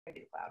All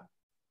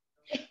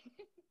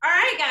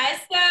right, guys.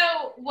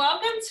 So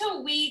welcome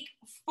to week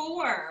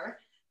 4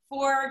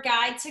 for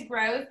Guide to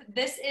Growth.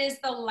 This is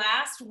the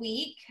last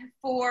week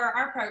for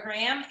our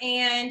program,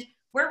 and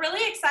we're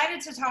really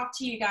excited to talk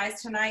to you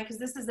guys tonight because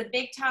this is a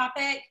big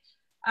topic.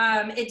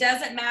 It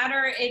doesn't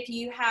matter if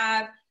you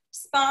have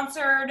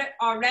sponsored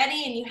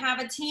already and you have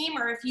a team,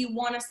 or if you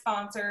want to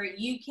sponsor,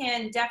 you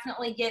can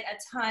definitely get a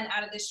ton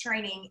out of this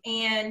training.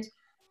 And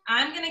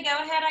I'm going to go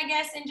ahead, I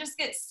guess, and just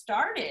get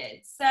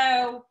started.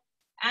 So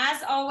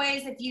as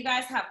always, if you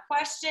guys have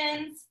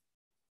questions,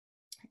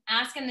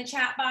 ask in the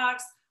chat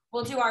box.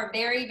 We'll do our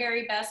very,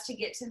 very best to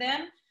get to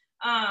them.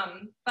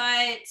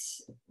 But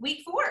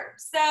week 4.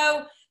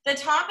 So the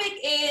topic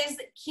is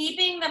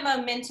keeping the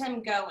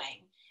momentum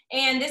going.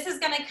 And this is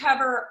going to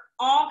cover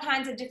all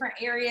kinds of different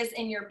areas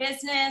in your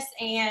business.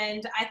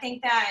 And I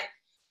think that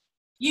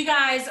you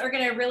guys are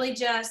going to really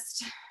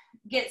just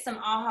get some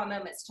aha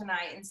moments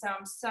tonight. And so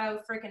I'm so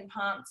freaking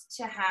pumped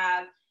to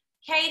have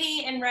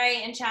Katie and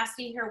Ray and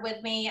Chastity here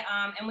with me,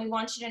 and we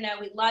want you to know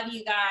we love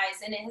you guys,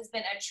 and it has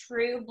been a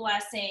true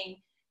blessing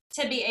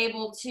to be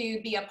able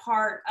to be a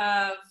part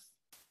of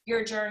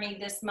your journey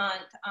this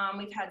month.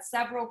 We've had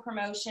several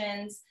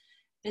promotions.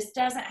 This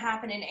doesn't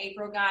happen in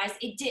April, guys.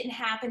 It didn't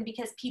happen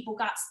because people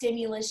got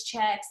stimulus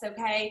checks,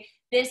 okay?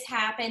 This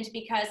happened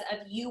because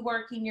of you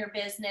working your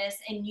business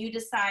and you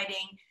deciding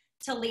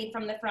to lead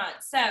from the front.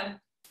 So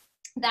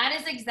that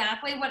is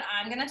exactly what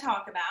I'm going to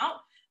talk about.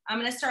 I'm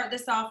going to start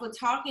this off with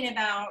talking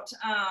about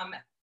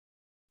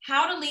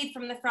how to lead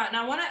from the front. And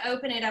I want to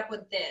open it up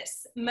with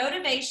this.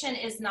 Motivation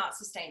is not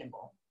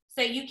sustainable.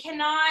 So you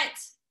cannot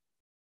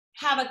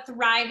have a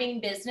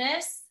thriving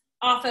business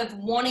off of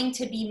wanting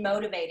to be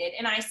motivated.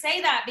 And I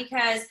say that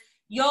because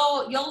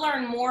you'll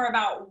learn more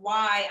about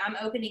why I'm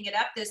opening it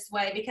up this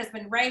way, because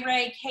when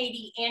Ray,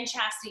 Katie, and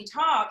Chastity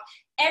talk,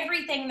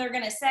 everything they're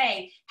going to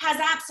say has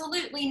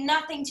absolutely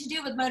nothing to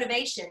do with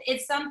motivation.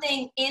 It's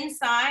something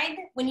inside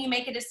when you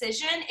make a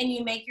decision and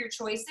you make your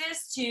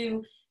choices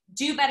to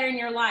do better in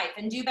your life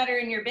and do better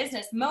in your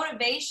business.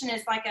 Motivation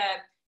is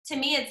to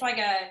me, it's like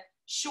a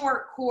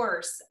short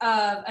course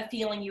of a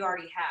feeling you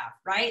already have,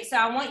 right? So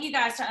I want you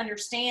guys to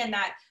understand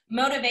that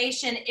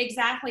motivation,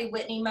 exactly,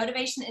 Whitney,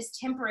 motivation is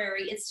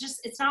temporary. It's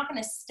not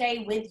going to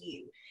stay with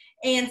you.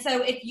 And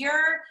so if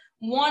you're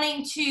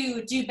wanting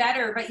to do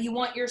better, but you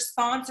want your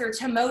sponsor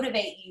to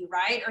motivate you,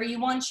 right? Or you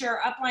want your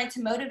upline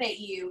to motivate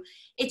you,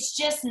 it's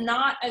just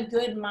not a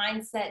good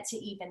mindset to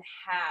even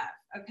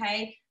have,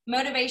 okay?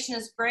 Motivation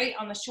is great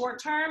on the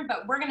short term,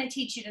 but we're going to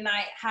teach you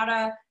tonight how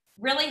to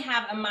really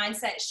have a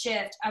mindset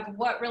shift of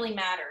what really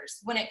matters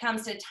when it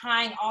comes to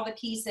tying all the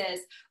pieces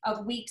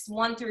of weeks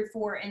 1 through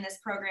 4 in this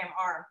program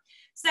are.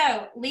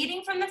 So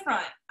leading from the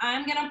front,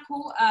 I'm going to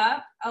pull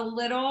up a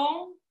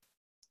little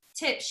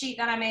tip sheet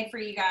that I made for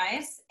you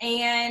guys.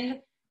 And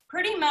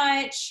pretty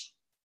much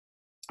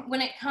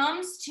when it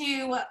comes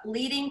to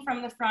leading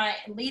from the front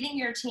and leading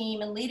your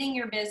team and leading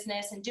your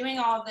business and doing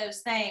all of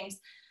those things,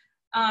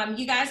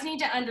 you guys need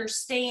to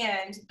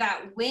understand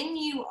that when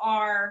you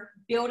are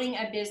building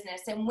a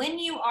business and when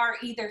you are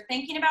either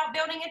thinking about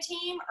building a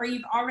team or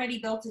you've already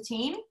built a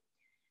team,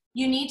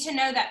 you need to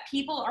know that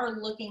people are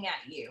looking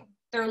at you.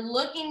 They're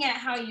looking at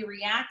how you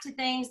react to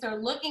things. They're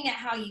looking at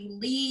how you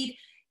lead.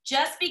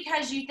 Just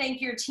because you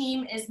think your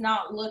team is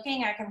not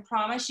looking, I can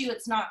promise you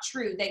it's not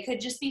true. They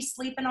could just be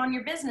sleeping on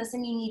your business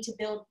and you need to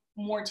build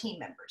more team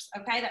members,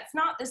 okay? That's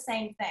not the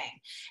same thing.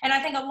 And I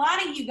think a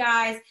lot of you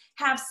guys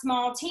have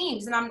small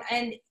teams, and I'm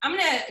going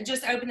to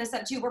just open this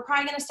up too. We're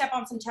probably going to step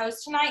on some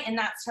toes tonight, and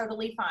that's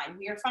totally fine.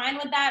 We are fine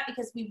with that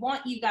because we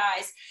want you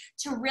guys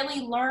to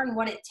really learn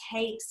what it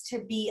takes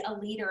to be a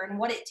leader and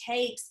what it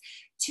takes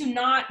to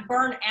not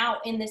burn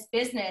out in this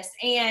business.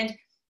 And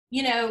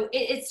you know,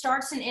 it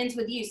starts and ends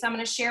with you. So I'm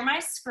going to share my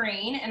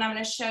screen and I'm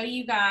going to show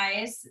you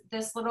guys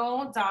this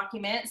little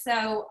document.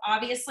 So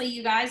obviously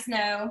you guys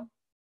know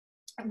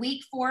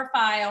week 4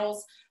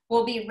 files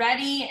will be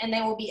ready and they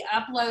will be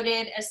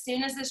uploaded as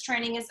soon as this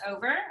training is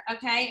over.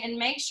 Okay. And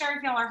make sure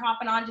if y'all are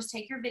hopping on, just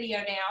take your video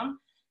down.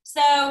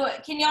 So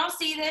can y'all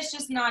see this?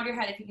 Just nod your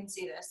head if you can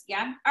see this.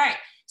 Yeah. All right.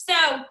 So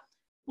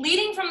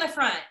leading from the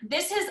front,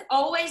 this has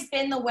always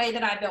been the way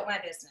that I built my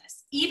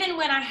business, even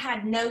when I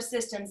had no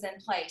systems in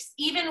place,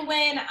 even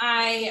when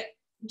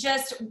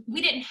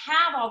we didn't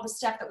have all the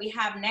stuff that we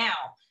have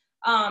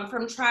now,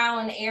 from trial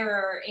and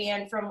error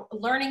and from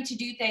learning to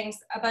do things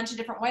a bunch of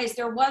different ways.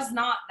 There was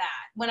not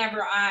that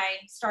whenever I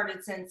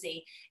started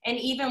Scentsy. And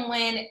even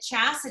when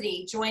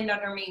Chastity joined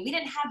under me, we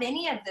didn't have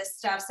any of this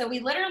stuff. So we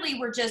literally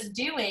were just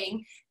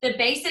doing the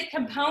basic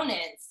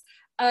components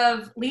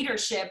of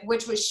leadership,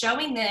 which was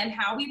showing them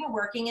how we were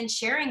working and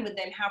sharing with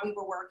them how we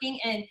were working,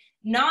 and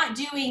not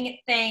doing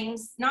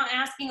things, not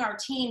asking our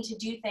team to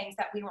do things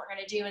that we weren't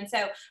going to do. And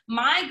so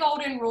my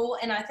golden rule,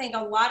 and I think a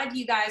lot of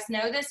you guys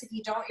know this, if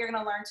you don't, you're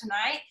going to learn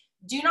tonight,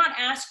 do not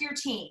ask your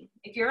team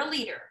if you're a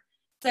leader.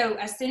 So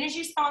as soon as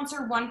you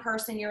sponsor one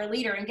person, you're a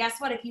leader. And guess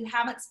what? If you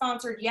haven't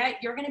sponsored yet,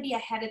 you're going to be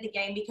ahead of the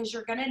game because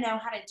you're going to know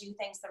how to do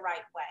things the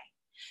right way.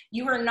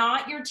 You are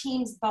not your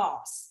team's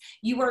boss.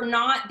 You are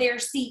not their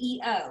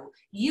CEO.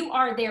 You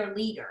are their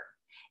leader.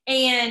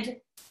 And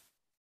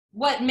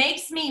what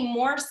makes me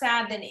more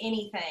sad than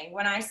anything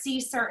when I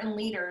see certain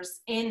leaders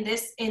in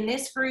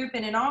this group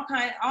and in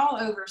all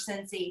over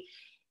Cincy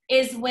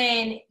is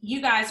when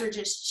you guys are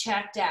just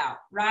checked out,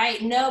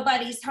 right?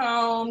 Nobody's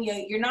home.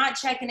 You're not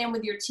checking in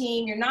with your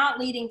team. You're not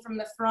leading from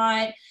the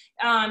front.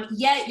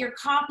 Yet you're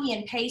copy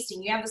and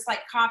pasting. You have this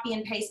like copy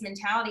and paste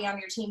mentality on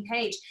your team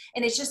page,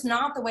 and it's just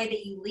not the way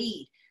that you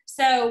lead.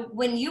 So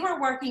when you are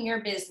working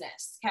your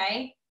business,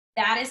 okay,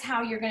 that is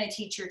how you're going to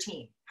teach your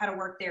team how to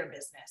work their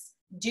business.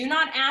 Do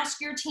not ask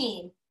your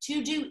team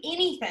to do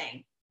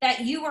anything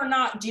that you are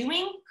not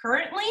doing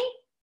currently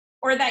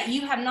or that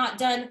you have not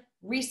done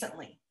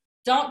recently.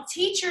 Don't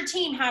teach your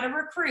team how to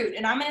recruit.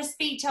 And I'm going to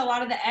speak to a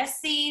lot of the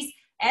SCs,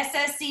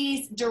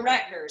 SSCs,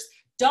 directors.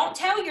 Don't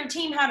tell your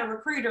team how to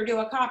recruit or do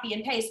a copy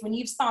and paste when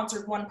you've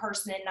sponsored one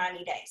person in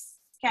 90 days.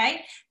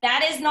 Okay?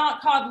 That is not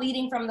called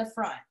leading from the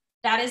front.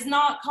 That is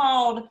not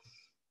called,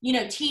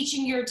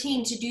 teaching your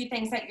team to do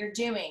things that you're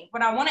doing.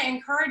 What I want to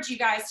encourage you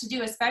guys to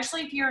do,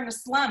 especially if you're in a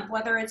slump,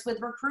 whether it's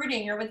with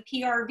recruiting or with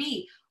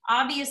PRV,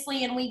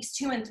 obviously in weeks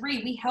 2 and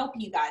 3, we help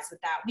you guys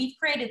with that. We've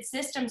created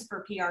systems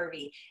for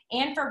PRV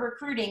and for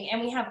recruiting,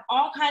 and we have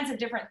all kinds of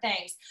different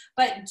things.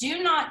 But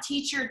do not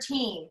teach your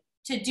team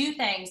to do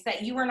things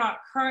that you are not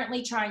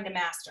currently trying to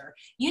master.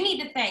 You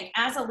need to think,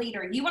 as a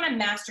leader, you want to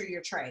master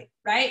your trade,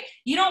 right?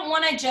 You don't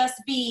want to just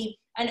be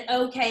an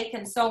okay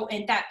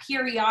consultant that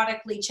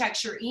periodically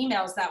checks your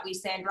emails that we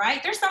send,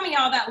 right? There's some of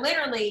y'all that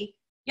literally,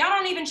 y'all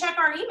don't even check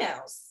our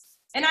emails.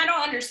 And I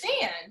don't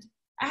understand.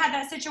 I had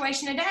that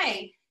situation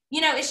today.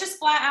 It's just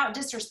flat out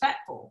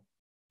disrespectful.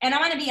 And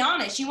I'm going to be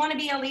honest, you want to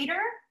be a leader?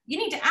 You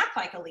need to act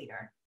like a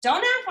leader.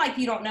 Don't act like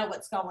you don't know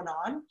what's going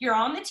on. You're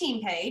on the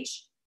team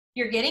page.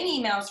 You're getting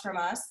emails from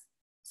us.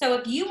 So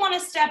if you want to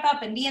step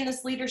up and be in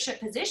this leadership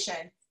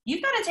position,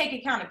 you've got to take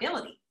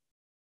accountability.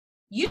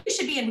 You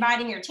should be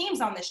inviting your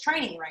teams on this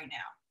training right now.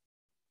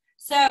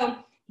 So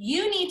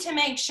you need to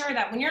make sure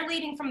that when you're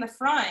leading from the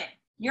front,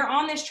 you're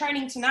on this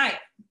training tonight,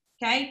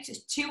 okay?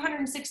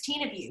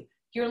 216 of you,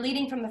 you're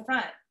leading from the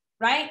front,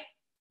 right?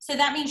 So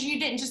that means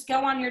you didn't just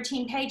go on your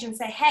team page and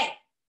say, hey,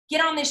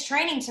 get on this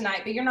training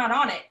tonight, but you're not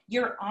on it.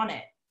 You're on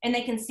it, and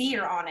they can see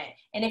you're on it.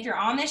 And if you're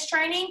on this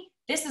training,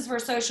 this is where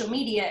social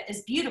media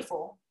is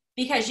beautiful,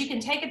 because you can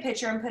take a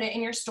picture and put it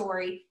in your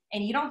story,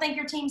 and you don't think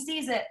your team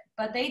sees it,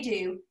 but they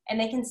do, and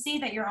they can see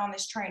that you're on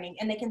this training,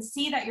 and they can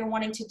see that you're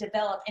wanting to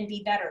develop and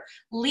be better.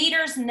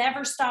 Leaders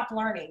never stop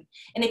learning.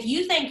 And if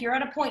you think you're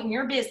at a point in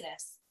your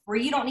business where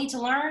you don't need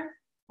to learn,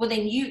 well,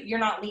 then you're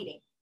not leading.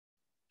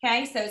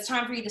 Okay, so it's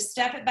time for you to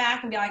step it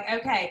back and be like,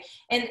 okay.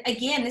 And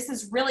again, this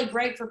is really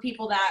great for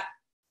people that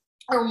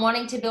are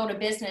wanting to build a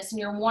business and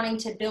you're wanting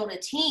to build a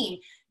team.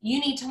 You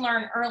need to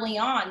learn early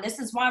on. This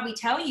is why we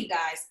tell you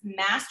guys,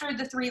 master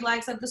the 3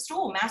 legs of the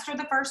stool. Master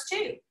the first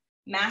 2.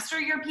 Master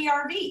your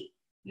PRV.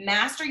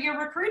 Master your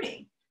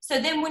recruiting.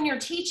 So then when you're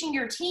teaching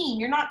your team,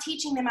 you're not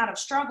teaching them out of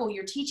struggle.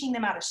 You're teaching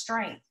them out of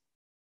strength.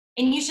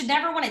 And you should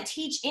never want to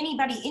teach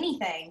anybody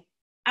anything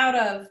out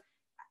of,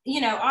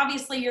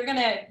 obviously you're going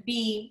to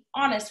be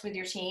honest with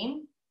your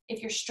team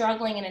if you're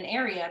struggling in an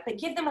area, but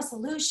give them a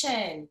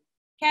solution.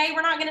 Okay.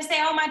 We're not going to say,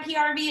 oh, my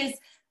PRV is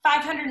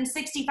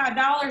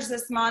 $565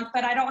 this month,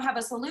 but I don't have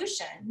a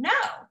solution. No,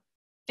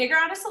 figure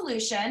out a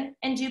solution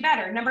and do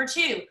better. Number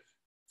 2,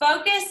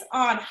 focus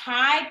on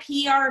high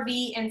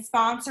PRV and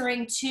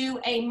sponsoring to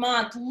a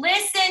month.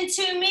 Listen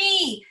to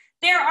me.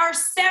 There are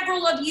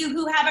several of you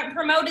who haven't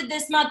promoted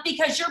this month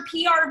because your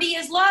PRV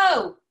is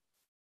low.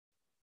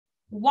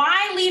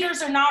 Why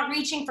leaders are not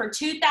reaching for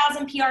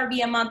 2,000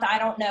 PRV a month, I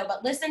don't know,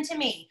 but listen to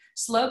me.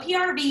 Slow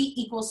PRV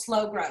equals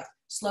slow growth.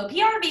 Slow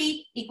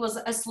PRV equals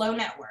a slow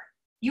network.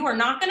 You are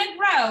not going to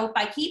grow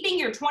by keeping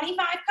your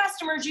 25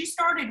 customers you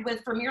started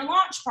with from your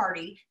launch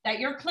party that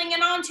you're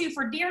clinging on to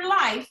for dear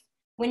life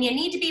when you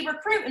need to be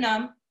recruiting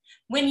them,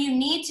 when you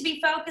need to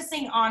be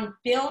focusing on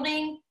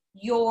building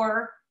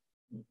your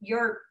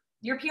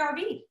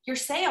PRV, your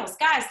sales.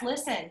 Guys,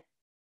 listen.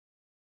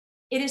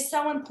 It is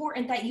so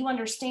important that you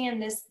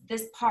understand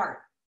this part.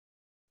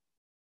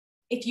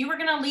 If you are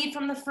going to lead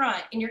from the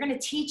front and you're going to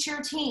teach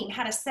your team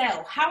how to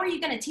sell, how are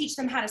you going to teach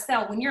them how to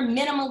sell when you're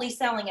minimally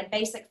selling a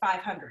basic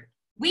 500?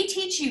 We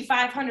teach you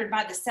 500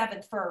 by the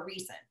 7th for a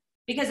reason.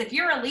 Because if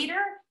you're a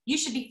leader, you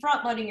should be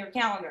front loading your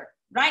calendar.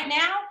 Right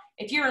now,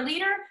 if you're a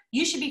leader,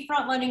 you should be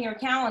front loading your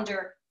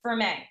calendar for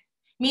May.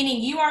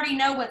 Meaning you already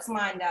know what's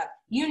lined up.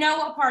 You know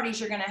what parties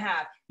you're going to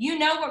have. You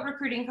know what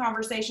recruiting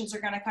conversations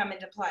are going to come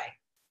into play.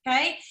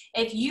 Okay?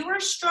 If you are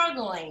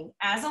struggling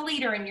as a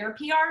leader in your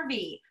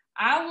PRV,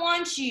 I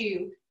want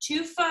you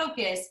to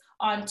focus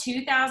on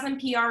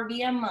 2,000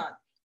 PRV a month.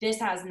 This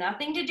has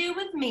nothing to do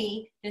with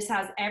me. This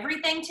has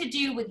everything to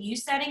do with you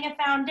setting a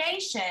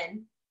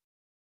foundation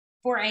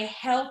for a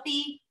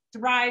healthy,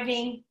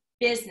 thriving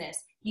business.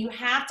 You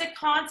have to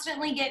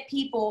constantly get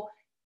people,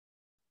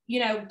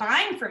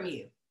 buying from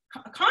you.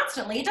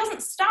 Constantly. It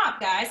doesn't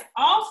stop, guys.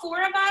 All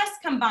 4 of us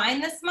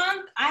combined this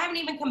month. I haven't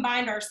even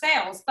combined our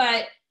sales,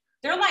 but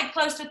they're like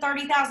close to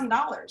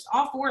 $30,000,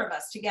 all 4 of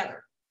us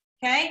together,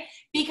 okay?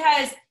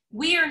 Because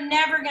we are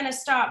never going to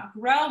stop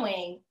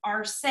growing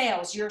our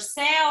sales. Your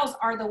sales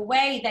are the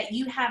way that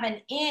you have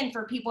an in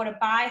for people to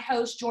buy,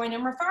 host, join,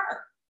 and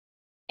refer.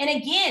 And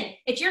again,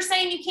 if you're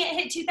saying you can't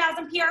hit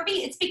 2,000 PRV,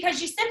 it's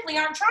because you simply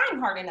aren't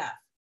trying hard enough.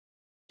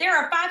 There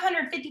are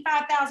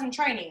 555,000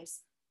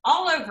 trainings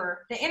all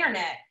over the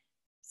internet,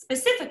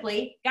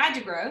 specifically Guide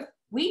to Growth,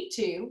 week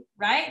 2,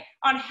 right,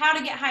 on how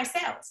to get high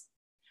sales.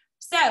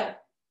 So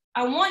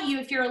I want you,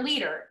 if you're a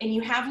leader and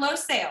you have low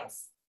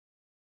sales,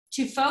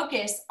 to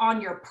focus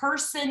on your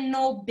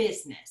personal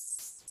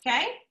business,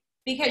 okay?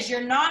 Because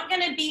you're not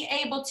going to be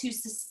able to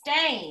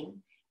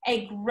sustain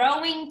a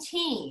growing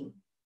team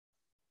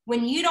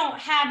when you don't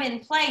have in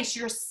place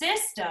your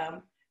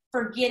system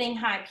for getting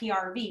high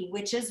PRV,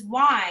 which is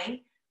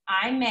why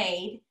I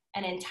made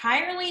an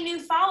entirely new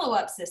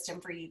follow-up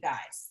system for you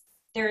guys.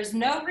 There is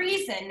no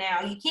reason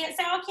now. You can't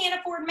say, oh, I can't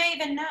afford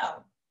Maven.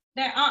 No.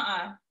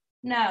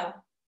 No.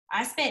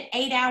 I spent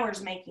 8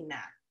 hours making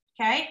that,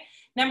 okay?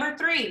 Number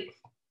 3,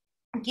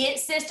 get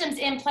systems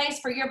in place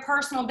for your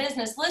personal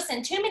business.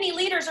 Listen, too many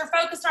leaders are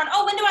focused on,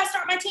 oh, when do I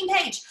start my team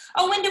page?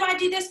 Oh, when do I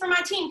do this for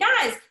my team?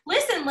 Guys,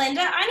 listen,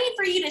 Linda, I need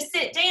for you to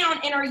sit down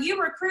and are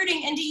you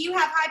recruiting and do you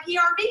have high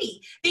PRV?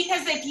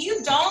 Because if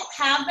you don't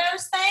have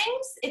those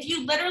things, if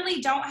you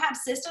literally don't have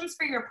systems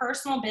for your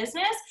personal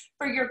business,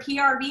 for your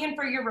PRV and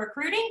for your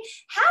recruiting,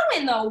 how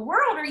in the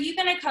world are you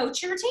going to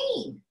coach your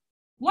team?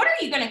 What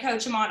are you going to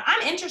coach them on?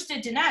 I'm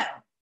interested to know.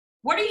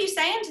 What are you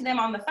saying to them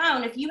on the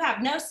phone if you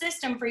have no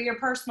system for your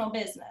personal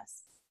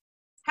business?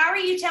 How are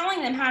you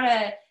telling them how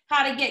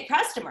to get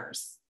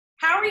customers?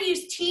 How are you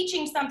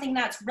teaching something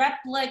that's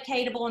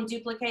replicatable and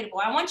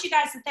duplicatable? I want you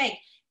guys to think,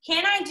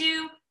 can I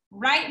do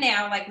right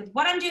now, like with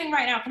what I'm doing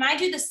right now, can I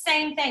do the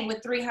same thing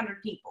with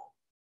 300 people?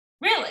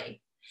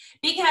 Really?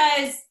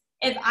 Because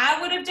if I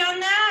would have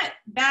done that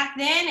back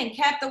then and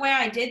kept the way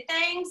I did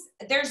things,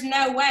 there's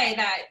no way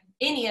that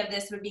any of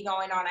this would be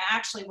going on. I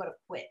actually would have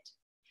quit.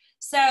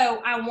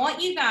 So I want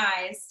you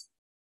guys,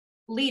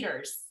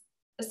 leaders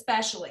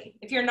especially,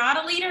 if you're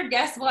not a leader,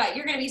 guess what?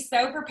 You're going to be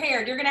so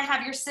prepared. You're going to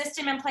have your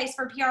system in place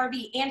for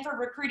PRV and for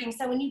recruiting.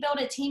 So when you build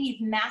a team,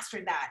 you've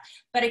mastered that.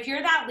 But if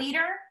you're that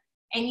leader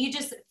and you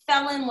just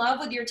fell in love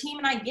with your team,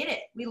 and I get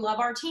it, we love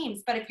our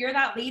teams. But if you're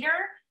that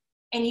leader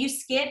and you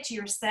skipped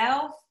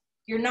yourself,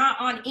 you're not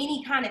on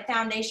any kind of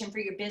foundation for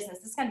your business.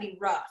 It's going to be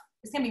rough.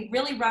 It's going to be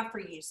really rough for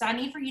you. So I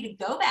need for you to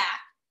go back.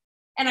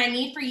 And I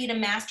need for you to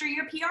master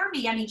your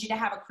PRV. I need you to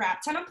have a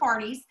crap ton of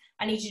parties.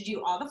 I need you to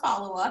do all the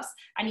follow-ups.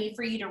 I need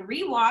for you to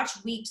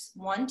rewatch weeks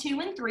 1,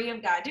 2, and 3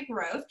 of Guide to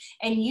Growth.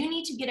 And you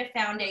need to get a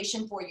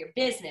foundation for your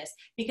business.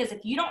 Because if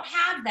you don't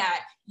have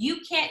that,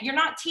 you're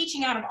not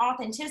teaching out of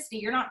authenticity.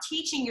 You're not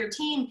teaching your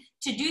team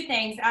to do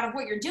things out of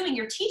what you're doing.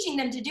 You're teaching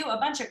them to do a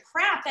bunch of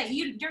crap that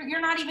you're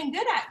not even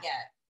good at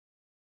yet.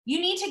 You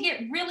need to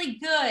get really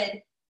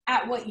good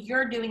at what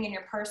you're doing in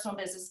your personal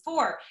business.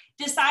 4,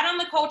 decide on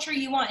the culture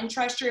you want and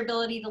trust your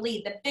ability to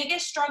lead. The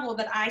biggest struggle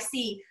that I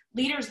see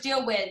leaders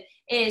deal with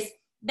is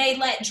they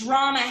let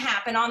drama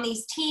happen on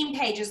these team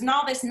pages and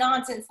all this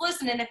nonsense.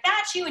 Listen, and if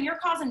that's you and you're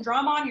causing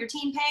drama on your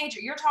team page,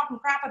 or you're talking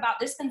crap about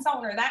this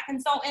consultant or that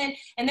consultant,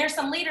 and there's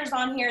some leaders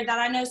on here that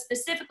I know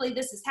specifically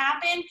this has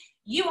happened,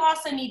 you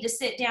also need to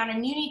sit down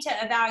and you need to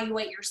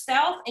evaluate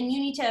yourself, and you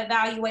need to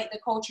evaluate the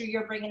culture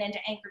you're bringing into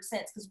Anchored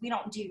Sense, because we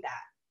don't do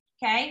that.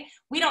 Okay?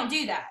 We don't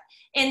do that.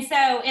 And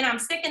I'm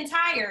sick and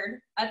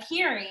tired of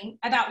hearing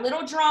about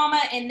little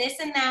drama and this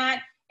and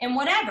that and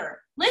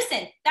whatever.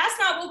 Listen, that's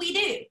not what we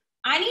do.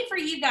 I need for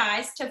you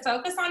guys to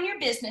focus on your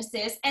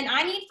businesses, and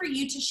I need for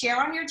you to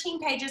share on your team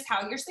pages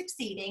how you're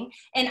succeeding,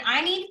 and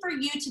I need for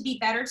you to be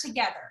better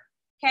together.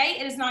 Okay?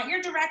 It is not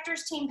your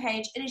director's team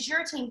page. It is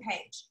your team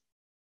page.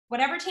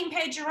 Whatever team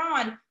page you're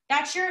on,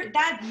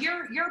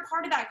 you're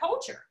part of that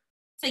culture.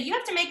 So you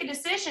have to make a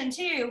decision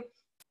too.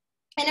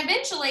 And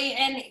eventually,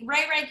 and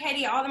Ray,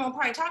 Katie, all of them will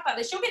probably talk about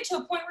this, you'll get to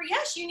a point where,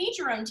 yes, you need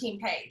your own team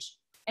page.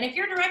 And if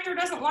your director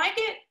doesn't like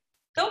it,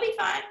 they'll be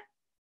fine.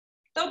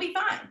 They'll be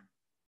fine.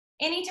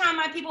 Anytime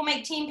my people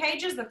make team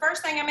pages, the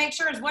first thing I make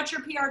sure is what's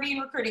your PRV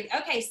and recruiting.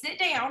 Okay, sit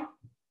down.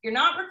 You're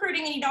not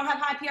recruiting and you don't have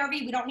high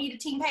PRV. We don't need a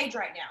team page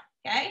right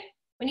now, okay?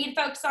 We need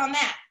to focus on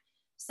that.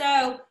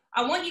 So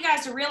I want you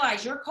guys to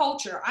realize your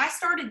culture. I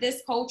started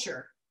this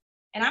culture,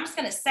 and I'm just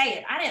going to say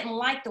it. I didn't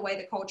like the way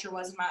the culture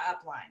was in my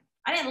upline.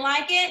 I didn't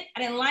like it. I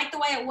didn't like the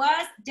way it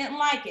was. Didn't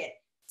like it.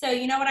 So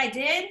you know what I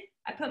did?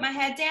 I put my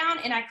head down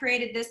and I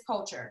created this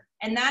culture.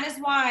 And that is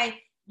why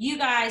you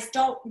guys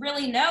don't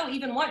really know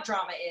even what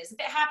drama is. If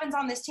it happens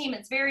on this team,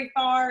 it's very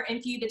far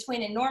and few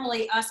between. And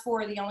normally us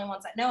 4 are the only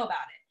ones that know about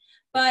it.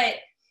 But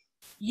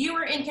you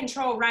are in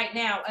control right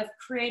now of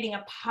creating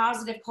a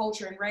positive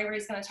culture. And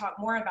Ray's going to talk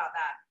more about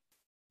that.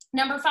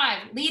 Number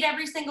 5, lead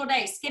every single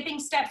day. Skipping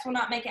steps will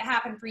not make it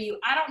happen for you.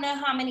 I don't know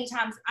how many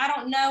times, I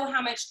don't know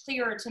how much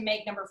clearer to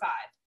make number 5.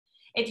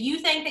 If you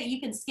think that you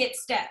can skip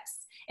steps,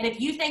 and if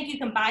you think you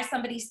can buy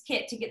somebody's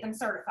kit to get them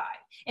certified,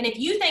 and if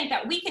you think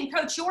that we can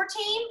coach your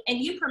team and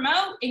you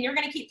promote and you're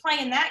going to keep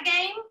playing that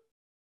game,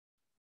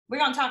 We're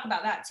going to talk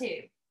about that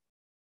too.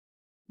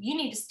 You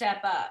need to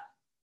step up.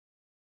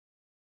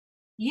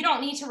 You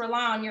don't need to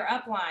rely on your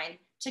upline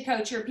to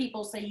coach your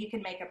people so you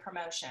can make a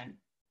promotion.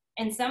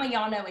 And some of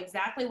y'all know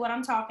exactly what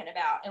I'm talking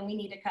about, and we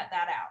need to cut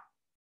that out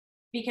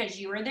because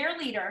you are their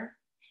leader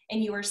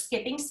and you are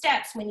skipping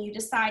steps when you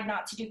decide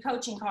not to do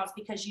coaching calls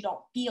because you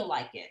don't feel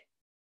like it.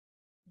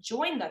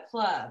 Join the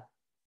club,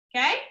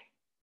 okay?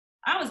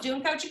 I was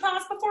doing coaching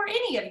calls before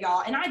any of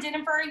y'all, and I did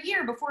them for a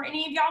year before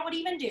any of y'all would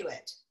even do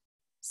it.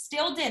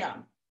 Still did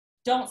them.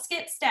 Don't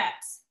skip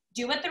steps.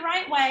 Do it the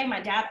right way.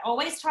 My dad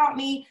always taught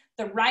me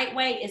the right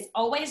way is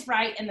always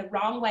right and the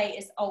wrong way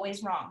is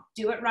always wrong.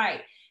 Do it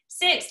right.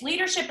 6,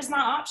 leadership is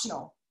not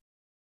optional.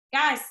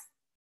 Guys,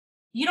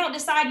 you don't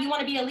decide you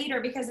want to be a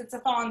leader because it's a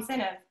fall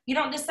incentive. You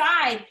don't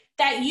decide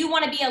that you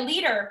want to be a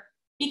leader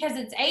because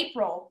it's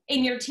April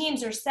and your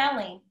teams are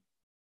selling.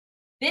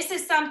 This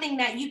is something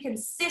that you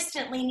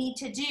consistently need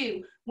to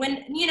do. When,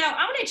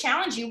 I want to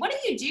challenge you. What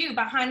do you do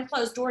behind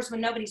closed doors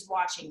when nobody's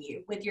watching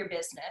you with your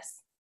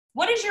business?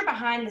 What is your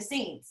behind the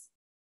scenes?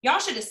 Y'all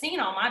should have seen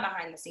all my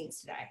behind the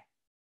scenes today.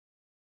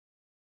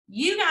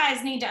 You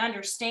guys need to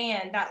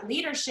understand that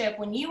leadership,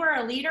 when you are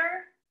a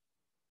leader,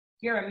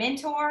 you're a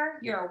mentor,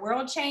 you're a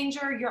world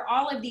changer, you're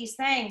all of these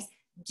things.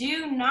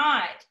 Do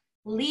not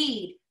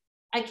lead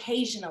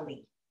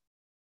occasionally.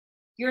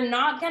 You're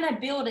not going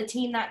to build a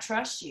team that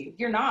trusts you.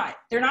 You're not.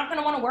 They're not going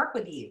to want to work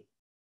with you.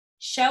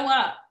 Show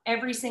up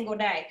every single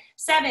day.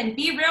 7,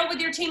 be real with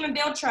your team and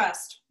build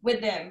trust with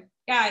them.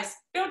 Guys,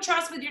 build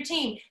trust with your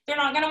team. They're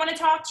not going to want to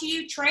talk to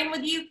you, train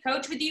with you,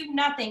 coach with you,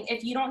 nothing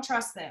if you don't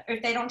trust them,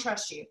 if they don't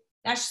trust you.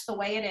 That's just the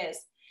way it is.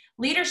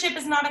 Leadership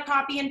is not a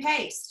copy and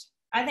paste.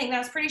 I think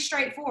that's pretty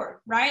straightforward,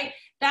 right?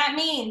 That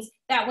means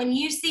that when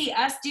you see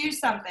us do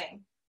something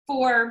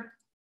for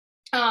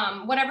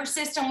whatever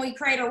system we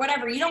create or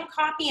whatever, you don't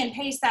copy and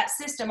paste that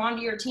system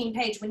onto your team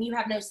page when you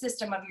have no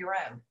system of your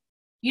own.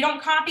 You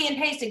don't copy and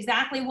paste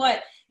exactly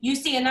what you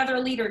see another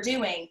leader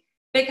doing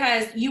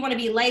because you want to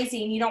be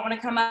lazy and you don't want to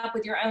come up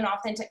with your own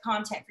authentic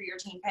content for your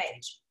team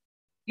page.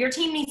 Your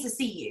team needs to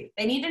see you.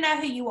 They need to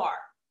know who you are.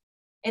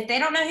 If they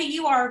don't know who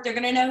you are, they're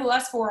going to know who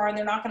us four are, and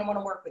they're not going to want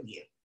to work with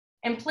you.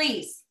 And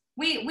please,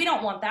 we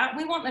don't want that.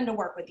 We want them to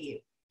work with you.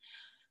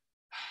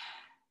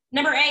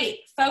 Number 8,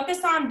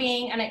 focus on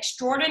being an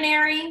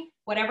extraordinary,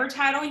 whatever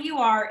title you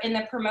are, and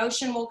the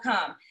promotion will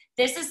come.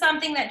 This is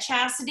something that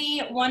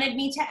Chastity wanted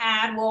me to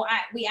add. Well,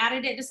 we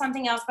added it to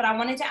something else, but I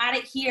wanted to add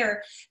it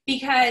here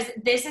because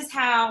this is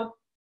how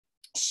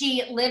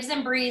she lives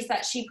and breathes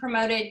that she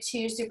promoted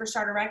to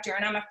Superstar Director.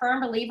 And I'm a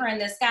firm believer in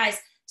this, guys.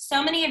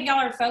 So many of y'all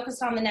are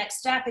focused on the next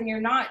step and you're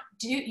not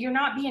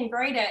being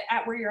great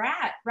at where you're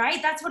at,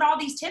 right? That's what all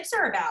these tips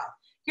are about.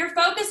 You're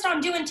focused on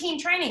doing team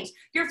trainings.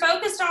 You're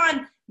focused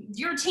on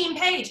your team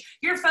page.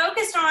 You're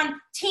focused on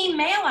team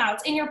mailouts,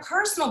 and your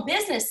personal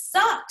business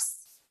sucks.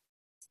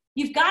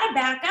 You've got to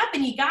back up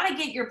and you got to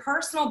get your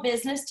personal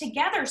business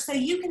together so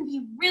you can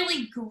be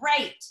really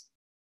great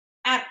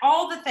at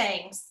all the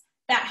things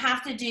that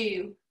have to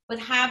do with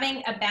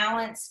having a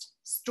balanced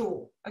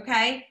stool,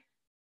 okay?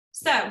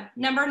 So,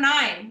 number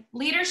 9,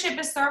 leadership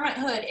is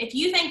servanthood. If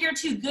you think you're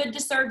too good to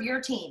serve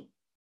your team,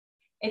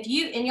 and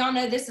y'all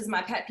know this is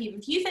my pet peeve,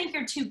 if you think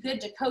you're too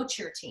good to coach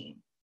your team,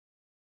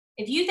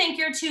 if you think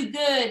you're too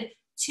good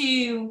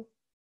to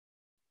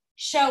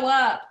show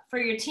up for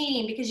your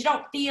team because you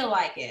don't feel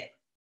like it,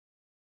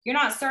 you're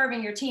not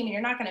serving your team and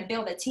you're not going to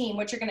build a team.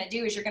 What you're going to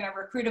do is you're going to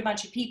recruit a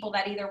bunch of people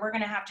that either we're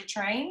going to have to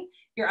train,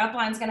 your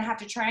upline's going to have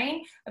to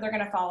train, or they're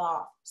going to fall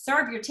off.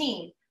 Serve your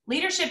team.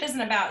 Leadership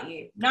isn't about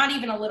you, not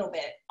even a little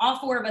bit. All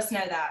 4 of us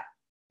know that.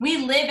 We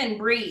live and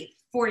breathe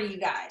for you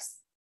guys.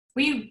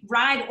 We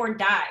ride or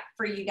die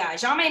for you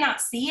guys. Y'all may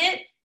not see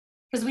it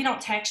because we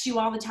don't text you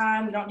all the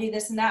time. We don't do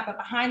this and that, but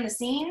behind the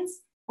scenes,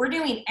 we're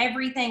doing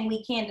everything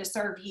we can to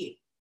serve you.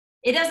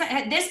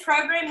 This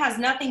program has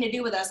nothing to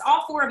do with us.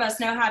 All 4 of us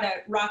know how to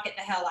rock it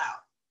the hell out.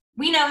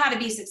 We know how to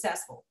be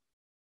successful.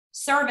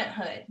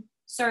 Servanthood,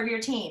 serve your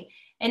team.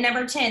 And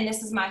number 10,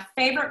 this is my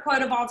favorite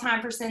quote of all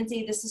time for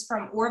Cincy. This is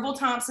from Orville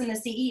Thompson, the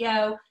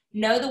CEO.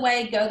 Know the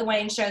way, go the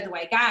way, and show the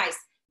way. Guys,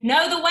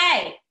 know the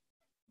way.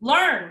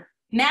 Learn,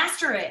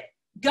 master it.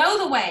 Go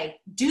the way.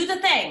 Do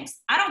the things.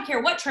 I don't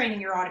care what training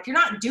you're on. If you're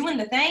not doing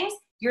the things,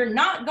 you're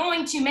not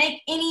going to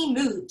make any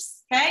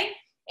moves, okay?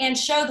 And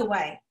show the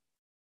way.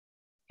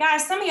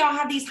 Guys, some of y'all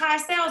have these high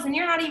sales and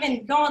you're not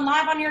even going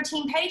live on your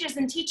team pages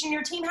and teaching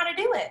your team how to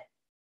do it.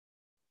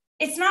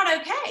 It's not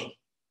okay.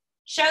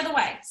 Show the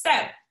way. So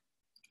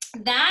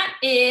that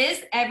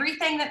is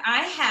everything that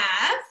I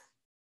have.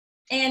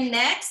 And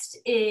next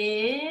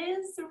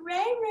is Ray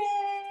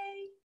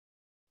Ray.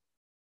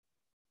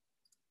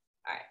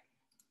 All right.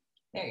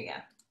 There you go.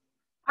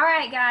 All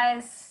right,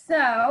 guys.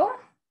 So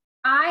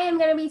I am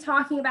going to be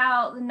talking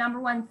about the number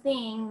 1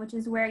 thing, which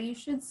is where you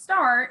should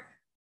start,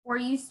 where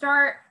you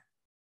start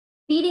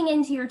feeding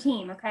into your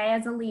team, okay,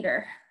 as a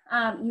leader.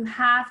 You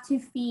have to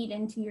feed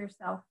into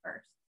yourself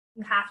first.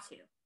 You have to.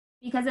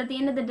 Because at the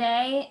end of the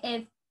day,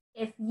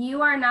 if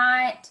you are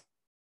not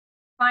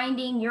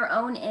finding your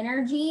own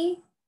energy,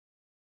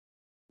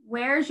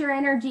 where's your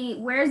energy?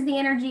 Where's the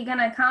energy going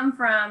to come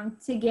from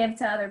to give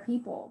to other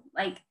people?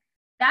 Like,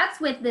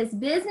 that's with this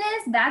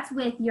business, that's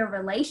with your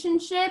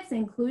relationships,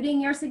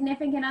 including your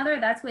significant other,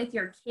 that's with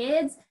your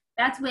kids,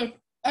 that's with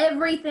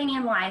everything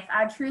in life.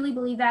 I truly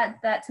believe that.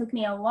 That took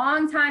me a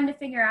long time to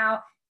figure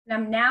out. And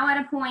I'm now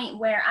at a point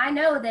where I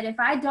know that if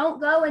I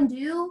don't go and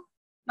do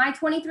my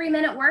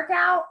 23-minute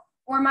workout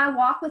or my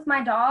walk with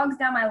my dogs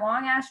down my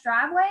long ass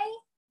driveway,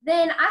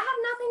 then I have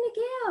nothing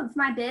to give.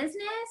 My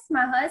business,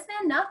 my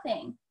husband,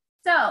 nothing.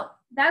 So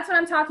that's what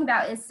I'm talking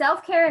about, is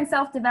self-care and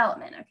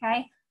self-development,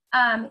 okay?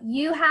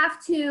 You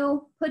have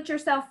to put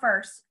yourself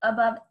first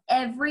above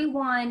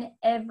everyone,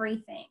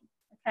 everything,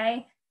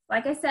 okay?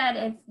 Like I said,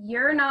 if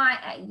you're not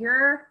at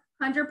your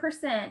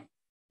 100%,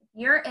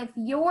 if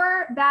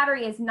your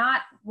battery is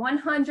not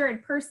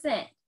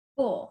 100%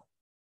 full,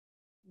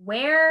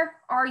 where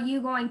are you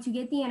going to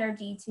get the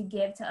energy to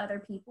give to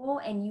other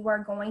people? And you are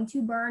going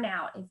to burn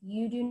out if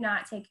you do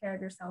not take care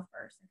of yourself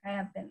first, okay?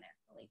 I've been there,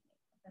 believe me,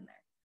 I've been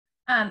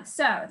there.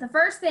 So the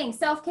first thing,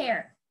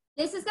 self-care.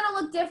 This is going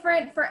to look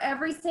different for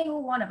every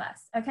single one of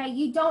us, okay?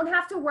 You don't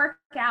have to work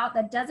out.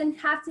 That doesn't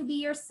have to be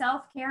your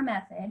self-care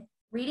method.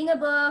 Reading a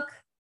book,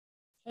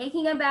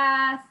 taking a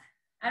bath,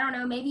 I don't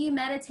know, maybe you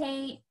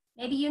meditate,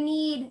 maybe you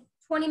need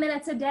 20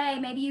 minutes a day,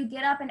 maybe you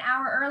get up an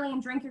hour early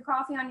and drink your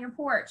coffee on your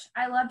porch.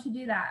 I love to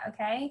do that,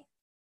 okay?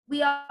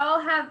 We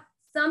all have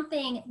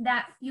something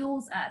that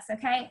fuels us,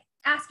 okay?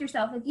 Ask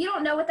yourself, if you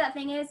don't know what that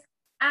thing is,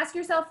 ask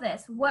yourself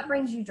this: what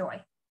brings you joy?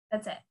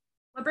 That's it.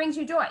 What brings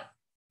you joy?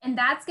 And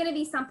that's going to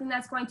be something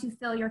that's going to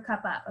fill your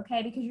cup up,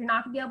 okay? Because you're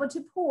not going to be able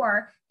to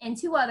pour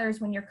into others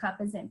when your cup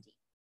is empty,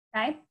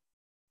 okay?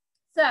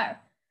 So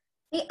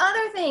the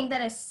other thing that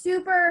is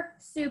super,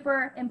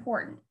 super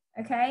important,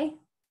 okay?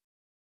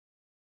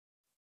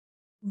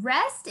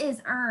 Rest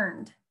is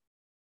earned.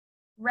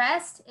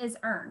 Rest is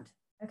earned,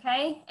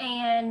 okay?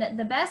 And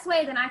the best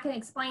way that I can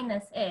explain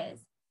this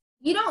is,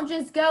 you don't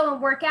just go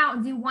and work out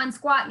and do one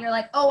squat and you're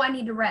like, oh, I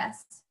need to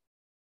rest.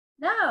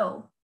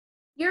 No.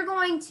 You're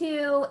going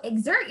to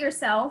exert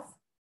yourself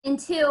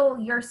until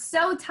you're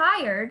so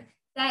tired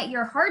that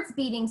your heart's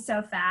beating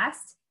so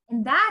fast.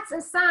 And that's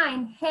a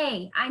sign,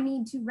 hey, I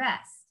need to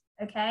rest,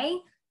 okay?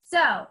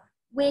 So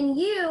when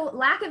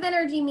lack of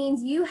energy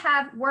means you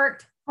have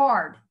worked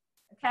hard,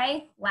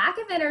 okay? Lack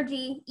of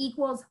energy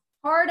equals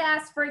hard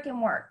ass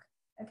freaking work,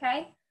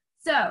 okay?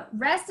 So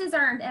rest is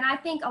earned. And I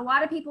think a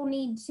lot of people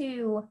need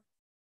to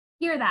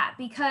hear that,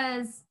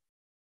 because,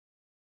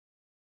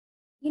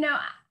 you know,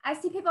 I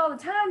see people all the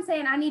time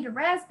saying I need to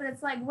rest, but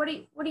it's like, what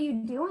are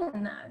you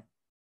doing though?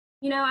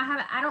 You know,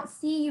 I don't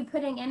see you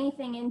putting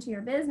anything into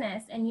your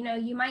business, and you know,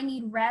 you might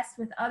need rest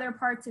with other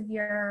parts of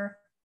your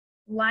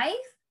life,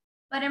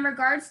 but in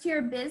regards to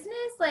your business,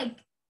 like,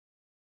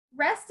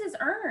 rest is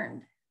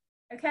earned.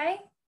 Okay?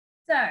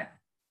 So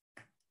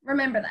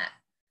remember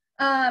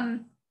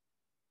that.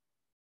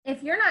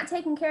 If you're not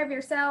taking care of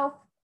yourself,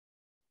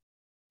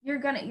 you're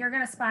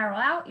gonna spiral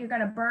out, you're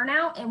gonna burn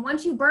out, and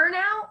once you burn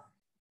out,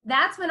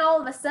 that's when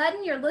all of a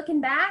sudden you're looking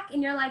back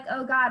and you're like,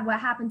 oh God, what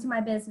happened to my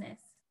business?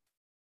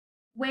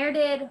 When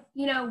did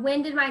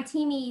my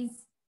teamies,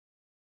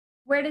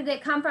 where did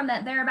it come from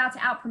that they're about to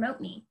out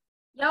promote me?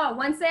 Yo,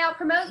 once they out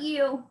promote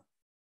you,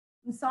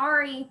 I'm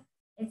sorry,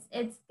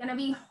 it's gonna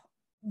be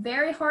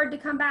very hard to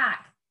come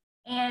back.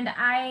 And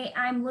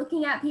I'm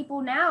looking at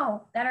people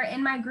now that are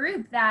in my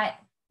group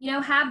that, you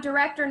know, have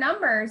director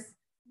numbers.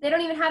 They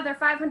don't even have their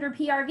 500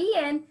 PRV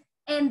in,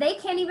 and they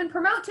can't even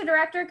promote to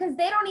director because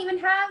they don't even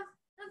have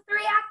the 3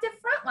 active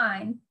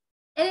frontline.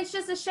 And it's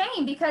just a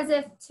shame, because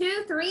if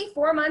 2, 3,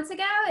 4 months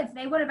ago, if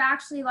they would have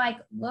actually like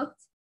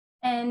looked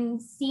and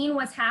seen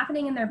what's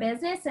happening in their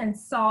business and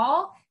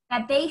saw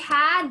that they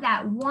had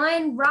that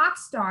one rock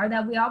star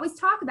that we always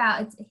talk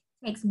about, it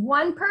takes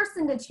one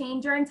person to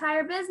change your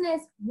entire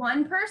business.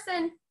 One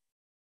person.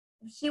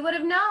 If she would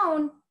have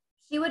known,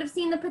 she would have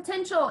seen the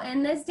potential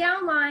in this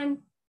downline,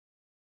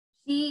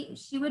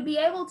 she would be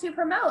able to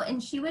promote,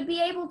 and she would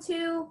be able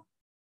to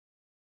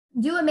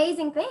do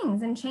amazing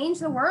things and change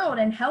the world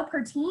and help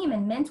her team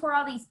and mentor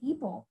all these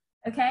people,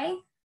 okay?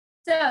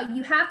 So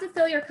you have to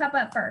fill your cup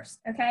up first,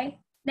 okay?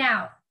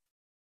 Now,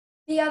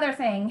 the other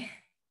thing,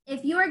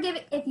 if you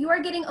are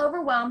getting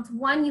overwhelmed,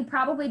 one, you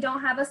probably don't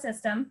have a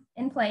system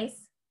in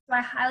place. So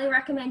I highly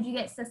recommend you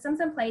get systems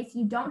in place.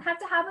 You don't have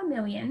to have a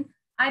million.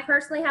 I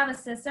personally have a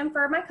system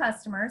for my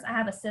customers. I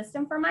have a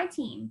system for my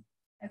team,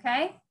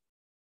 okay?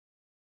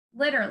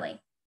 Literally,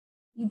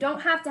 you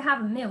don't have to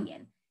have a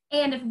million.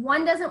 And if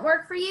one doesn't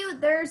work for you,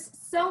 there's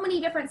so many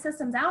different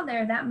systems out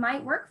there that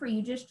might work for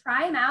you. Just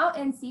try them out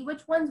and see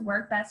which ones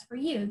work best for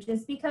you.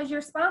 Just because your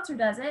sponsor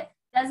does it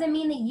doesn't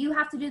mean that you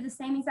have to do the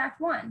same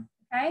exact one,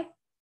 okay?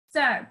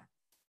 So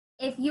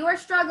if you are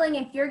struggling,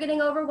 if you're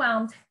getting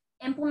overwhelmed,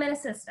 implement a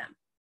system.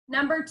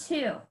 Number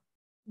 2,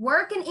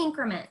 work in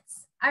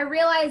increments. I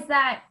realize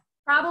that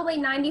probably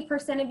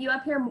 90% of you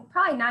up here,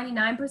 probably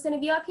 99%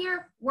 of you up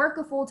here, work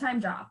a full-time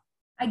job.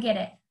 I get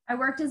it. I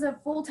worked as a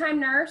full-time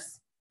nurse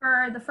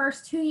for the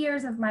first 2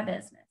 years of my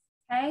business,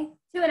 okay?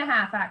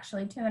 2.5,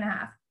 actually,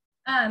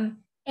 2.5.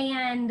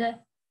 And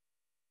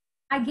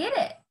I get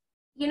it.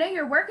 You know,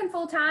 you're working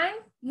full time,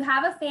 you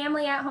have a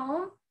family at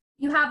home,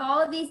 you have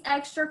all of these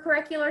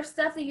extracurricular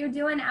stuff that you're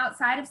doing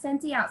outside of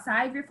Scentsy,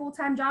 outside of your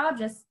full-time job.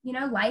 Just, you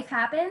know, life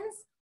happens.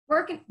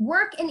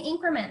 Work in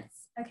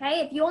increments, okay?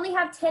 If you only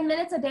have 10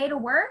 minutes a day to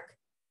work,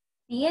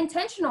 be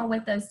intentional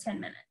with those 10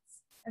 minutes,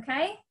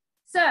 okay?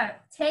 So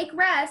take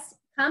rest,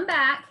 come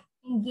back,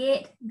 and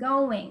get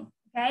going,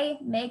 okay?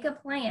 Make a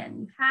plan.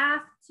 You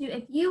have to,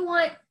 if you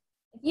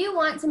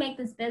want to make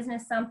this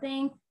business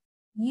something,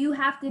 you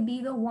have to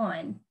be the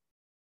one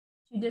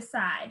to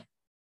decide,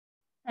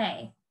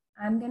 hey,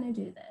 I'm going to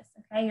do this,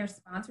 okay? Your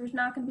sponsor's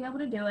not going to be able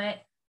to do it.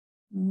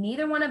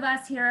 Neither one of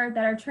us here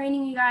that are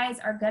training you guys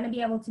are going to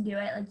be able to do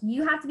it. Like,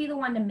 you have to be the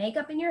one to make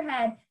up in your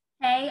head,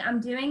 hey, I'm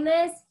doing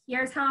this.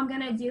 Here's how I'm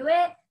going to do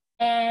it.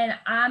 And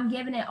I'm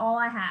giving it all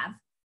I have,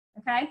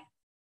 okay?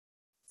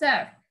 So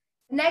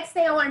the next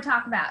thing I want to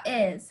talk about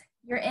is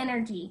your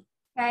energy,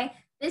 okay?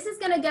 This is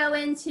going to go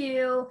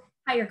into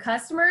how your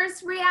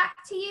customers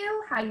react to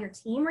you, how your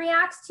team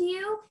reacts to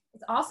you.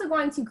 It's also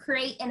going to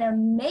create an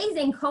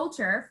amazing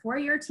culture for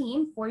your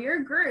team, for your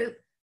group.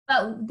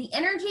 But the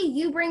energy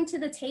you bring to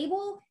the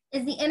table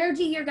is the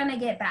energy you're going to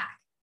get back,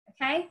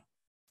 okay?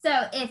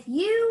 So if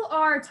you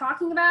are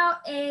talking about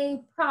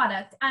a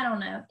product, I don't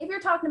know, if you're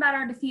talking about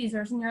our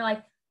diffusers and you're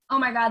like, oh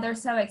my God, they're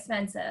so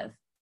expensive,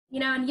 you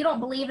know, and you don't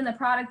believe in the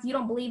product, you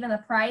don't believe in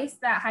the price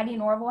that Heidi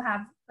and Orville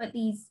have put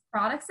these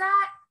products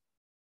at,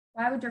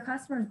 why would your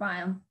customers buy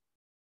them?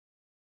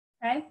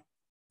 Okay,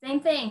 same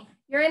thing.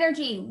 Your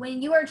energy,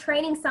 when you are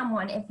training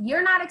someone, if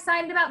you're not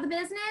excited about the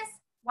business,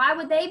 why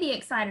would they be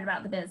excited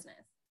about the business?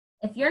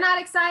 If you're not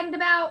excited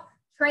about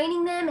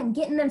training them and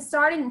getting them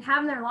started and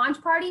having their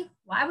launch party,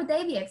 why would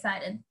they be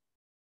excited?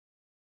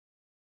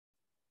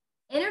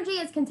 Energy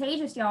is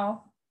contagious,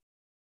 y'all.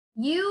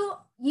 You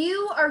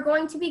are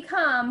going to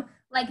become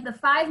like the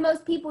 5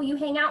 most people you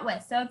hang out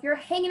with. So if you're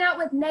hanging out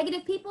with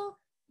negative people,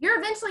 you're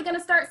eventually going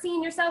to start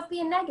seeing yourself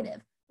being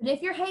negative. But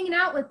if you're hanging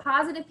out with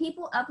positive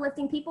people,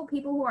 uplifting people,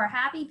 people who are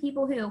happy,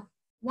 people who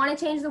want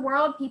to change the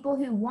world, people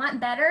who want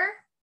better,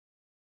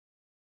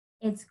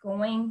 it's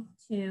going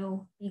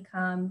to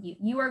become you.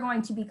 You are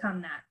going to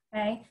become that,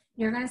 okay?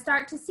 You're going to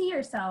start to see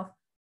yourself,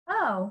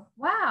 oh,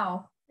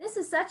 wow, this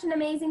is such an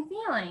amazing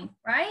feeling,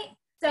 right?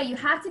 So you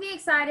have to be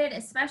excited,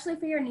 especially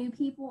for your new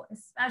people,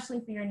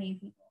 especially for your new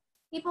people.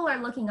 People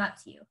are looking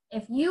up to you.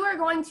 If you are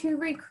going to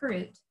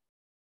recruit,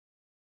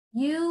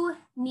 you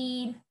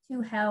need to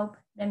help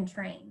them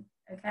train,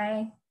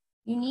 okay?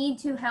 You need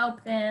to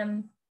help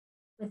them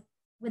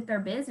with their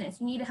business.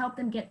 You need to help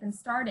them get them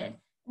started.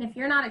 And if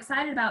you're not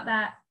excited about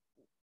that,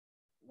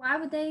 why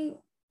would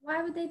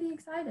they be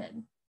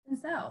excited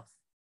themselves?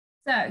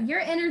 So your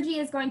energy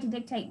is going to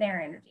dictate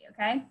their energy,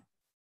 okay?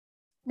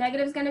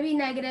 Negative is going to be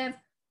negative.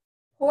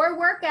 Poor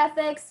work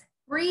ethics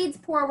breeds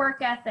poor work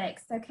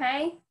ethics,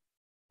 okay?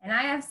 And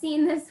I have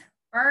seen this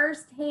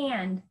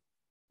firsthand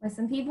with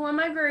some people in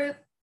my group.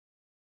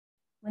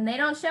 When they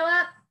don't show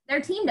up, their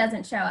team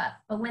doesn't show up.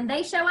 But when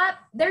they show up,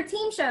 their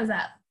team shows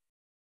up,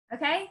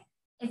 okay?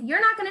 If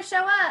you're not going to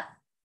show up,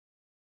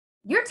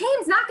 your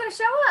team's not going to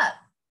show up.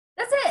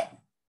 That's it.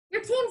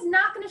 Your team's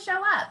not going to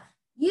show up.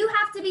 You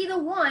have to be the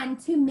one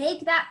to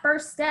make that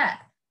first step.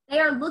 They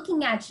are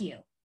looking at you.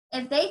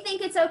 If they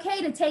think it's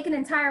okay to take an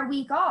entire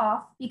week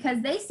off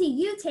because they see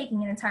you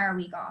taking an entire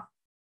week off.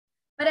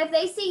 But if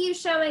they see you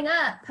showing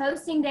up,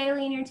 posting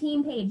daily in your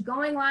team page,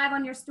 going live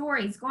on your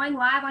stories, going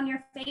live on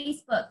your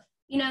Facebook,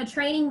 you know,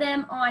 training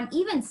them on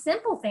even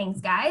simple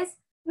things, guys,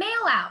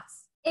 mail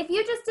outs. If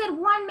you just did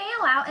one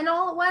mail out and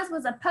all it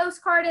was a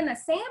postcard and a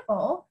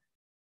sample,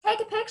 take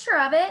a picture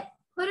of it,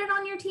 put it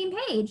on your team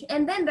page,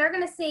 and then they're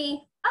going to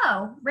see,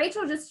 oh,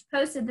 Rachel just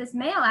posted this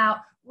mail out.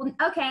 Well,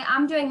 okay,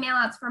 I'm doing mail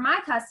outs for my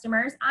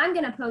customers. I'm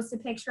going to post a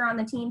picture on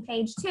the team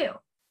page too.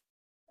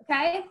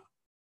 Okay?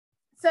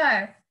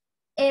 So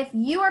if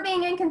you are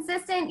being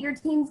inconsistent, your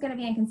team's going to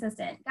be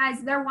inconsistent.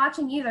 Guys, they're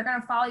watching you. They're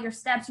going to follow your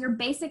steps. You're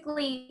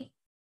basically,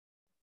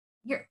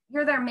 you're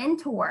their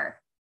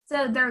mentor.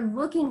 So they're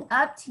looking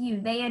up to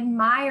you. They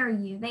admire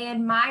you. They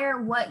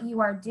admire what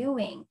you are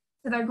doing.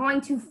 So they're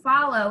going to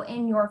follow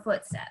in your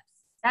footsteps.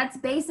 That's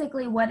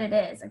basically what it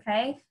is,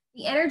 okay?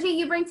 The energy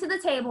you bring to the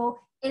table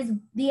is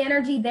the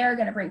energy they're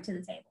going to bring to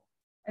the table,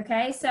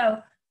 okay?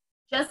 So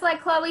just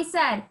like Chloe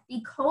said,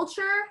 the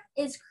culture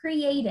is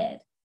created.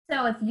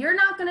 So if you're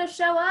not going to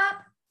show up,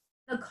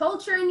 the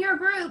culture in your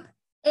group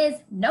is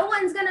no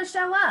one's going to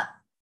show up.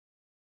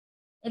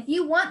 If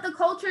you want the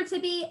culture to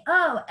be,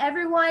 oh,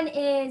 everyone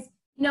is,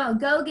 you know, a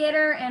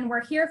go-getter and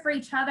we're here for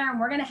each other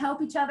and we're going to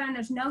help each other and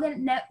there's no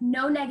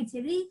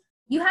negativity,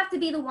 you have to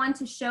be the one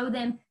to show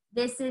them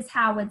this is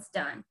how it's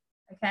done,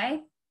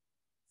 okay?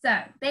 So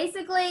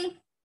basically,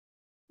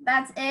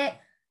 that's it.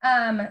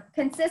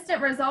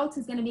 Consistent results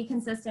is going to be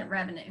consistent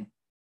revenue,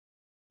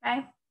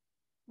 okay?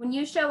 When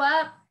you show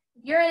up,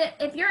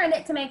 if you're in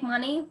it to make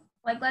money,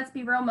 like, let's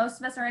be real, most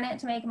of us are in it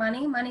to make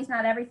money. Money's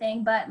not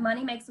everything, but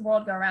money makes the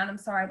world go around. I'm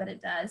sorry, but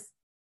it does.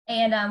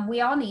 And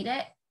we all need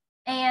it.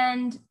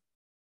 And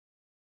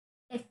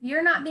if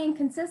you're not being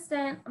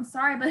consistent, I'm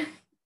sorry, but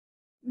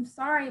I'm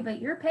sorry,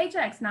 but your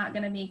paycheck's not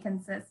going to be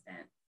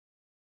consistent.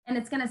 And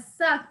it's going to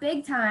suck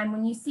big time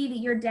when you see that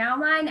your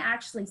downline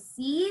actually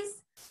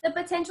sees the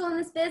potential in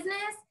this business,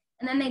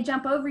 and then they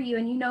jump over you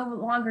and you no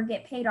longer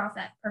get paid off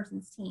that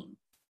person's team.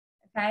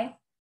 Okay?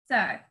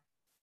 So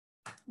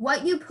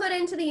what you put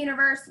into the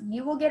universe,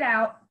 you will get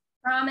out.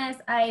 Promise.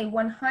 I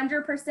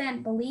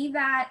 100% believe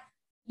that.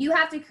 You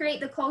have to create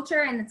the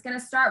culture, and it's going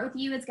to start with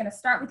you. It's going to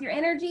start with your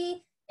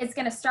energy. It's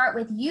going to start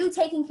with you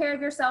taking care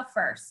of yourself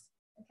first.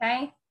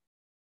 Okay?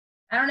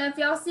 I don't know if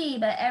y'all see,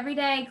 but every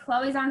day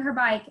Chloe's on her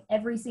bike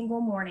every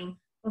single morning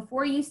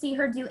before you see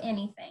her do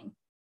anything.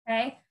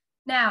 Okay?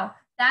 Now,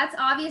 that's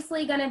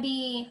obviously going to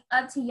be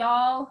up to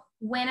y'all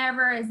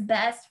whenever is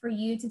best for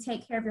you to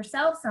take care of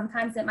yourself.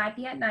 Sometimes it might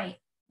be at night.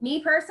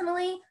 Me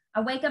personally,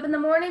 I wake up in the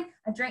morning,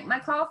 I drink my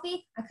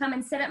coffee, I come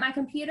and sit at my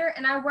computer,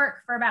 and I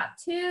work for about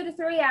 2 to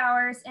 3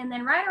 hours. And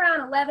then right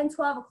around 11,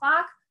 12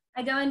 o'clock,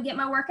 I go and get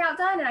my workout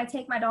done, and I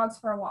take my dogs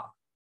for a walk.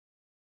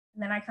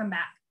 And then I come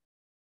back.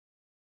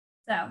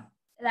 So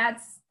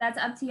that's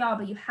up to y'all,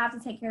 but you have to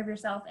take care of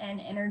yourself,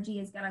 and energy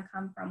is going to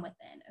come from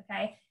within,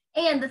 okay?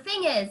 And the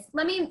thing is,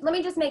 let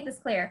me just make this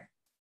clear.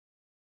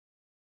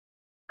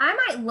 I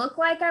might look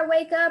like I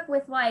wake up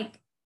with like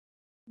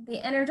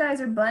the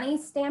Energizer Bunny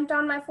stamped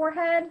on my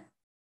forehead,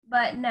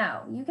 but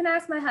no, you can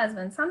ask my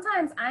husband.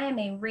 Sometimes I am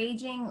a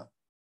raging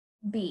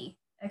bee,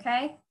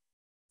 okay?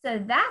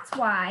 So that's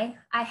why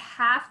I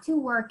have to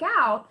work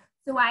out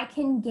so I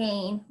can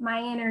gain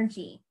my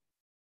energy,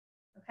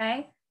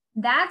 okay?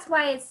 That's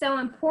why it's so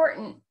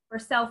important for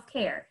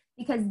self-care,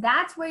 because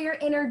that's where your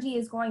energy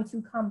is going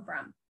to come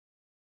from.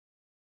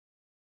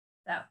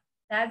 So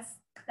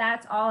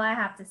that's all I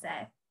have to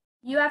say.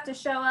 You have to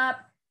show up,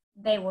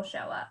 they will show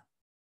up.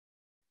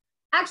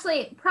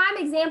 Actually, prime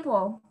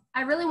example,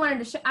 I really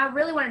wanted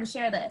to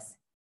share this.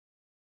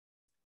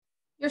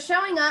 You're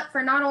showing up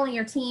for not only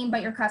your team,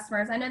 but your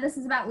customers. I know this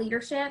is about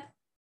leadership,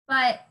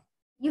 but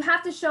you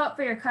have to show up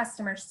for your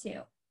customers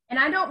too. And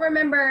I don't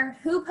remember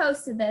who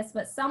posted this,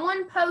 but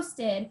someone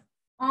posted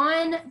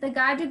on the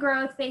Guide to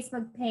Growth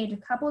Facebook page a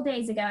couple of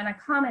days ago, and I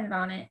commented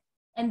on it.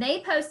 And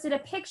they posted a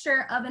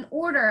picture of an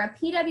order, a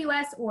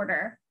PWS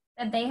order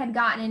that they had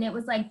gotten, and it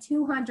was like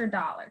 $200,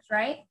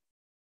 right?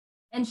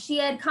 And she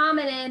had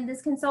commented,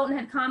 this consultant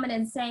had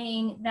commented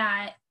saying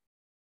that,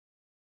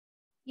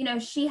 you know,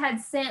 she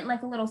had sent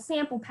like a little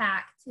sample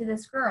pack to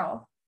this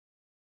girl.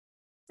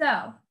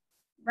 So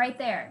right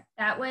there,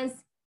 that was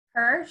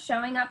her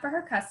showing up for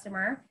her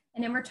customer.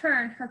 And in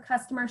return, her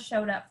customer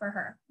showed up for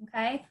her,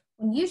 okay?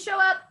 When you show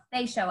up,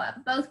 they show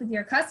up, both with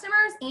your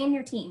customers and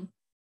your team,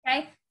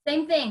 okay?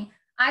 Same thing.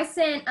 I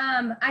sent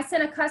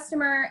a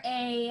customer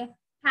a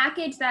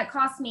package that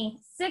cost me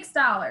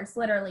 $6,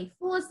 literally,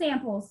 full of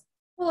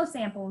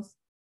samples.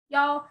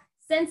 Y'all,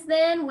 since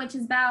then, which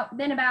has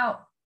been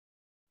about,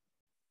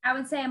 I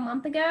would say a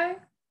month ago,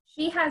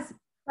 she has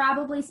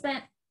probably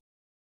spent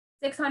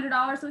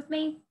 $600 with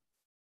me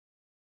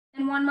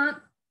in 1 month.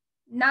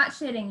 Not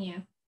shitting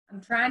you.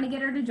 I'm trying to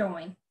get her to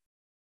join.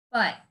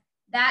 But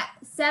that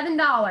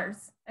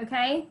 $7,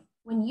 okay?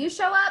 When you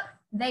show up,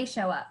 they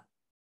show up.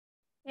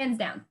 Hands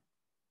down.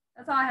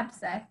 That's all I have to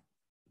say.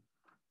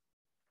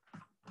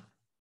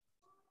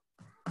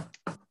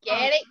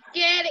 Get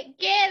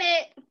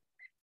it.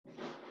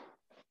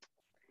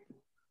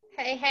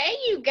 Hey,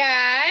 you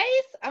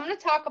guys. I'm going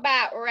to talk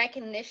about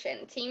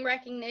recognition, team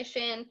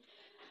recognition,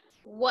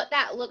 what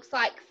that looks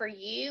like for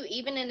you,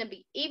 even in the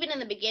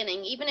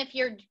beginning, even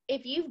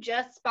if you've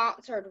just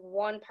sponsored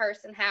one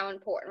person, how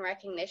important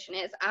recognition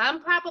is.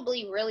 I'm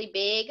probably really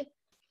big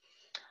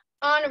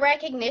on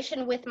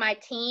recognition with my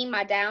team,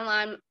 my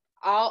downline,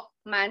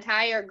 my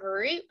entire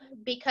group,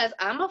 because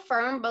I'm a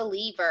firm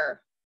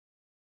believer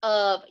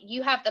of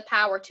you have the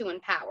power to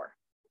empower.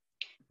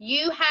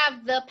 You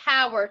have the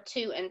power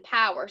to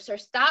empower. So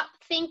stop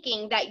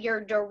thinking that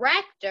your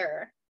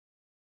director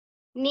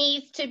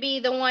needs to be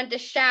the one to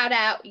shout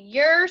out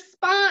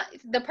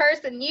the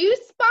person you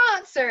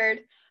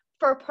sponsored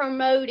for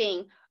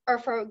promoting or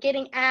for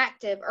getting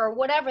active or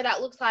whatever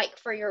that looks like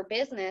for your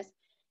business.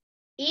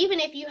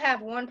 Even if you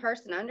have one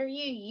person under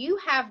you, you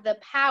have the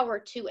power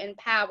to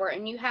empower,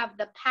 and you have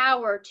the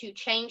power to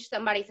change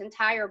somebody's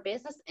entire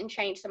business and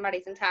change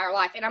somebody's entire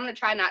life. And I'm going to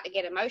try not to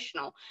get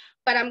emotional,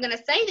 but I'm going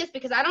to say this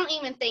because I don't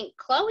even think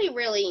Chloe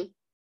really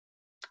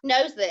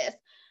knows this.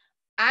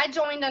 I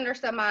joined under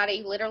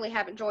somebody, literally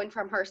haven't joined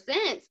from her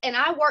since, and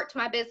I worked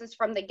my business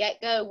from the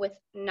get-go with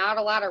not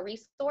a lot of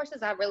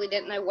resources. I really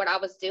didn't know what I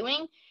was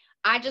doing.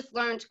 I just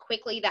learned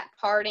quickly that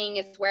parting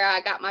is where I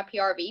got my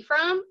PRV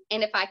from,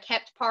 and if I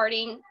kept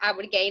parting, I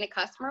would gain a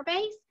customer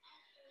base.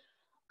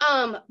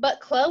 But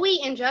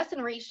Chloe and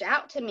Justin reached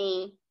out to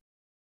me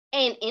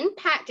and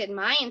impacted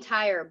my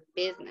entire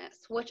business,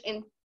 which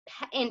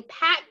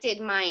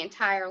impacted my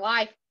entire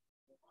life.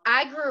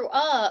 I grew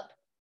up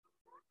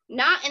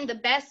not in the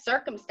best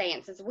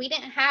circumstances. We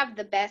didn't have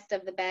the best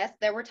of the best.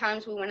 There were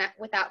times we went out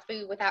without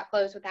food, without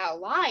clothes, without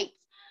lights.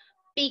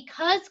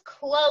 Because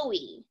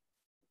Chloe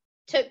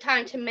took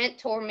time to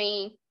mentor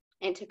me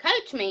and to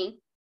coach me,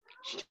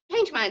 she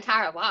changed my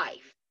entire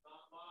life.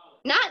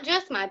 Not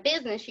just my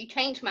business, you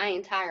changed my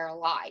entire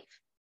life.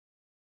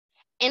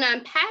 And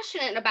I'm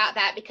passionate about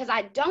that because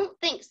I don't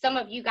think some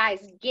of you guys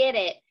get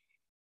it,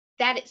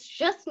 that it's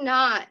just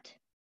not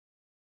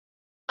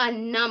a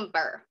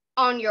number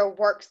on your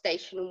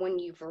workstation when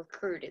you've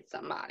recruited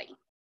somebody.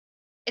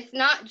 It's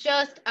not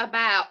just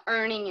about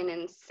earning an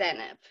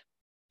incentive.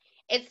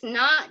 It's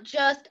not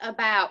just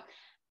about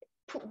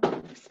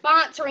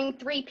sponsoring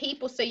 3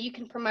 people so you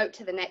can promote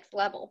to the next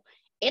level.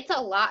 It's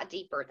a lot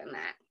deeper than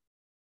that.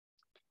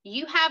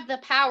 You have the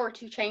power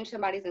to change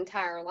somebody's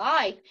entire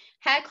life.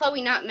 Had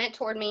Chloe not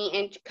mentored me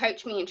and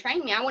coached me and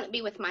trained me, I wouldn't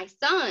be with my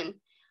son.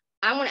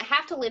 I wouldn't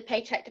have to live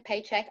paycheck to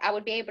paycheck. I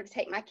would be able to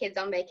take my kids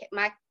on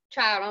my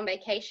child on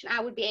vacation.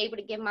 I would be able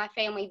to give my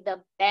family the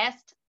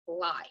best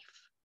life.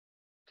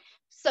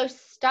 So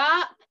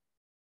stop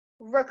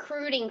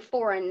recruiting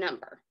for a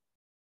number.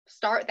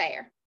 Start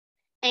there.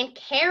 And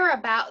care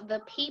about the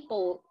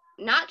people,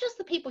 not just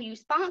the people you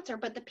sponsor,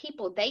 but the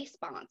people they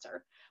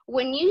sponsor.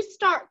 When you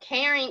start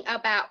caring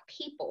about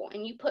people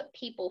and you put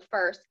people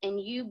first and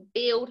you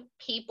build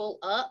people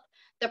up,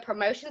 the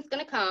promotion's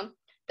going to come,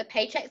 the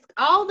paychecks,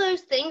 all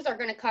those things are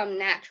going to come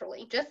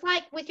naturally. Just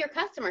like with your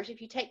customers, if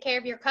you take care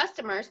of your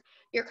customers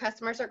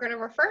are going to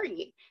refer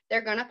you.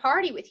 They're going to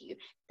party with you.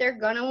 They're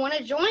going to want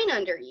to join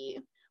under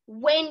you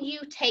when you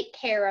take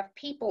care of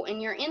people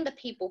and you're in the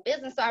people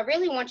business. So I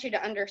really want you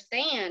to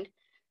understand,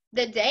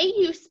 the day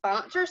you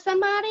sponsor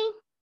somebody,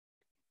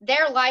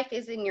 their life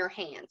is in your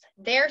hands.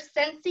 Their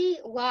Scentsy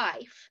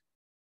life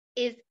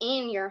is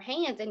in your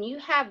hands, and you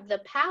have the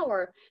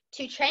power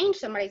to change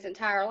somebody's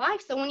entire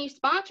life. So when you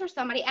sponsor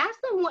somebody, ask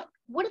them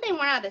what do they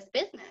want out of this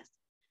business.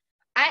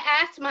 I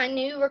asked my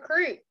new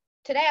recruit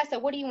today, I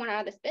said, what do you want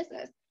out of this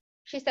business?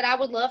 She said, I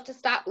would love to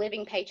stop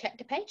living paycheck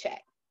to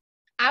paycheck.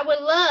 I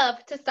would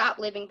love to stop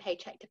living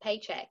paycheck to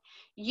paycheck.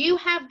 You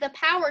have the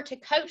power to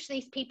coach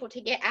these people to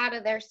get out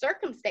of their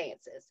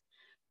circumstances.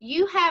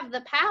 You have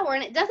the power,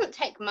 and it doesn't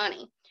take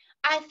money.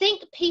 I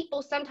think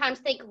people sometimes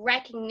think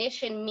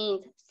recognition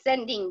means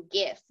sending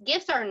gifts.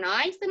 Gifts are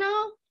nice and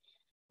all.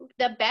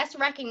 The best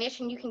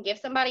recognition you can give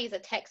somebody is a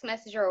text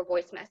message or a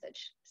voice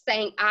message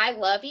saying, I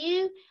love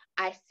you,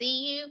 I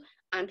see you,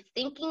 I'm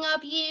thinking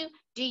of you,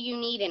 do you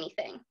need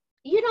anything?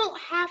 You don't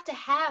have to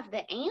have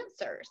the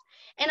answers.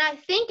 And I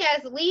think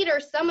as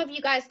leaders, some of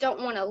you guys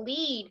don't want to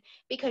lead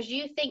because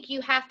you think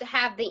you have to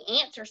have the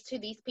answers to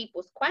these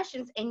people's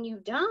questions, and you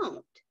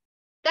don't.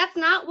 That's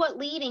not what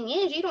leading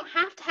is. You don't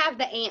have to have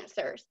the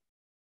answers.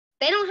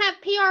 They don't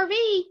have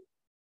PRV,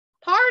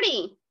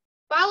 party,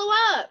 follow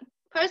up,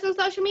 post on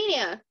social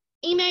media,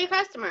 email your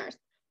customers.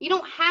 You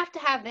don't have to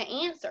have the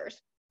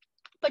answers,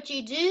 but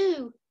you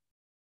do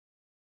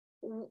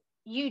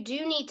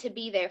need to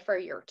be there for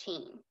your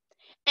team.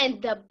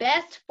 And the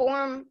best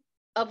form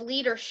of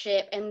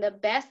leadership and the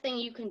best thing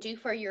you can do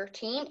for your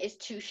team is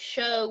to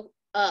show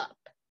up.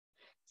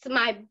 So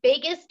my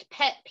biggest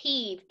pet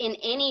peeve in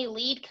any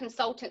lead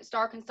consultant,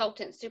 star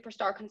consultant,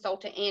 superstar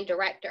consultant, and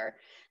director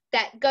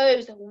that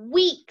goes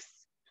weeks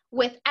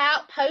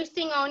without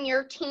posting on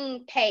your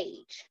team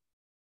page.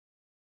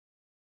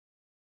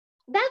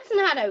 That's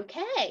not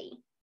okay.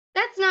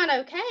 That's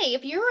not okay.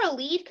 If you're a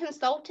lead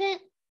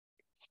consultant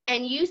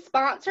and you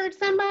sponsored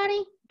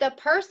somebody, the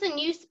person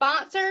you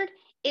sponsored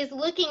is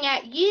looking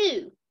at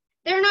you.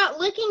 They're not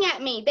looking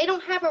at me. They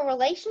don't have a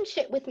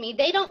relationship with me.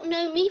 They don't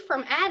know me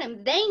from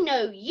Adam. They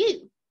know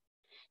you.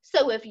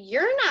 So if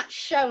you're not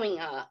showing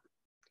up,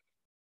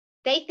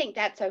 they think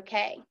that's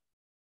okay.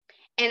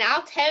 And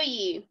I'll tell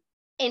you,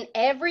 in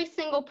every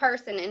single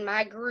person in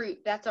my group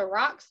that's a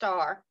rock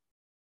star,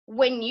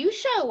 when you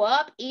show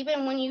up,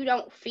 even when you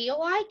don't feel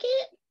like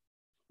it,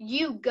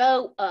 you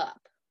go up.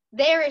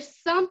 There is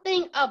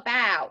something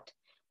about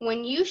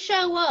when you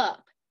show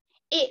up,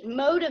 it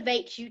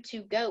motivates you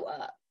to go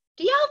up.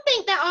 Do y'all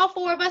think that all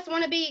 4 of us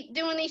want to be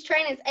doing these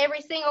trainings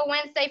every single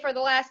Wednesday for the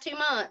last 2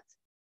 months?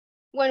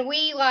 When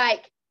we,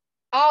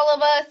 all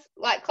of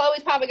us,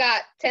 Chloe's probably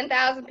got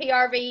 10,000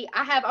 PRV.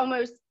 I have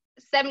almost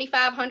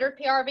 7,500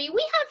 PRV.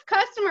 We have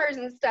customers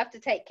and stuff to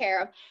take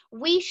care of.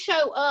 We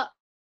show up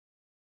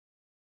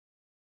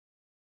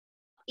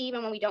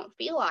even when we don't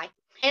feel like.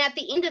 And at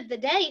the end of the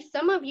day,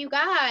 some of you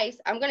guys,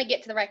 I'm going to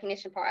get to the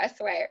recognition part, I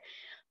swear.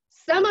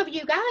 Some of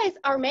you guys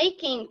are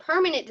making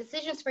permanent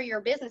decisions for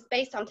your business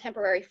based on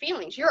temporary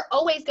feelings. You're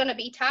always going to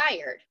be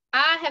tired.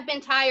 I have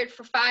been tired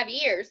for 5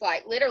 years,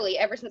 literally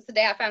ever since the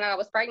day I found out I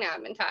was pregnant,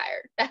 I've been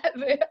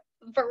tired.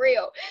 For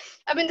real.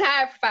 I've been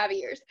tired for 5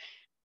 years.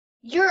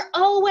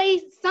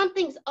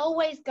 Something's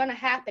always going to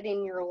happen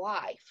in your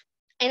life.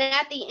 And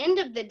at the end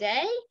of the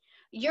day,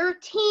 your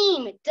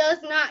team does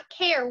not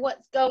care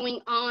what's going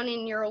on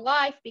in your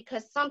life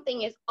because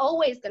something is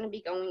always going to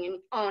be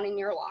going on in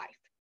your life.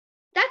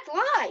 That's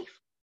life.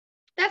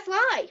 That's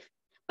life.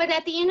 But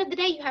at the end of the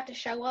day, you have to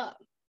show up.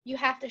 You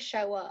have to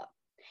show up.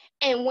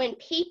 And when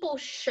people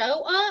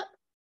show up,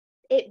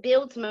 it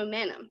builds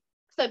momentum.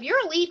 So if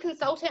you're a lead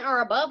consultant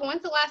or above,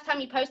 when's the last time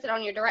you posted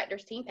on your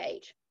director's team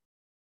page?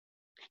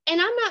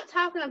 And I'm not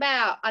talking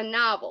about a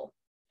novel.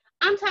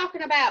 I'm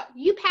talking about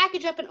you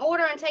package up an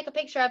order and take a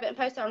picture of it and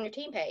post it on your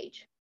team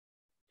page.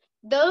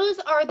 Those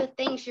are the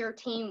things your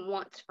team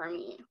wants from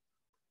you,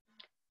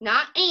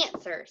 not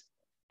answers.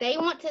 They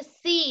want to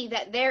see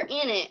that they're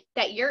in it,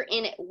 that you're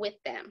in it with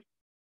them.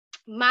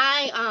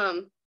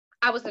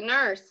 I was a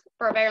nurse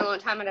for a very long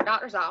time at a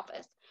doctor's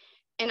office,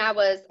 and I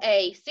was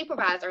a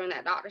supervisor in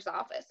that doctor's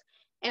office,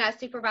 and I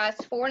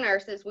supervised 4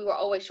 nurses. We were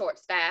always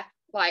short-staffed,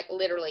 like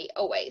literally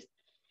always.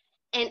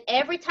 And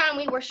every time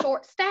we were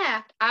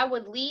short-staffed, I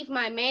would leave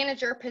my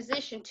manager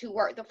position to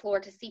work the floor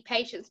to see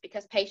patients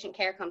because patient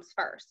care comes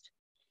first.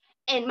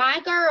 And my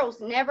girls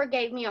never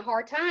gave me a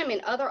hard time,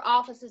 and other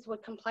offices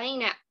would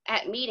complain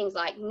at meetings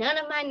like, none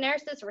of my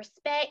nurses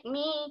respect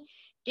me,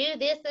 do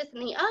this,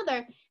 and the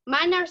other.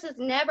 My nurses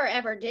never,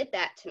 ever did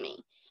that to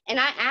me. And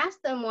I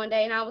asked them one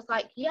day, and I was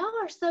like, y'all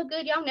are so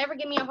good. Y'all never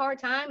give me a hard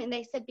time. And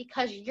they said,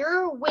 because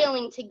you're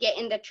willing to get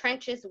in the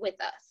trenches with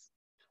us.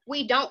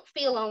 We don't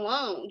feel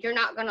alone. You're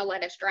not going to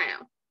let us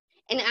drown.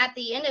 And at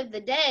the end of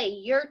the day,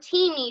 your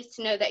team needs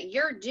to know that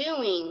you're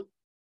doing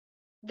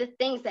the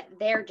things that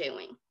they're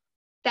doing,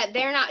 that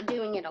they're not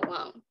doing it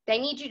alone. They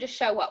need you to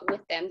show up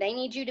with them. They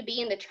need you to be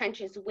in the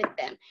trenches with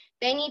them.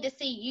 They need to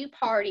see you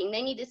partying.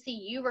 They need to see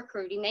you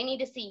recruiting. They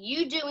need to see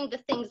you doing the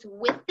things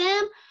with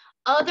them.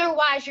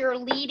 Otherwise, you're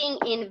leading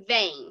in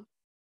vain.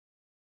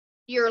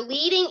 You're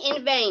leading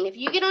in vain. If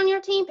you get on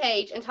your team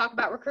page and talk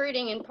about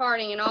recruiting and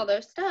partying and all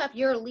those stuff,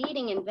 you're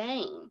leading in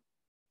vain.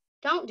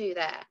 Don't do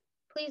that.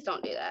 Please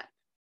don't do that.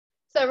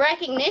 So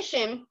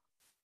recognition,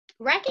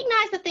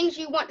 recognize the things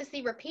you want to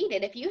see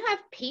repeated. If you have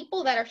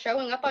people that are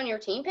showing up on your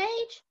team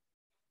page,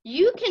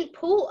 you can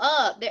pull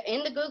up, they're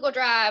in the Google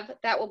Drive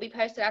that will be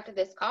posted after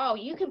this call,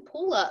 you can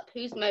pull up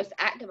who's most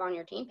active on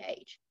your team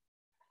page.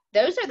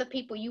 Those are the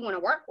people you want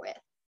to work with.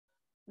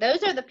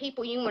 Those are the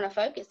people you want to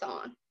focus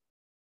on,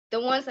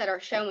 the ones that are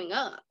showing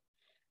up.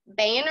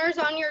 Banners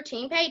on your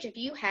team page, if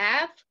you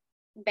have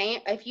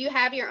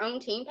your own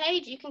team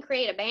page, you can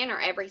create a banner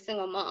every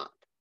single month.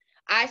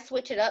 I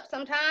switch it up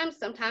sometimes.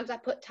 Sometimes I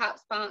put top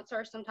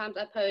sponsors. Sometimes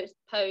I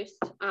post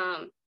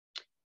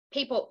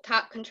people,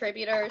 top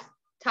contributors,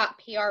 top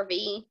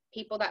PRV,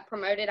 people that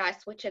promoted. I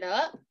switch it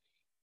up.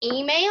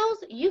 Emails,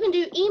 you can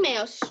do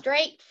emails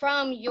straight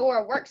from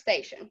your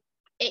workstation.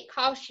 It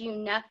costs you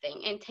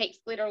nothing and takes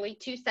literally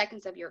 2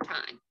 seconds of your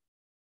time.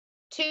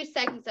 2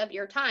 seconds of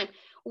your time.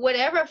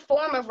 Whatever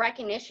form of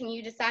recognition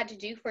you decide to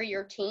do for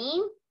your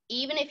team,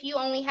 even if you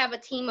only have a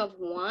team of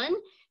 1,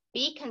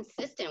 be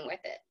consistent with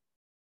it.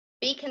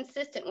 Be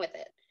consistent with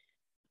it.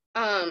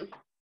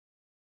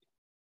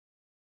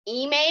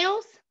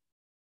 Emails,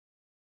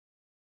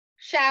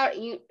 shout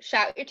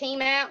your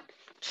team out.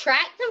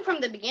 Track them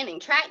from the beginning.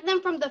 Track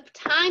them from the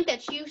time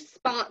that you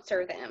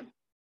sponsor them.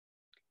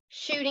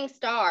 Shooting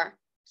star,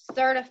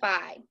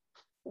 certified.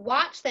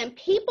 Watch them.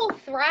 People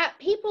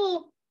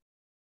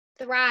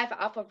thrive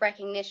off of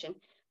recognition.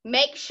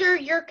 Make sure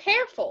you're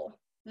careful,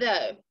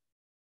 though,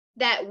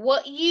 that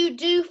what you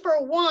do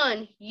for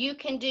 1, you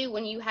can do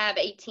when you have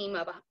a team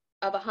of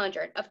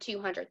 100, of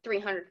 200,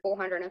 300,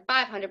 400, and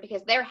 500,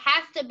 because there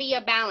has to be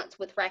a balance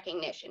with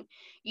recognition.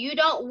 You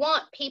don't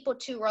want people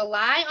to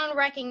rely on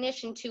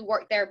recognition to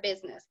work their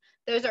business.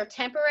 Those are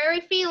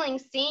temporary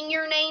feelings, seeing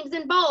your names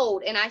in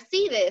bold, and I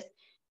see this.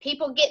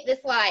 People get this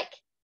like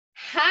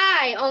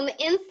high on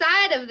the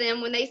inside of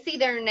them when they see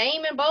their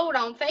name in bold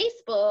on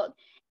Facebook,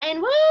 and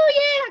whoa,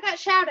 yeah, I got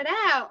shouted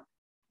out.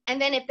 And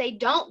then if they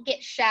don't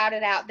get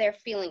shouted out, they're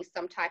feeling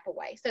some type of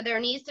way. So there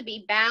needs to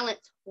be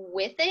balance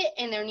with it,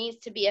 and there needs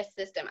to be a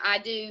system. I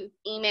do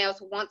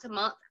emails once a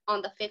month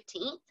on the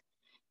 15th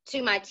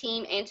to my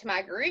team and to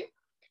my group,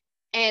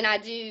 and I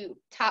do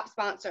top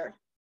sponsor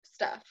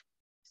stuff.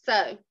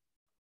 So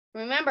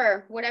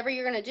remember, whatever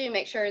you're going to do,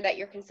 make sure that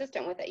you're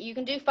consistent with it. You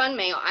can do fun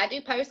mail. I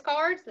do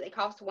postcards. They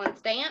cost 1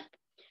 stamp.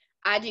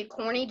 I do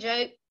corny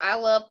joke. I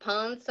love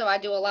puns, so I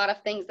do a lot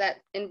of things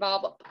that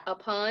involve a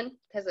pun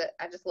because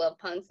I just love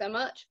puns so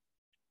much.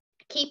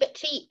 Keep it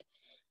cheap.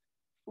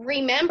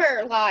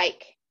 Remember,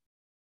 like,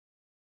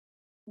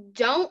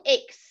 don't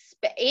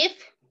expect, if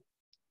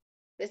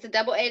it's a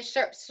double-edged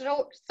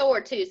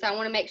sword too, so I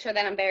want to make sure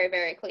that I'm very,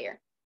 very clear.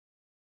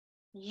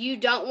 You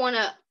don't want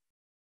to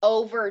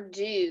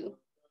overdo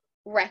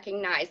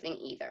recognizing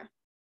either,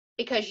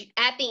 because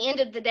at the end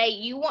of the day,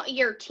 you want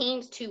your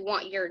teams to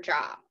want your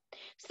job.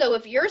 So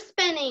if you're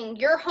spending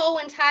your whole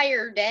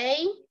entire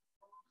day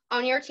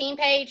on your team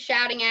page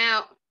shouting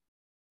out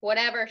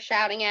whatever,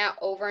 shouting out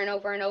over and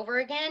over and over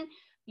again,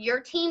 your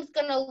team's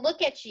going to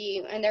look at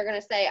you and they're going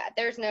to say,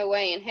 there's no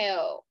way in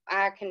hell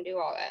I can do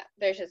all that.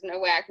 There's just no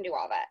way I can do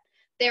all that.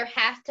 There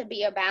has to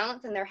be a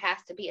balance and there has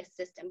to be a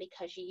system,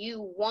 because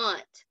you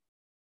want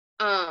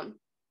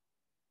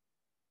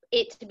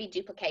it to be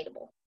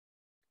duplicatable.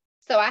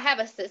 So I have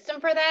a system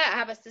for that. I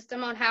have a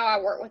system on how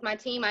I work with my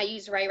team. I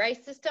use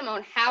Ray's system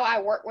on how I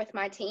work with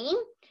my team,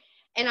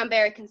 and I'm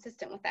very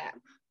consistent with that.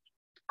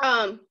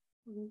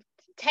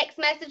 Text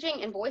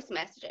messaging and voice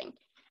messaging.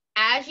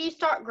 As you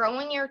start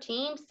growing your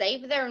team,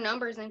 save their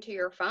numbers into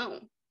your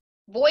phone.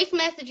 Voice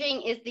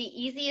messaging is the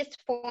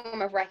easiest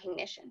form of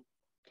recognition.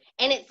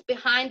 and it's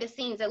behind the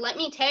scenes. And let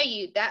me tell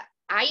you that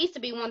I used to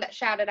be one that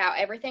shouted out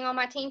everything on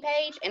my team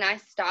page, and I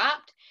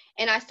stopped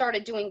and I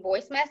started doing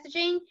voice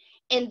messaging.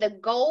 And the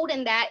gold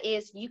in that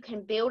is you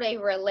can build a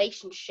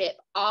relationship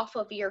off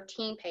of your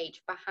team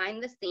page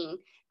behind the scene,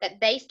 that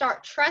they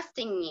start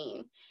trusting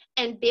you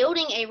and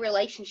building a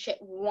relationship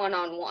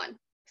one-on-one.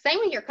 Same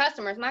with your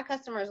customers. My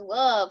customers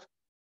love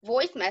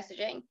voice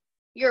messaging.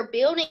 You're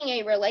building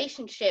a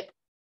relationship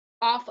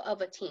off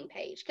of a team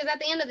page, because at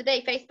the end of the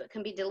day, Facebook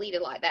can be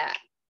deleted like that.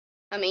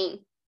 I mean,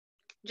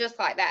 just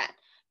like that.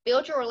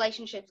 Build your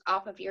relationships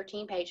off of your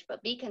team page,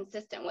 but be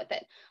consistent with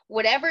it.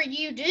 Whatever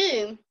you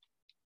do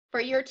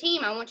for your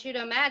team, I want you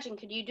to imagine,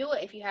 could you do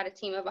it if you had a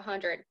team of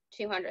 100,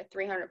 200,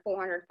 300,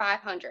 400,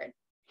 500?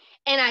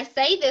 And I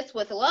say this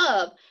with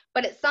love,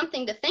 but it's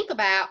something to think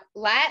about.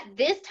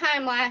 This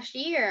time last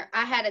year,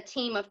 I had a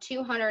team of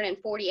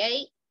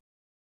 248,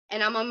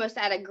 and I'm almost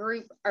at a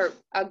group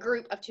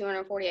of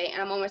 248,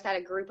 and I'm almost at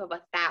a group of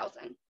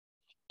 1,000.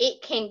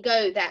 It can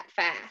go that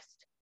fast.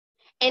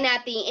 And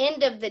at the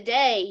end of the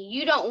day,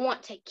 you don't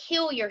want to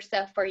kill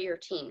yourself for your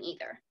team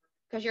either,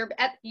 because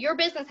your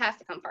business has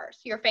to come first.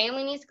 Your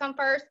family needs to come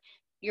first,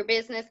 your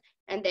business,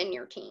 and then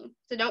your team.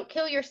 So don't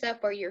kill yourself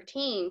for your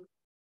team.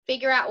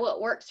 Figure out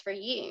what works for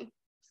you.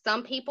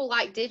 Some people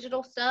like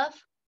digital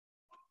stuff.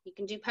 You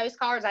can do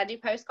postcards. I do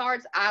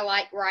postcards. I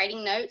like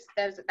writing notes.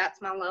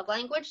 That's my love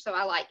language. So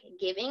I like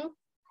giving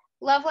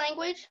love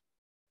language.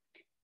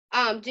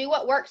 Do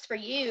what works for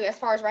you as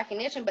far as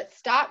recognition, but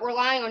stop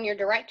relying on your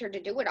director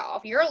to do it all.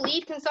 If you're a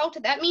lead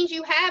consultant, that means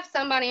you have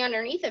somebody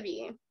underneath of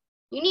you.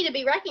 You need to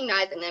be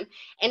recognizing them.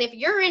 And if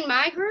you're in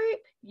my group,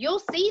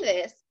 you'll see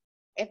this.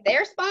 If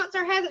their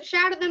sponsor hasn't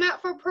shouted them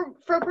out for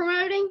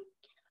promoting,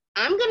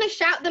 I'm going to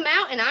shout them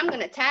out, and I'm going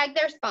to tag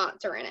their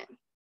sponsor in it.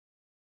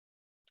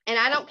 And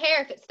I don't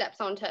care if it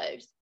steps on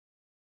toes.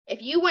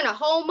 If you went a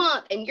whole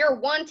month and you're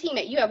one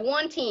teammate, you have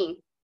one team,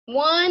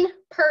 one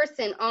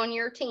person on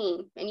your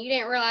team, and you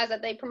didn't realize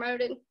that they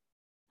promoted,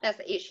 that's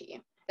the issue.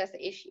 That's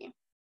the issue.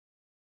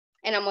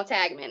 And I'm going to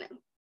tag them in it.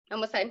 I'm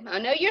going to say, I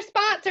know your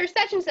sponsor,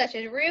 such and such,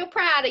 is real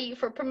proud of you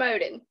for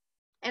promoting.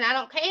 And I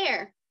don't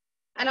care.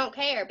 I don't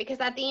care, because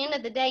at the end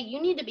of the day, you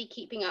need to be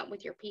keeping up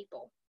with your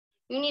people.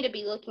 You need to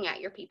be looking at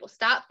your people.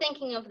 Stop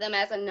thinking of them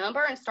as a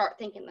number and start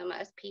thinking of them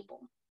as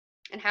people.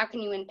 And how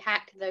can you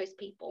impact those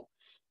people?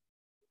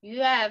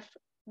 You have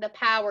the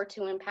power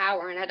to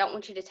empower, and I don't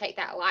want you to take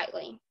that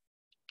lightly.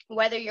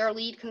 Whether you're a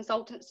lead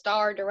consultant,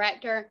 star,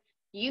 director,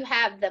 you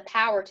have the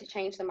power to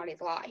change somebody's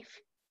life.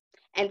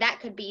 And that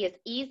could be as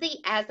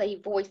easy as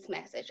a voice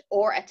message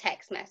or a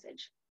text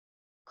message.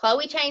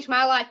 Chloe changed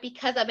my life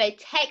because of a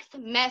text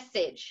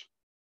message.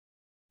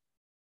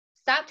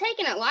 Stop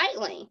taking it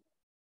lightly.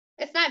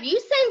 It's not,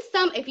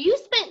 if you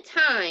spent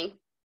time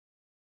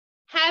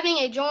having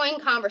a join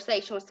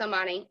conversation with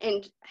somebody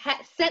and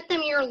sent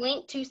them your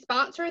link to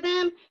sponsor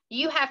them,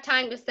 you have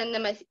time to send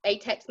them a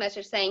text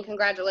message saying,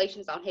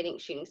 congratulations on hitting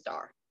Shooting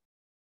Star.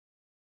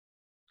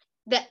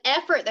 The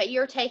effort that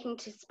you're taking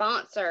to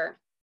sponsor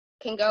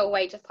can go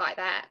away just like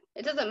that.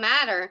 It doesn't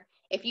matter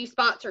if you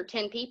sponsor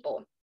 10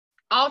 people.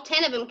 All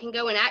 10 of them can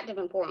go inactive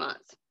in 4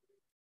 months.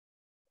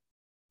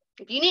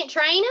 If you didn't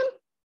train them,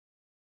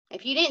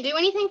 if you didn't do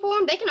anything for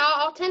them, they can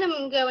all 10 of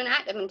them go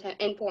inactive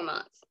in 4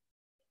 months.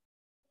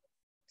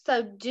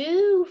 So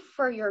do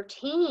for your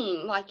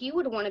team like you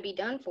would want to be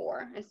done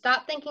for, and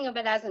stop thinking of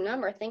it as a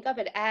number. Think of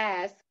it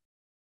as,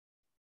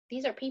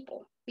 these are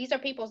people. These are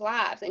people's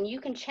lives, and you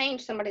can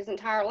change somebody's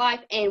entire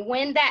life. And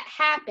when that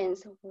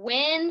happens,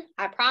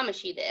 I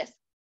promise you this,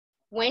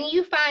 when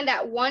you find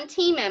that one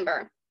team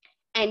member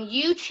and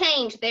you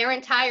change their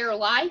entire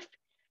life,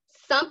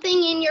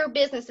 something in your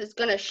business is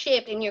going to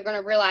shift, and you're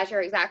going to realize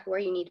you're exactly where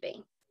you need to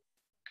be.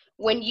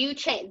 When you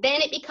change,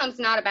 then it becomes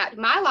not about,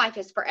 my life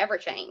is forever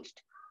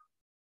changed.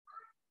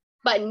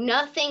 But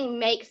nothing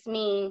makes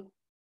me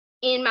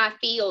in my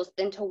feels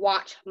than to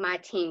watch my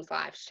team's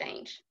lives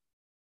change.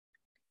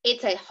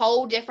 It's a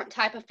whole different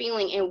type of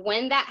feeling. And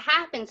when that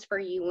happens for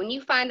you, when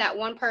you find that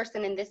one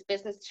person in this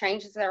business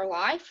changes their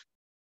life,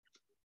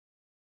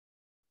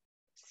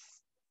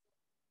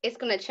 it's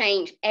going to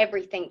change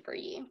everything for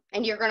you.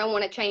 And you're going to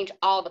want to change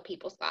all the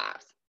people's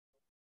lives.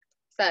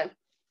 So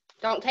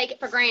don't take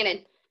it for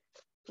granted.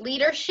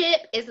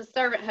 Leadership is a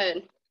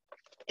servanthood.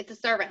 It's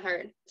a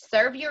servanthood.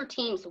 Serve your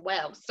teams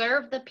well.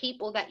 Serve the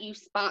people that you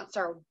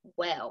sponsor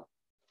well.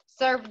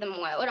 Serve them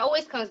well. It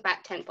always comes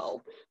back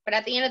tenfold. But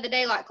at the end of the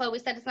day, like Chloe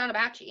said, it's not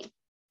about you. It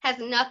has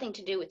nothing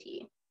to do with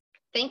you.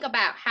 Think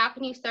about how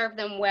can you serve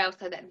them well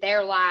so that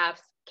their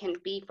lives can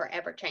be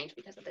forever changed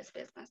because of this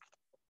business.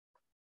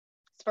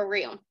 It's for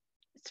real.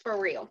 It's for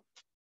real.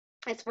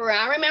 It's for real.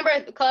 I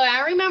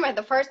remember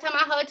the first time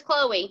I hugged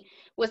Chloe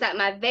was at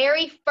my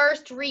very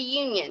first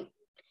reunion.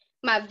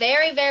 My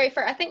very, very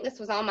first, I think this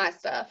was on my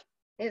stuff.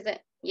 Is it?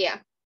 Yeah.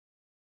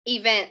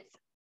 Events.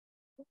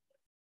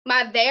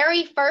 My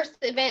very first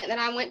event that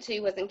I went to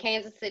was in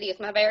Kansas City.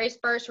 It's my very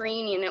first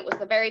reunion. It was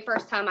the very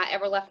first time I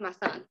ever left my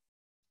son.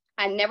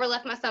 I never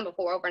left my son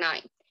before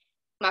overnight.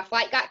 My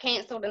flight got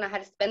canceled and I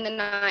had to spend the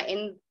night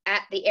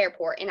at the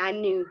airport, and I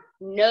knew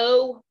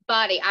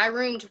nobody. I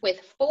roomed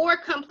with 4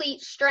 complete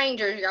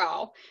strangers,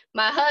 y'all.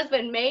 My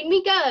husband made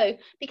me go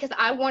because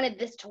I wanted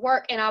this to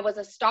work, and I was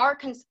a star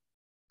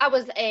I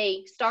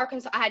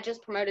had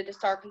just promoted to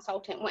star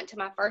consultant, went to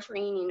my first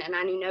reunion, and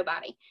I knew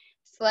nobody.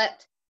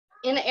 Slept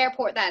in the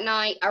airport that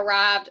night,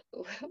 arrived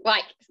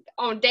like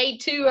on day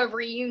 2 of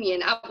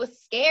reunion. I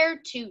was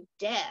scared to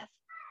death.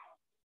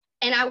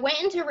 And I went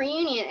into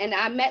reunion and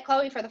I met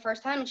Chloe for the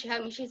first time, and she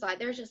hugged me. She's like,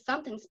 there's just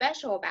something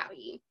special about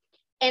you.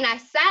 And I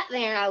sat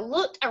there and I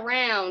looked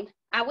around.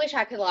 I wish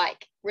I could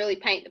like really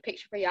paint the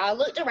picture for y'all. I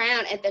looked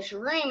around at this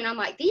room and I'm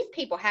like, these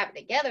people have it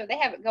together. They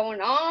have it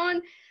going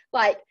on.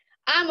 Like,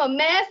 I'm a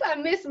mess. I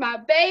miss my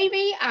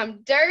baby.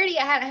 I'm dirty.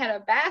 I hadn't had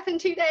a bath in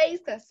 2 days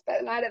because I spent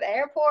the night at the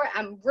airport.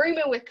 I'm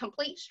rooming with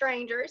complete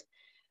strangers.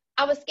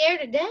 I was scared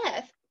to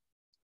death.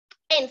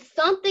 And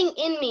something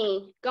in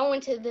me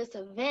going to this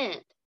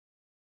event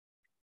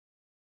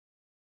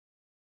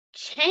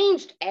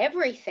changed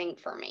everything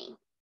for me.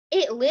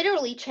 It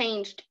literally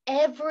changed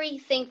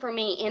everything for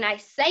me. And I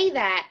say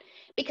that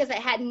because it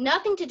had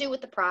nothing to do with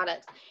the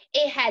products.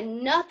 It had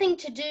nothing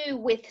to do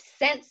with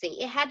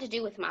Scentsy. It had to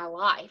do with my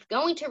life.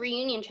 Going to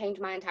reunion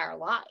changed my entire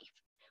life.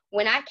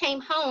 When I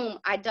came home,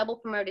 I double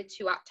promoted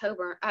to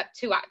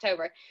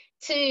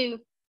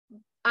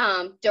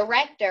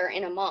director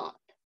in a month.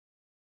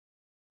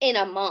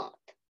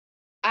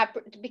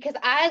 Because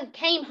I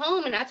came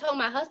home and I told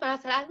my husband, I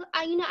said,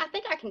 I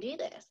think I can do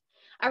this.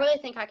 I really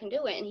think I can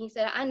do it. And he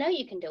said, I know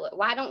you can do it.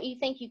 Why don't you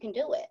think you can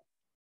do it?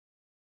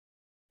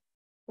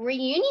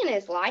 Reunion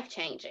is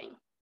life-changing.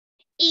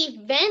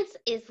 Events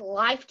is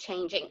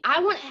life-changing.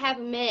 I wouldn't have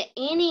met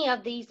any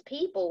of these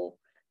people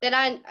that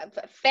I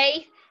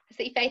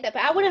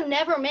would have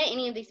never met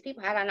any of these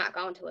people had I not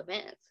gone to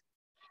events.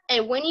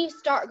 And when you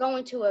start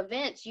going to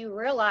events, you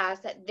realize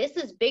that this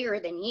is bigger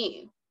than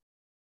you.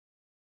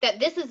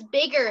 That this is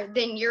bigger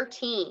than your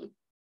team.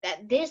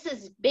 That this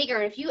is bigger.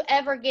 And if you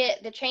ever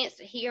get the chance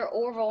to hear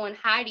Orville and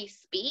Heidi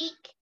speak,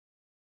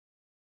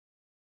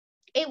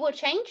 it will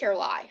change your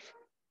life.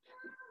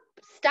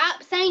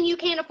 Stop saying you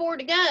can't afford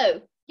to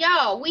go.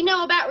 Y'all, we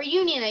know about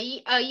reunion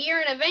a year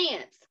in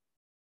advance.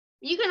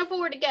 You can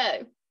afford to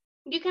go.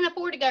 You can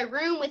afford to go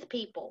room with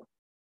people.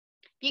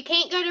 If you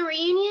can't go to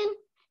reunion,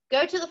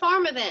 go to the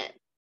farm event.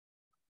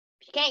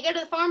 If you can't go to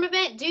the farm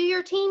event, do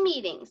your team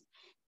meetings.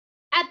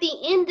 At the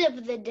end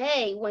of the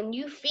day, when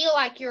you feel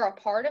like you're a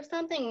part of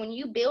something, when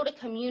you build a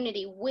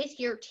community with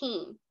your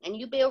team and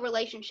you build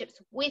relationships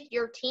with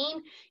your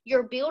team,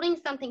 you're building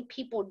something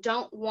people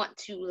don't want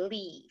to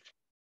leave.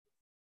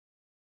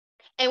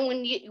 And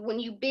when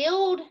you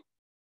build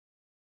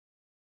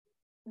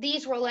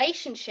these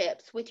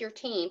relationships with your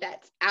team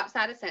that's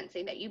outside of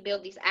Scentsy, that you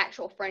build these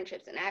actual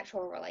friendships and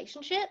actual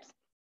relationships,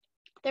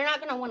 they're not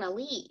going to want to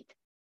leave.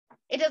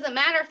 It doesn't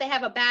matter if they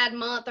have a bad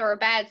month or a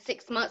bad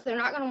 6 months. They're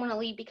not going to want to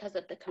leave because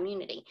of the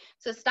community.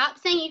 So stop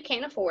saying you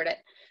can't afford it.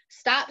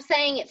 Stop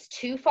saying it's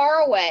too far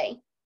away.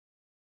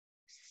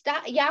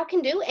 Stop. Y'all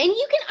can do it. And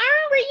you can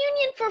earn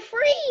reunion for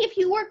free if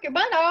you work your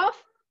butt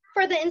off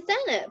for the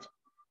incentive.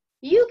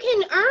 You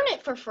can earn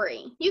it for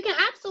free. You can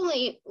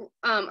absolutely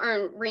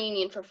earn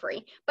reunion for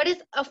free, but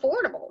it's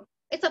affordable.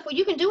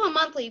 You can do a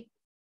monthly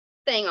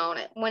thing on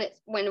it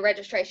when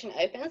registration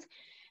opens.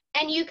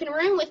 And you can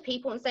room with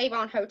people and save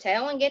on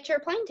hotel and get your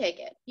plane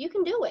ticket. You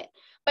can do it.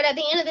 But at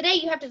the end of the day,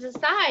 you have to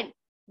decide,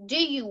 do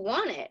you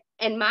want it?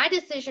 And my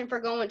decision for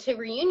going to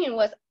reunion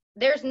was,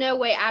 there's no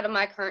way out of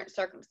my current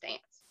circumstance.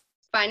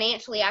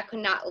 Financially, I could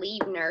not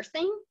leave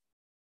nursing.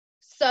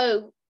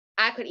 So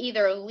I could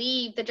either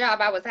leave the job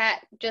I was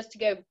at just to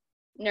go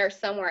nurse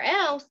somewhere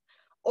else,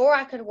 or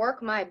I could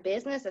work my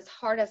business as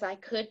hard as I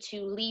could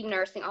to leave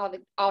nursing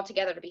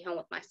altogether to be home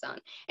with my son.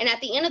 And at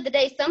the end of the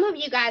day, some of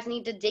you guys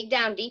need to dig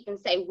down deep and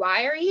say,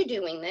 why are you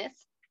doing this?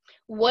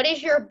 What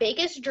is your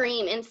biggest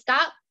dream? And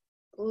stop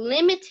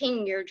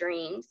limiting your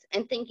dreams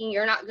and thinking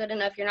you're not good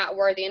enough, you're not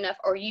worthy enough,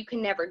 or you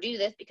can never do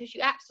this, because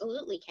you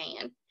absolutely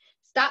can.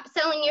 Stop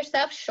selling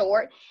yourself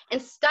short and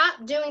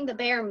stop doing the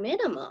bare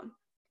minimum.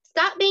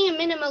 Stop being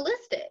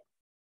minimalistic.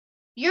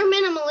 You're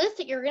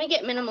minimalistic, you're going to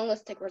get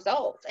minimalistic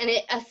results. And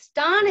it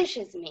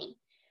astonishes me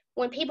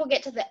when people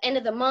get to the end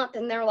of the month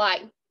and they're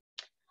like,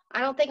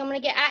 I don't think I'm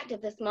going to get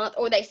active this month.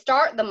 Or they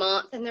start the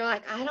month and they're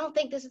like, I don't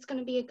think this is going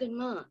to be a good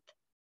month.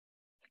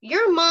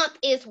 Your month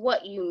is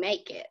what you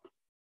make it.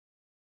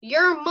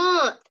 Your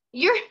month,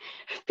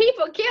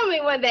 people kill me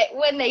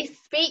when they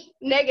speak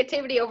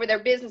negativity over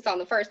their business on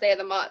the first day of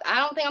the month. I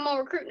don't think I'm going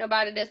to recruit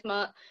nobody this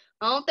month.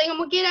 I don't think I'm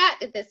going to get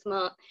active this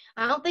month.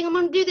 I don't think I'm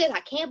going to do this.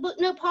 I can't book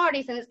no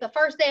parties, and it's the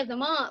first day of the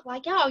month.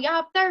 Like, y'all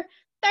have 30,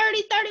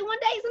 31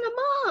 days in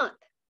a month.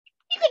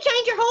 You can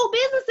change your whole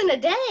business in a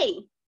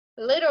day.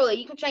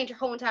 Literally, you can change your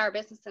whole entire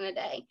business in a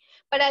day.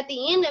 But at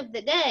the end of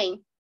the day,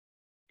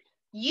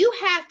 you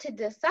have to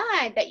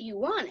decide that you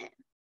want it.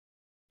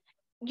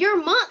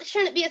 Your month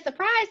shouldn't be a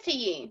surprise to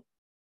you.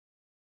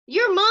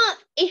 Your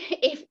month,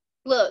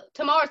 look,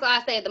 tomorrow's the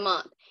last day of the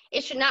month.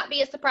 It should not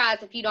be a surprise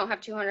if you don't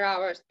have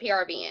 $200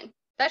 PRV in.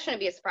 That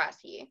shouldn't be a surprise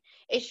to you.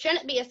 It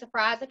shouldn't be a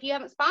surprise if you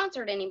haven't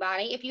sponsored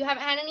anybody, if you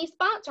haven't had any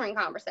sponsoring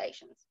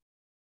conversations.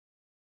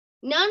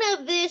 None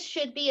of this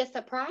should be a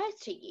surprise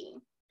to you.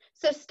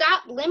 So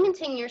stop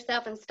limiting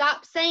yourself and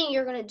stop saying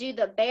you're going to do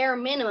the bare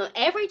minimum.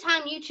 Every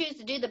time you choose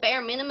to do the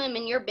bare minimum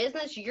in your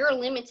business, you're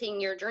limiting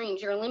your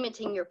dreams. You're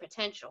limiting your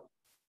potential.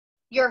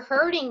 You're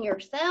hurting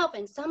yourself,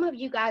 and some of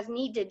you guys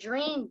need to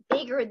dream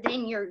bigger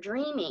than you're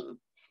dreaming.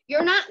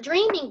 You're not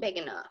dreaming big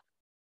enough.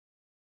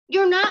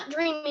 You're not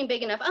dreaming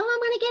big enough. Oh, I'm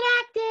going to get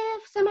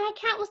active, so my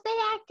account will stay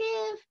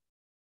active.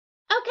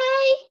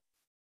 Okay.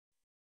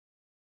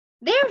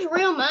 There's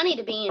real money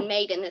to being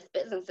made in this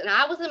business, and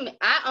I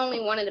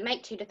only wanted to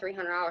make $200 to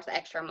 $300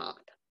 extra a month.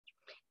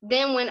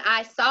 Then when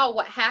I saw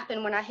what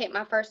happened when I hit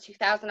my first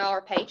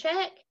 $2,000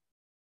 paycheck,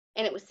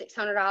 and it was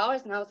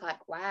 $600, and I was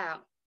like,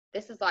 wow,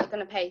 this is like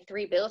going to pay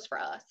 3 bills for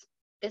us.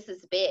 This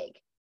is big.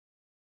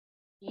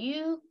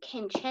 You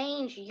can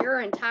change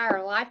your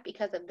entire life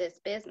because of this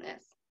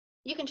business.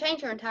 You can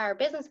change your entire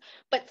business,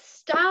 but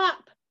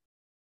stop.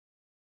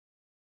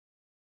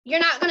 You're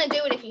not going to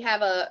do it if you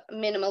have a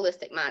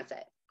minimalistic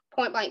mindset.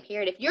 Point blank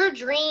period. If your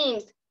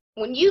dreams,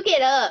 when you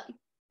get up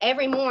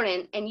every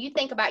morning and you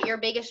think about your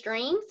biggest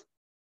dreams,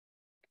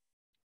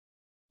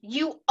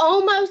 you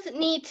almost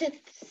need to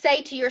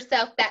say to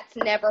yourself, that's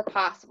never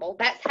possible.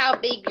 That's how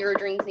big your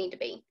dreams need to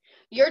be.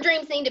 Your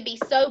dreams need to be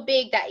so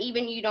big that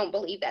even you don't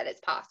believe that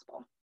it's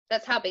possible.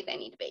 That's how big they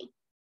need to be.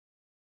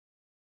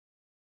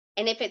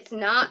 And if it's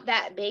not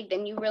that big,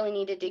 then you really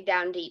need to dig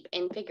down deep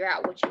and figure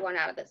out what you want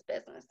out of this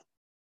business.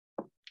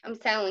 I'm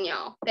telling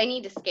y'all, they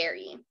need to scare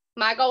you.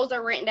 My goals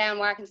are written down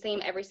where I can see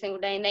them every single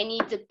day, and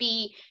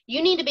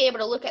you need to be able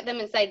to look at them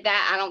and say,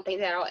 I don't think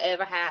that'll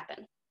ever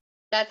happen.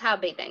 That's how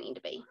big they need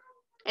to be.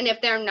 And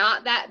if they're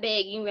not that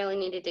big, you really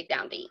need to dig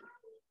down deep.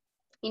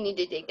 You need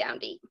to dig down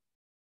deep.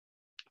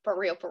 For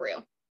real, for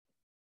real.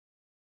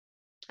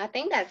 I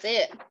think that's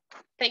it. I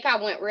think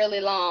I went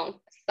really long.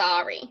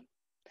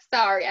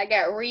 Sorry, I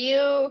got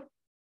real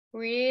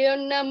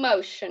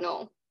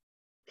emotional.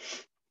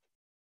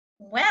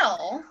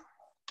 Well,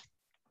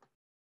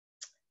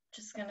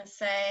 just gonna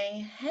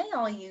say, hey,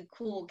 all you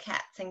cool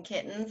cats and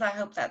kittens. I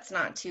hope that's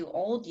not too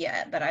old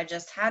yet, but I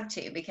just had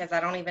to because I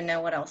don't even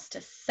know what else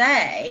to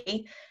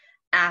say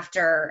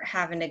after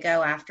having to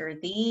go after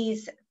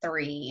these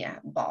 3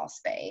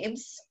 boss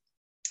babes.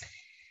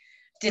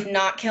 Did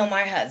not kill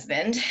my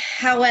husband.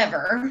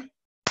 However,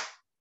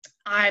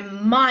 I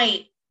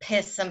might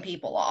piss some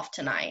people off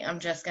tonight. I'm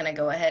just gonna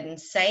go ahead and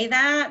say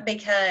that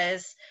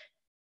because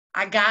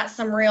I got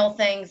some real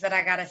things that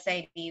I gotta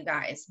say to you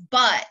guys.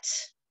 But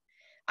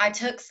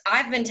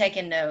I've been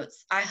taking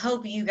notes. I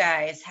hope you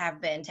guys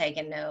have been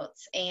taking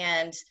notes.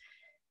 And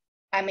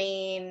I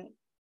mean,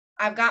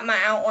 I've got my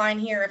outline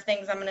here of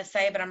things I'm going to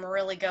say, but I'm going to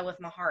really go with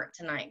my heart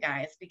tonight,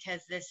 guys,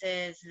 because this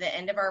is the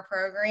end of our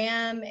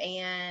program.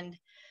 And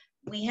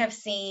we have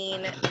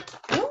seen,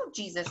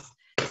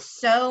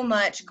 so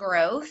much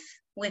growth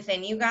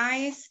within you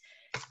guys.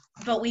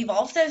 But we've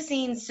also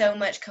seen so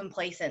much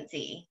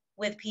complacency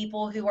with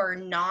people who are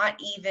not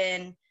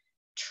even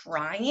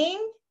trying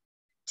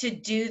to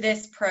do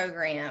this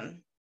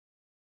program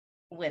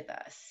with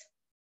us.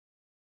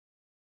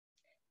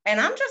 And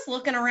I'm just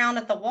looking around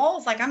at the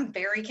walls like I'm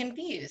very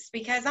confused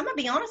because I'm going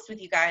to be honest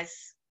with you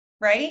guys,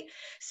 right?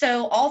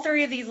 So all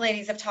 3 of these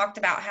ladies have talked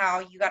about how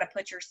you got to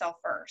put yourself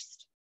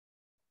first.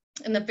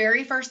 And the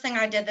very first thing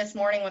I did this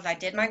morning was I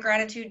did my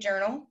gratitude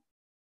journal.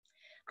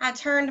 I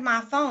turned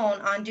my phone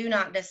on Do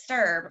Not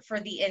Disturb for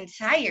the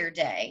entire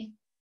day.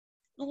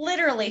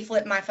 Literally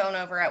flipped my phone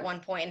over at one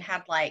point and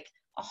had like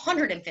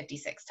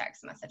 156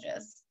 text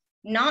messages,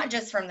 not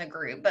just from the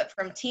group, but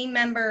from team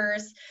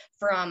members,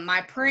 from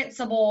my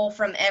principal,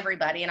 from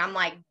everybody. And I'm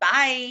like,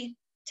 bye.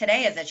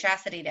 Today is a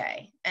chastity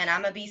day, and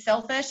I'm going to be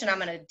selfish, and I'm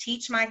going to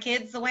teach my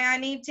kids the way I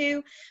need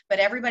to, but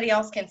everybody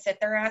else can sit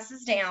their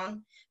asses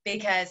down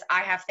because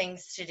I have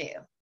things to do.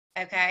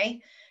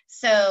 Okay.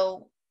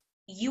 So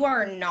you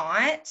are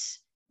not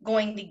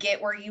going to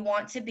get where you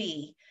want to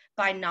be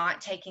by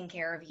not taking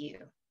care of you.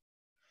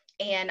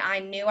 And I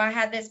knew I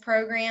had this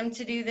program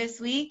to do this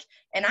week,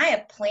 and I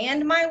have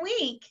planned my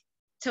week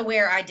to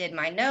where I did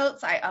my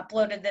notes. I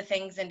uploaded the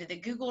things into the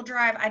Google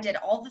Drive. I did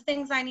all the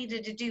things I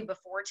needed to do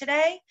before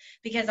today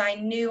because I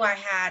knew I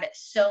had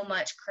so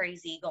much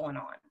crazy going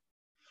on.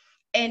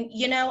 And,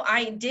 you know,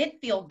 I did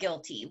feel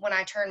guilty when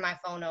I turned my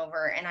phone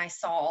over and I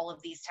saw all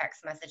of these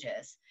text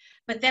messages.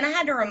 But then I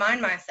had to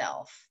remind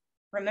myself,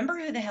 remember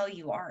who the hell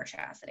you are,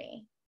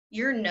 Chastity.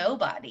 You're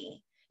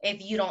nobody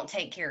if you don't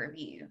take care of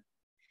you,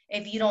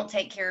 if you don't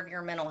take care of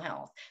your mental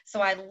health.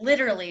 So I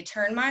literally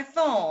turned my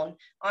phone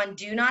on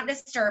Do Not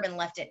Disturb and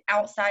left it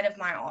outside of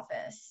my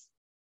office.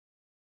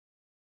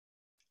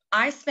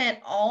 I spent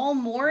all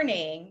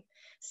morning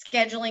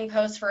scheduling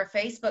posts for a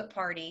Facebook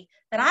party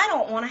that I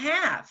don't want to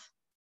have.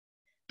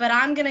 But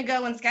I'm going to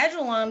go and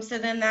schedule them so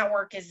then that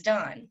work is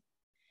done.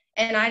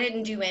 And I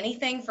didn't do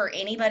anything for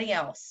anybody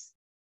else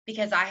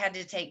because I had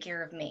to take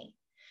care of me.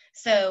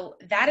 So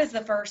that is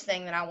the first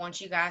thing that I want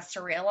you guys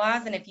to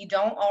realize. And if you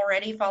don't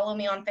already follow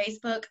me on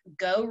Facebook,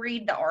 go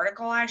read the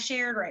article I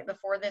shared right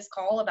before this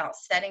call about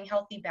setting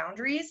healthy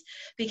boundaries,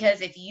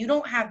 because if you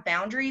don't have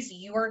boundaries,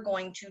 you are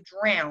going to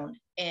drown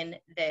in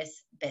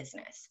this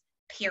business,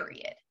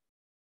 period.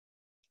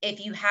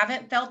 If you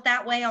haven't felt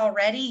that way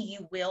already,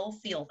 you will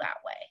feel that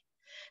way,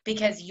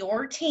 because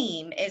your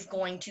team is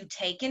going to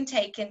take and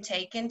take and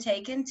take and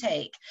take and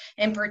take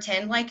and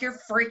pretend like you're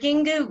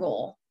freaking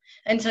Google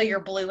until you're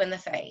blue in the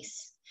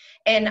face.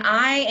 And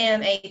I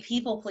am a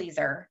people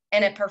pleaser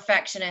and a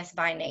perfectionist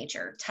by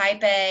nature.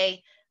 Type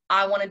A,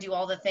 I want to do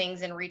all the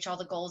things and reach all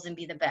the goals and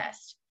be the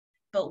best.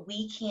 But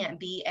we can't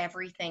be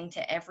everything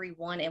to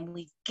everyone, and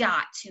we've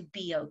got to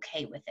be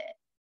okay with it.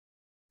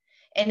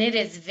 And it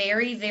is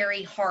very,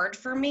 very hard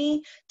for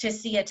me to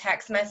see a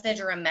text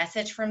message or a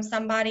message from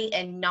somebody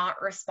and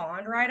not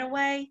respond right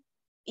away,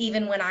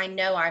 even when I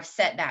know I've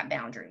set that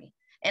boundary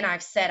and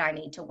I've said I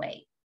need to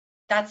wait.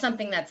 That's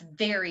something that's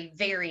very,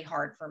 very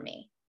hard for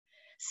me.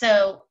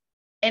 So,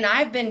 and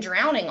I've been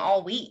drowning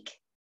all week.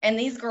 And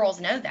these girls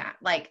know that.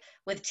 Like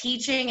with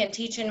teaching and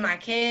teaching my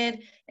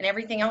kid and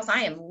everything else,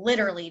 I am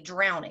literally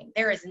drowning.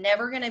 There is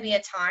never going to be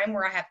a time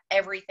where I have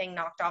everything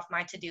knocked off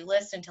my to-do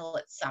list until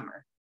it's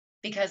summer,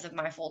 because of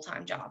my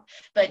full-time job.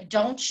 But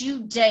don't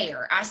you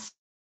dare,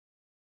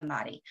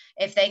 somebody,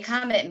 if they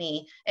come at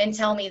me and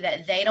tell me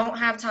that they don't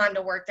have time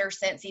to work their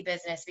Scentsy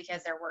business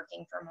because they're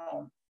working from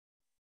home.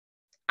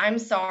 I'm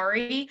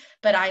sorry,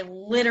 but I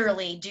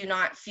literally do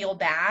not feel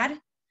bad,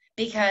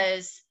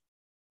 because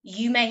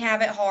you may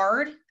have it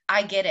hard.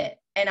 I get it.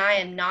 And I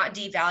am not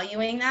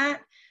devaluing that,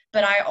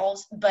 but I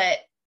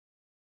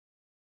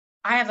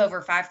have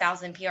over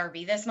 5,000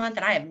 PRV this month,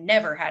 and I have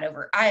never had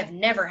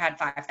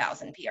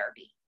 5,000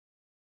 PRV.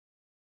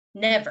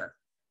 Never.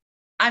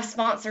 I've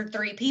sponsored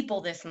 3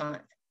 people this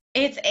month.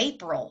 It's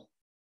April.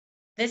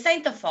 This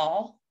ain't the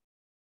fall.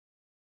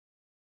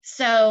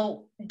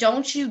 So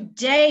don't you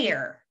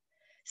dare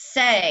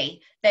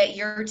say that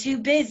you're too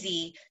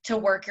busy to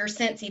work your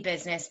Scentsy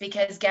business,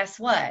 because guess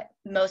what?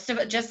 Most of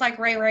it, just like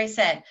Ray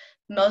said,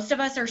 most of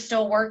us are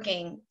still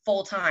working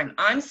full time.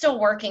 I'm still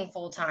working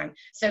full time.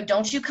 So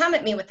don't you come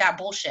at me with that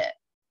bullshit.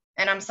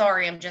 And I'm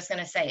sorry, I'm just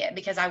going to say it,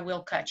 because I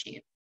will cut you.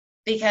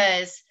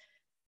 Because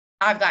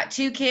I've got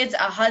 2 kids,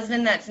 a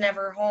husband that's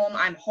never home.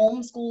 I'm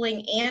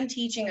homeschooling and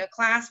teaching a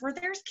class where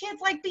there's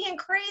kids like being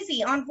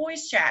crazy on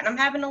voice chat, and I'm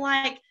having to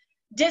like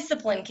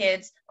discipline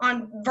kids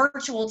on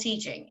virtual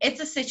teaching. It's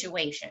a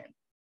situation.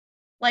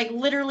 Like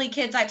literally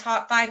kids I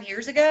taught 5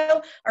 years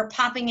ago are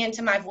popping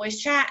into my voice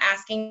chat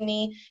asking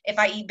me if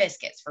I eat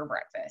biscuits for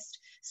breakfast.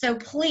 So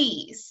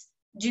please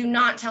do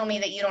not tell me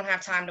that you don't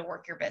have time to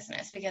work your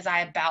business, because I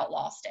about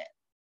lost it.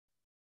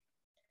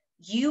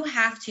 You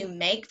have to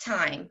make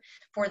time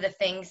for the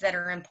things that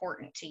are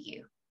important to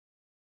you.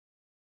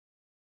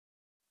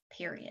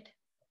 Period.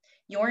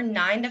 Your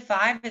 9 to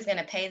 5 is going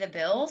to pay the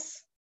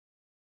bills.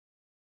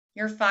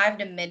 Your 5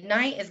 to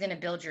midnight is going to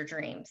build your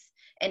dreams.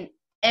 And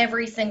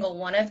every single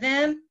one of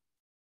them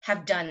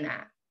have done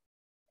that.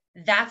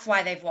 That's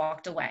why they've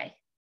walked away.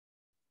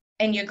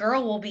 And your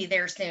girl will be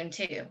there soon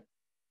too.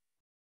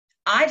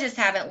 I just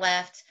haven't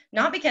left,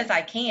 not because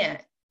I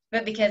can't,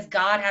 but because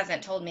God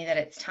hasn't told me that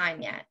it's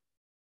time yet.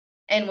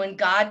 And when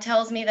God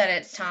tells me that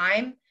it's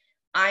time,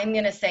 I'm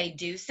going to say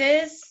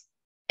deuces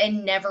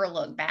and never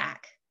look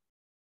back,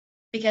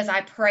 because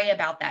I pray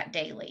about that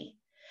daily.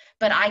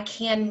 But I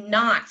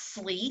cannot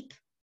sleep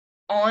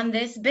on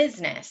this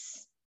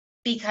business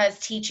because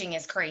teaching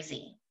is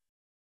crazy.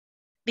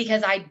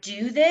 Because I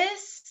do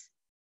this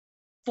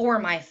for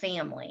my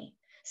family.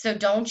 So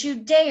don't you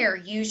dare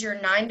use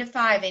your 9 to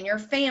 5 and your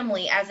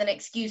family as an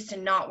excuse to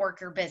not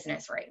work your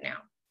business right now.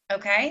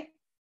 Okay?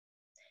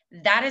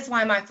 That is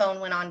why my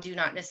phone went on Do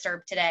Not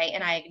Disturb today,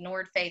 and I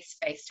ignored Faith's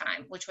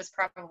FaceTime, which was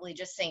probably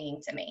just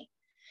singing to me.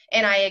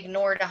 And I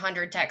ignored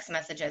 100 text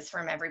messages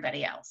from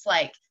everybody else.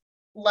 Like,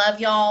 love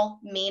y'all,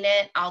 mean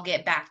it, I'll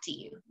get back to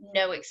you.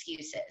 No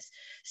excuses.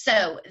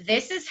 So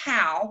this is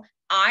how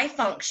I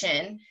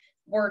function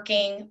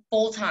working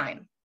full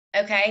time.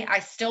 Okay, I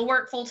still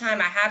work full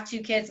time. I have 2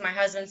 kids. My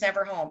husband's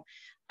never home.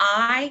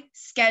 I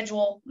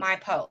schedule my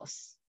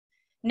posts.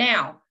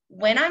 Now,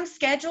 when I'm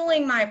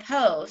scheduling my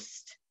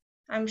post,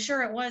 I'm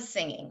sure it was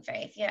singing,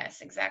 Faith.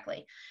 Yes,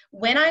 exactly.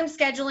 When I'm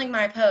scheduling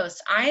my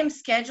post, I am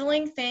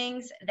scheduling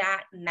things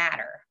that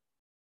matter.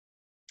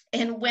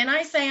 And when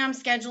I say I'm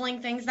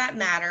scheduling things that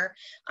matter,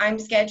 I'm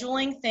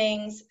scheduling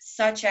things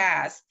such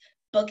as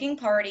booking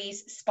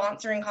parties,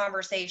 sponsoring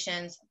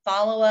conversations,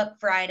 follow-up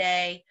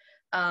Friday,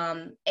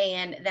 and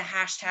the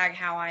hashtag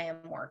how I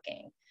am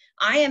working.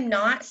 I am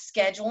not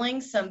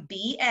scheduling some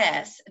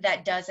BS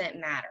that doesn't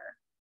matter.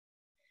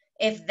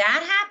 If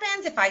that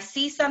happens, if I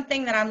see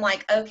something that I'm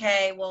like,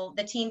 okay, well,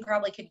 the team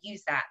probably could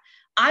use that,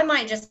 I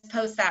might just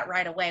post that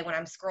right away when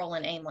I'm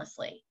scrolling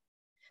aimlessly.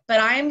 But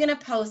I am going to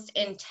post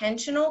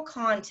intentional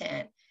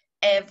content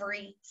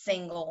every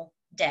single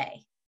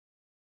day.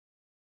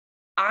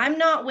 I'm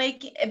not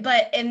waking,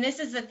 and this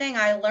is the thing,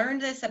 I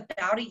learned this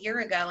about a year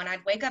ago, and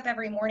I'd wake up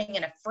every morning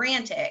in a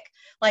frantic,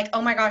 like,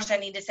 oh my gosh, I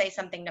need to say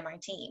something to my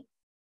team.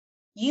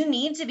 You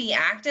need to be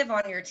active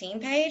on your team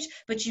page,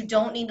 but you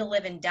don't need to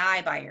live and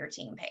die by your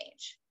team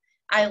page.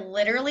 I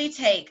literally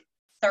take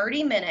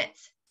 30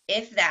 minutes,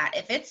 if that.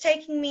 If it's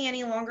taking me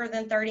any longer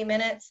than 30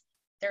 minutes,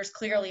 there's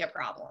clearly a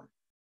problem.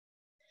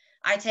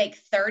 I take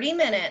 30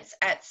 minutes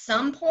at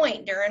some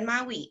point during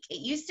my week.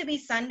 It used to be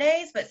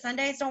Sundays, but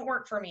Sundays don't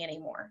work for me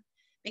anymore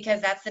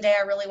because that's the day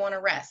I really want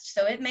to rest.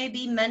 So it may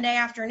be Monday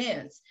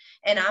afternoons,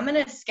 and I'm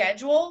going to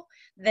schedule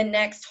the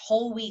next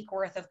whole week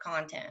worth of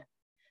content.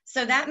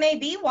 So that may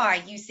be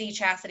why you see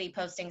Chastity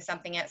posting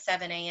something at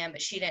 7 a.m.,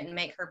 but she didn't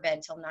make her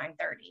bed till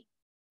 9:30,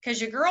 because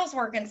your girl's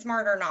working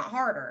smarter, not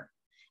harder.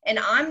 And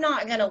I'm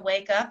not going to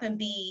wake up and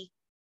be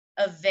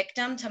a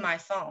victim to my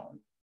phone.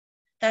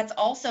 That's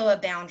also a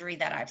boundary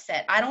that I've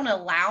set. I don't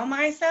allow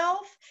myself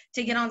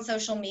to get on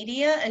social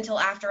media until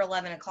after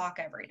 11 o'clock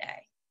every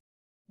day.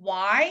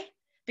 Why?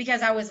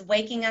 Because I was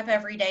waking up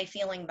every day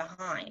feeling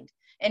behind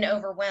and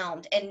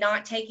overwhelmed and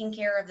not taking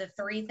care of the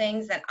 3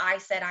 things that I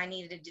said I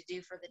needed to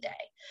do for the day.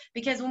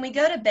 Because when we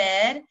go to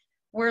bed,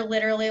 we're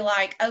literally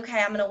like,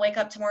 okay, I'm going to wake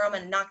up tomorrow. I'm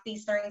going to knock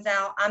these things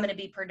out. I'm going to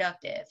be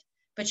productive.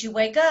 But you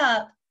wake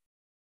up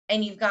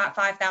and you've got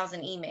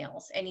 5,000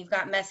 emails, and you've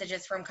got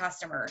messages from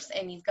customers,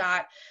 and you've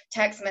got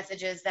text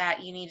messages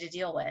that you need to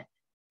deal with.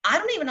 I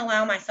don't even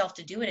allow myself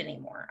to do it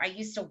anymore. I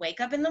used to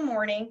wake up in the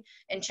morning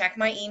and check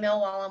my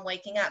email while I'm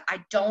waking up.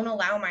 I don't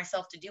allow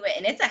myself to do it.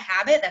 And it's a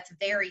habit that's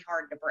very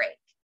hard to break.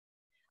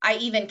 I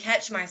even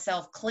catch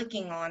myself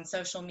clicking on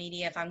social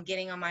media if I'm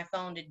getting on my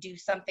phone to do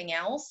something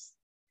else.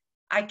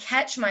 I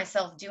catch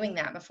myself doing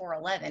that before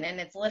 11,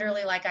 and it's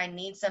literally like I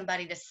need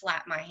somebody to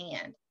slap my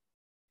hand.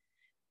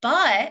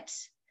 But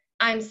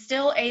I'm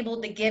still able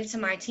to give to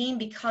my team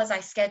because I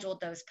scheduled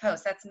those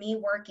posts. That's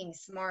me working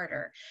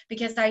smarter,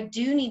 because I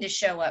do need to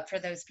show up for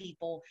those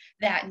people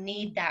that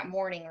need that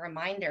morning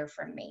reminder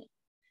from me,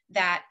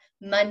 that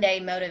Monday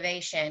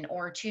motivation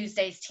or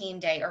Tuesday's team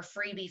day or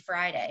freebie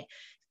Friday.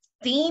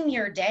 Theme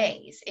your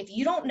days. If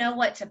you don't know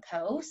what to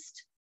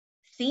post,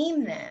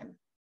 theme them.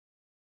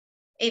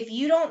 If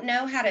you don't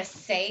know how to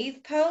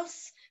save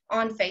posts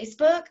on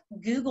Facebook,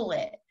 Google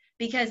it.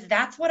 Because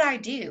that's what I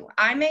do.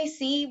 I may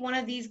see one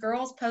of these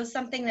girls post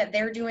something that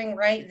they're doing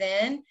right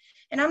then,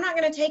 and I'm not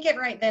going to take it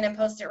right then and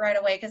post it right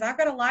away because I've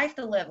got a life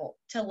to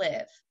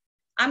live.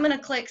 I'm going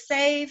to click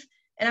save,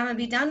 and I'm going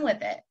to be done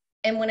with it.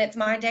 And when it's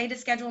my day to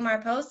schedule my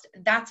post,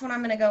 that's when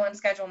I'm going to go and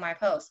schedule my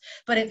post.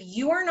 But if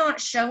you are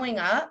not showing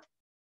up,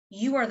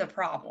 you are the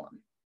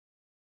problem.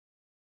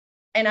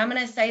 And I'm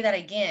going to say that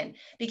again,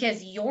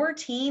 because your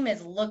team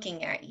is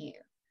looking at you.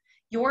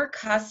 Your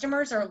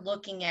customers are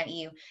looking at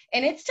you.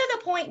 And it's to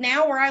the point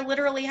now where I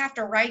literally have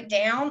to write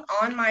down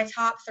on my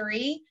top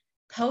 3,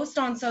 post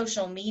on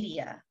social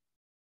media.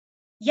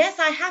 Yes,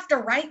 I have to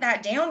write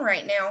that down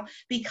right now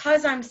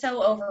because I'm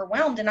so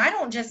overwhelmed. And I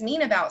don't just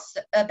mean about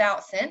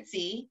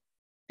Scentsy,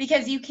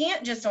 because you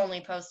can't just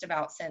only post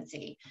about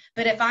Scentsy.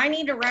 But if I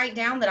need to write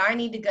down that I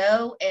need to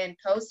go and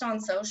post on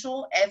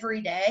social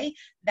every day,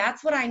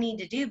 that's what I need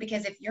to do.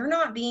 Because if you're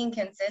not being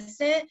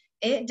consistent,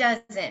 it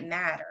doesn't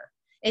matter.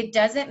 It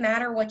doesn't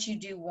matter what you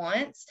do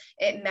once.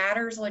 It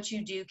matters what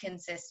you do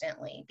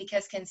consistently,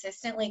 because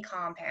consistently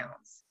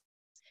compounds.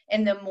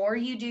 And the more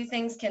you do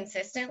things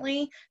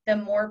consistently, the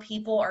more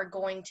people are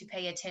going to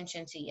pay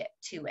attention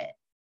to it.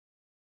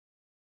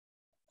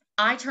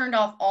 I turned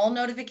off all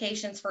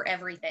notifications for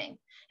everything.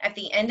 At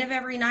the end of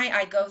every night,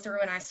 I go through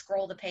and I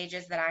scroll the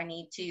pages that I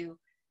need to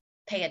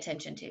pay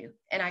attention to,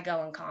 and I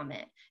go and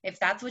comment.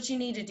 If that's what you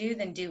need to do,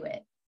 then do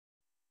it.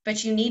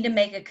 But you need to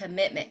make a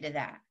commitment to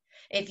that.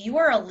 If you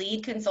are a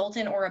lead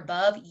consultant or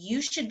above,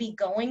 you should be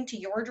going to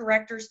your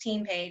director's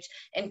team page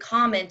and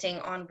commenting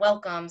on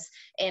welcomes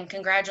and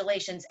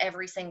congratulations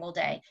every single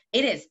day.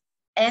 It is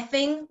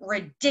effing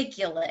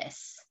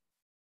ridiculous.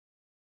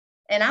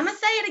 And I'm going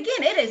to say it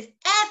again. It is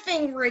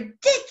effing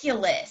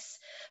ridiculous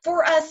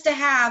for us to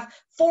have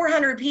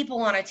 400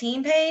 people on a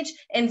team page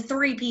and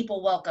 3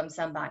 people welcome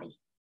somebody.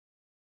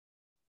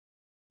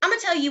 I'm going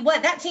to tell you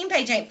what, that team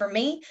page ain't for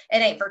me. It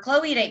ain't for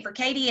Chloe. It ain't for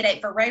Katie. It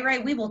ain't for Ray Ray.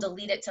 We will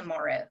delete it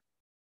tomorrow.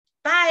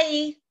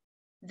 Bye.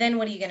 Then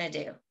what are you going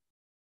to do?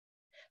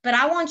 But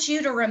I want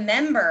you to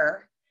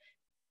remember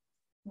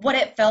what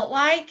it felt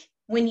like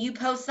when you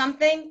post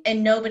something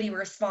and nobody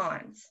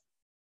responds.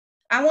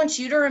 I want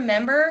you to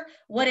remember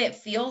what it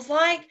feels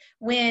like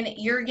when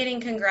you're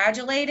getting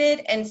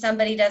congratulated and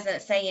somebody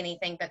doesn't say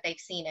anything, but they've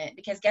seen it.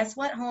 Because guess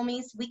what,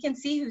 homies? We can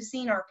see who's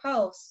seen our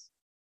posts.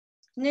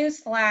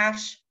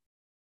 Newsflash.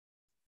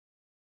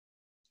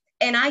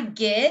 And I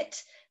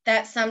get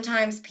that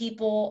sometimes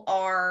people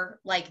are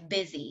like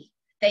busy.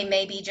 They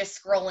may be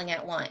just scrolling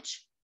at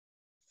lunch.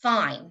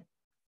 Fine.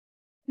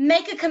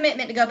 Make a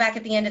commitment to go back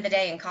at the end of the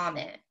day and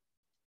comment.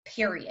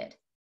 Period.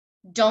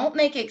 Don't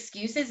make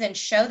excuses and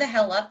show the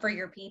hell up for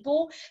your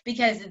people,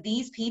 because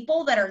these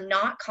people that are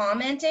not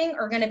commenting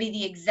are going to be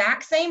the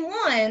exact same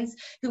ones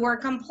who are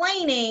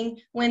complaining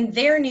when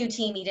their new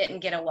teamie didn't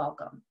get a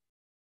welcome.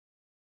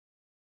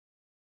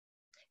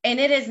 And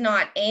it is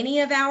not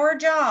any of our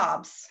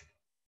jobs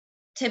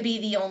to be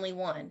the only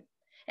one.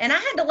 And I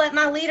had to let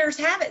my leaders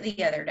have it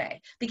the other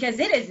day, because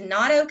it is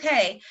not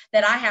okay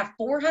that I have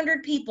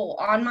 400 people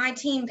on my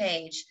team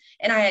page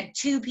and I had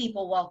 2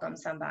 people welcome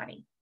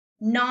somebody.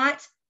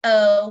 Not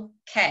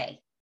okay.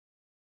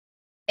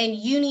 And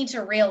you need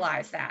to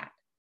realize that.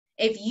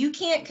 If you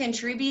can't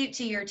contribute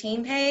to your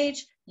team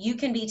page, you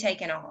can be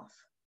taken off.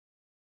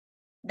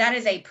 That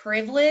is a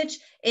privilege.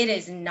 It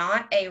is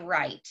not a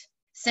right.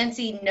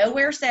 Cincy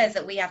nowhere says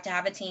that we have to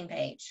have a team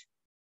page.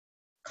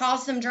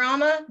 Cause some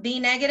drama, be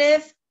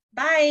negative,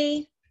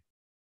 bye.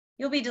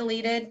 You'll be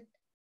deleted.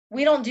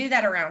 We don't do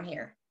that around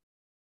here.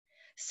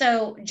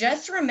 So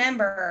just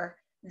remember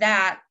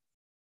that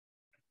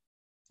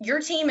your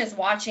team is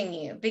watching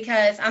you,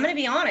 because I'm going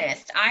to be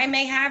honest, I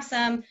may have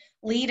some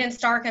lead and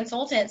star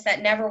consultants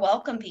that never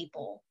welcome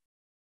people,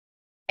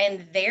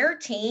 and their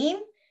team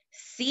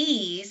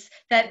sees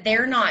that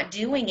they're not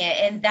doing it,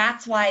 and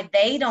that's why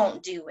they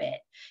don't do it.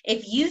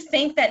 If you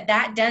think that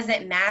that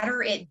doesn't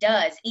matter, it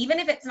does. Even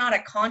if it's not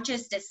a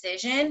conscious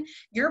decision,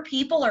 your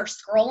people are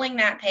scrolling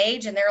that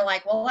page and they're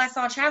like, well, I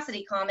saw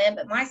Chastity comment,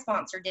 but my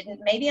sponsor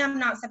didn't. Maybe I'm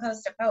not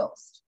supposed to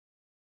post.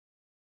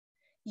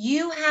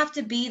 You have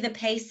to be the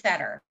pace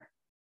setter.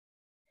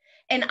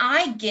 And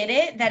I get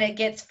it that it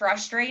gets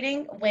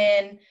frustrating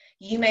when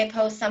you may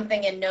post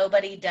something and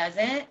nobody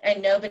doesn't,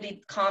 and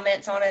nobody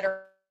comments on it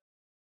or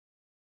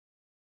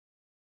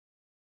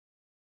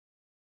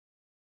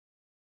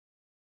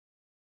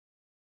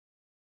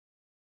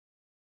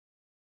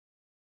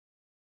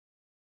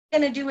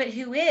going to do it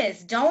who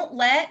is. Don't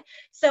let,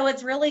 so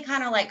it's really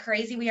kind of like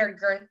crazy. We heard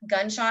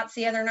gunshots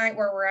the other night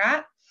where we're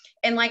at,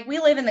 and like we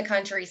live in the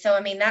country, so I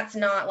mean that's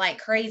not like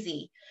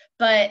crazy,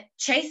 but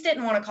Chase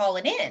didn't want to call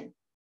it in,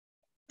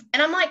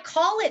 and I'm like,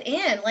 call it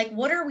in, like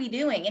what are we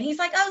doing? And he's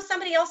like, oh,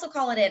 somebody else will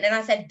call it in. And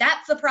I said,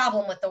 that's the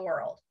problem with the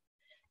world.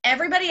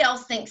 Everybody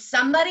else thinks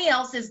somebody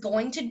else is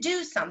going to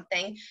do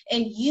something,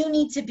 and you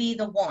need to be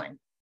the one.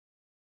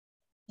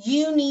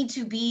 You need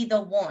to be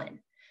the one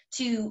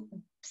to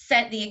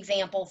set the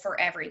example for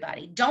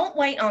everybody. Don't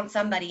wait on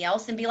somebody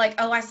else and be like,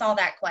 oh, I saw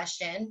that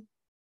question.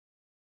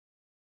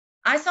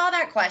 I saw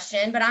that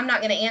question, but I'm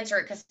not going to answer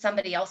it because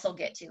somebody else will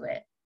get to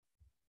it.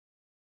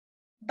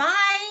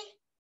 Bye.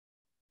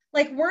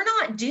 Like, we're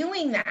not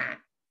doing that.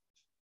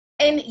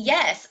 And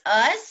yes,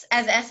 us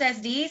as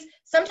SSDs,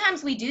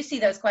 sometimes we do see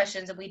those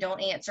questions and we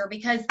don't answer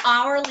because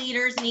our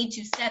leaders need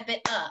to step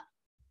it up.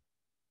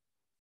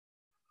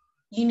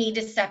 You need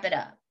to step it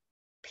up,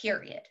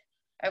 period.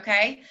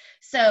 Okay?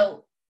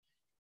 So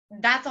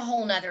that's a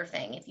whole nother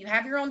thing. If you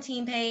have your own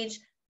team page,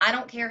 I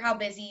don't care how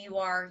busy you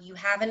are, you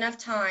have enough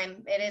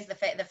time. It is the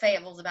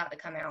Fayetteville's about to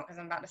come out because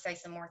I'm about to say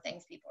some more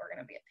things people are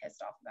going to be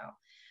pissed off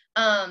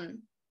about.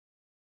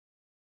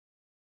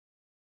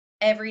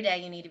 Every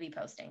day you need to be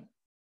posting.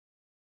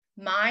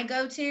 My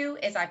go-to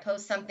is I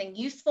post something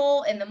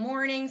useful in the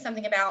morning,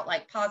 something about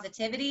like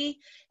positivity,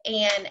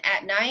 and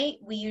at night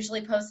we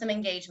usually post some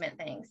engagement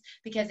things,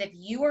 because if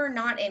you are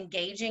not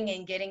engaging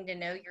and getting to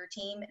know your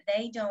team,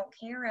 they don't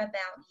care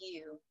about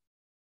you.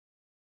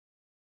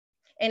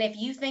 And if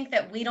you think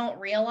that we don't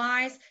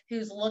realize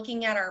who's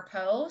looking at our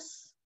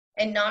posts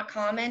and not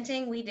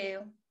commenting, we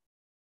do.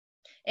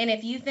 And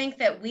if you think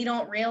that we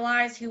don't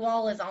realize who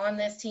all is on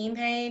this team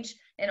page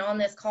and on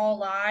this call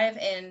live,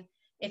 and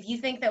if you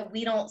think that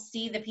we don't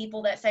see the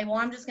people that say, well,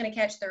 I'm just going to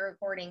catch the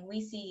recording,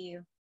 we see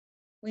you.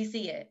 We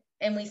see it.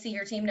 And we see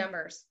your team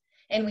numbers.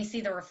 And we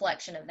see the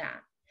reflection of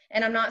that.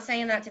 And I'm not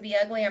saying that to be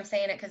ugly. I'm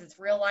saying it because it's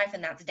real life,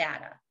 and that's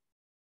data.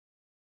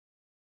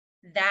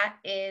 That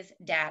is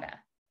data.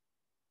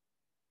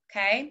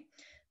 Okay?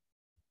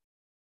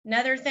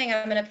 Another thing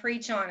I'm going to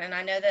preach on, and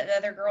I know that the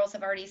other girls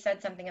have already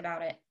said something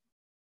about it.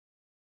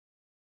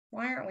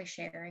 Why aren't we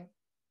sharing?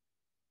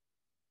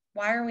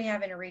 Why are we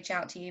having to reach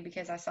out to you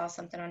because I saw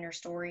something on your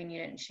story and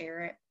you didn't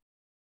share it?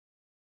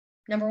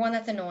 Number one,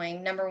 that's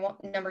annoying.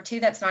 Number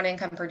two, that's not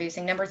income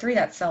producing. Number three,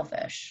 that's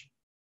selfish.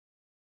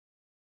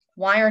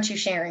 Why aren't you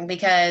sharing?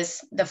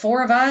 Because the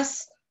 4 of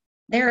us,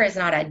 there is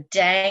not a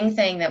dang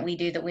thing that we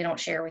do that we don't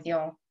share with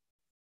y'all.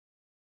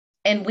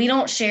 And we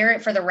don't share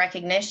it for the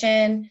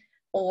recognition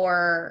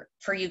or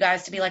for you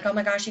guys to be like, oh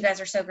my gosh, you guys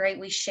are so great.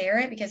 We share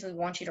it because we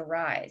want you to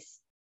rise,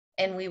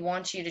 and we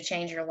want you to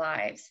change your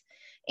lives,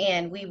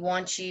 and we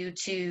want you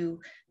to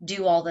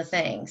do all the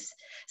things.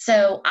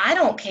 So I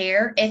don't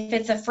care if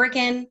it's a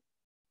freaking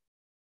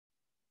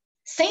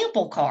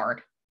sample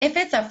card, if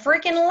it's a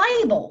freaking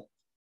label.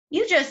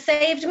 You just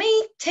saved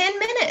me 10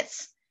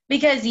 minutes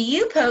because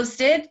you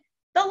posted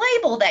the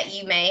label that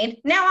you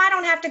made. Now I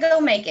don't have to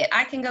go make it.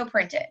 I can go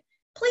print it.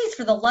 Please,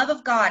 for the love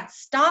of God,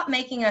 stop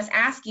making us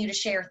ask you to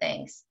share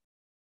things,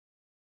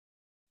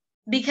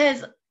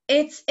 because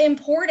it's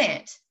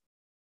important.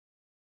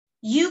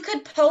 You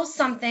could post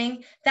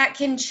something that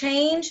can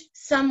change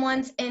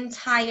someone's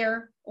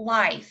entire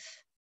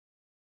life.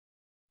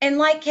 And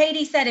like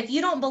Katie said, if you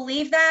don't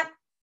believe that,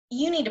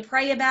 you need to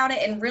pray about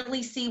it and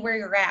really see where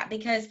you're at,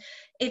 because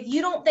if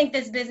you don't think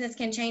this business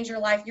can change your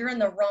life, you're in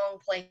the wrong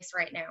place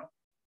right now.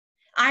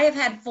 I have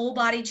had full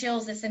body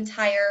chills this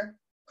entire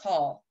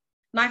call.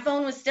 My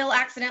phone was still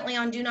accidentally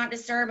on do not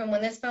disturb, and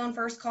when this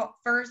call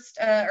first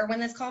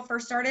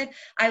started,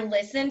 I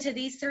listened to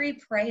these three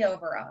pray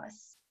over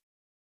us,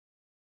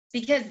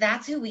 because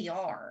that's who we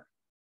are.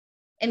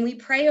 And we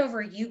pray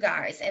over you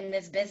guys in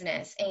this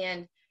business.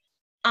 And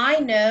I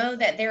know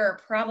that there are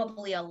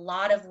probably a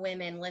lot of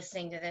women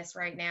listening to this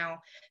right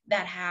now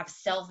that have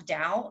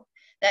self-doubt,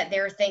 that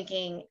they're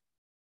thinking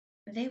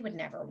they would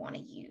never want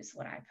to use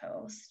what I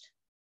post.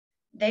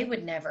 They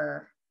would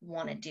never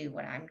want to do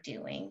what I'm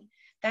doing.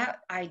 That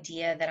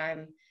idea that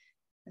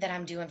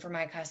I'm doing for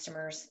my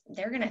customers,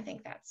 they're going to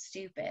think that's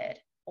stupid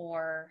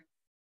or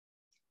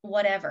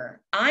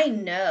whatever. I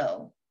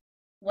know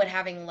what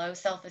having low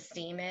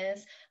self-esteem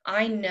is.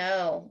 I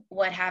know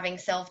what having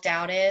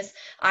self-doubt is.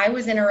 I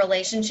was in a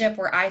relationship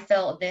where I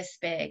felt this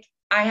big.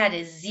 I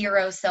had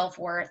zero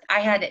self-worth. I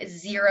had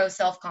zero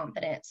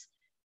self-confidence.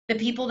 The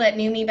people that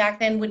knew me back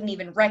then wouldn't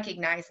even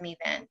recognize me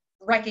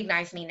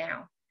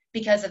now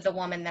because of the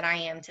woman that I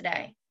am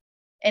today.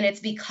 And it's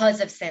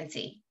because of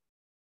Scentsy.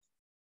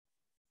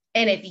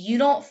 And if you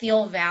don't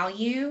feel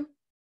value,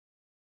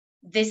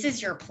 this is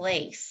your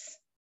place.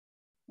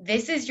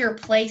 This is your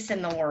place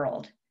in the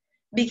world.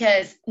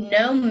 Because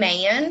no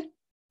man,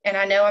 and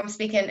I know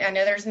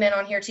there's men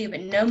on here too, but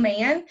no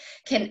man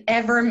can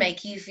ever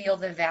make you feel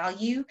the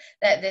value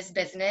that this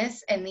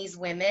business and these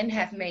women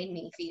have made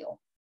me feel.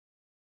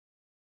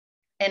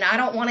 And I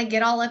don't want to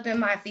get all up in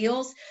my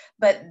feels,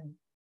 but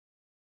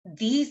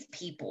these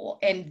people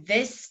and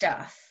this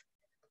stuff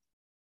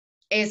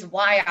is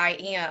why I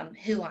am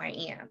who I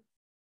am,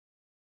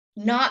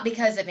 not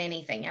because of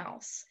anything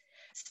else.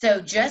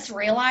 So just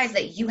realize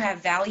that you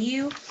have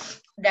value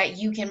that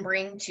you can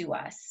bring to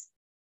us,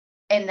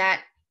 and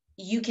that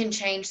you can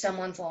change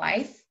someone's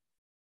life,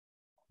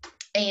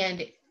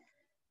 and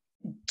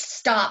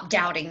stop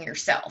doubting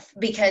yourself,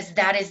 because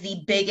that is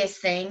the biggest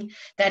thing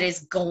that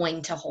is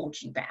going to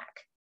hold you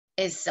back,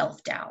 is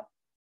self-doubt.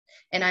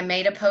 And I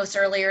made a post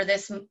earlier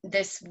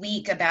this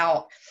week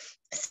about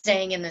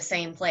staying in the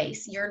same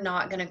place. You're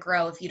not going to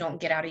grow if you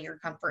don't get out of your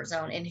comfort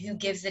zone. And who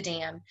gives a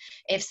damn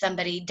if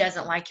somebody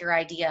doesn't like your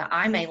idea?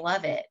 I may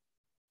love it.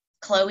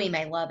 Chloe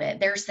may love it.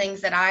 There's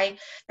things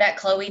that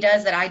Chloe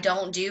does that I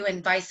don't do,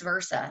 and vice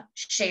versa.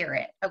 Share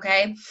it.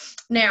 Okay.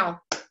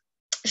 Now,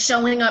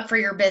 showing up for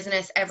your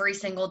business every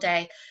single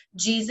day.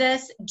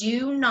 Jesus,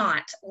 do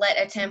not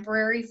let a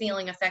temporary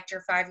feeling affect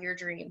your 5-year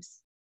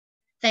dreams.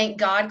 Thank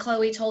God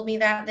Chloe told me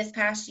that this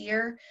past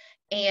year.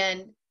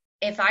 And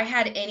if I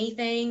had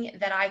anything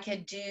that I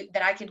could do,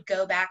 that I could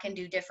go back and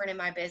do different in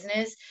my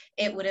business,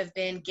 it would have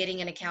been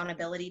getting an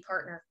accountability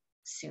partner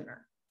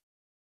sooner.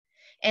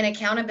 An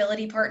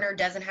accountability partner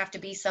doesn't have to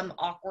be some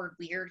awkward,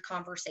 weird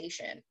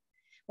conversation.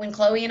 When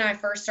Chloe and I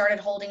first started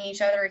holding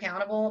each other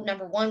accountable,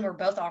 number one, we're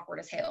both awkward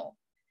as hell.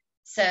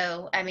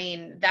 So, I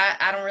mean, that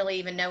I don't really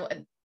even know.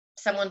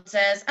 Someone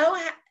says,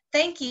 oh,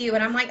 thank you.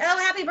 And I'm like, oh,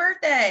 happy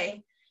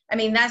birthday. I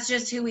mean, that's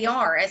just who we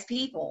are as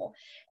people.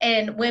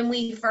 And when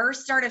we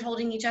first started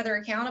holding each other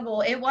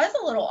accountable, it was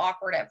a little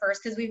awkward at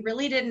first because we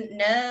really didn't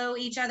know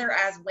each other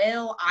as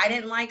well. I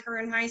didn't like her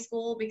in high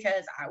school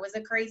because I was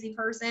a crazy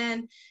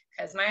person,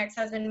 because my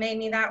ex-husband made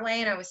me that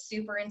way, and I was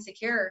super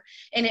insecure.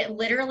 And it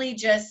literally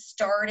just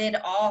started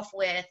off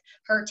with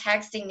her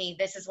texting me,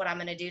 this is what I'm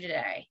going to do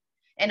today.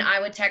 And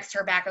I would text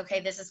her back, okay,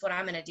 this is what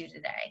I'm going to do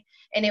today.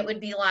 And it would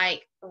be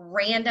like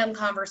random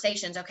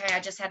conversations. Okay, I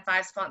just had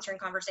 5 sponsoring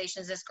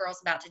conversations. This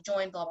girl's about to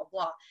join, blah, blah,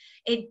 blah.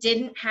 It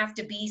didn't have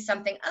to be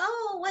something,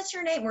 oh, what's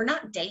your name? We're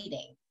not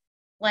dating.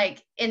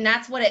 Like, and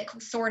that's what it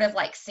sort of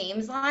like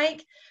seems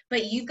like.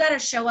 But you've got to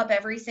show up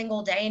every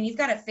single day, and you've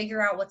got to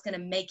figure out what's going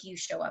to make you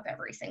show up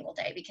every single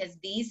day, because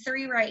these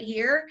 3 right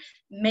here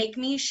make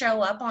me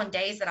show up on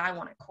days that I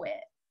want to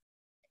quit.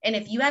 And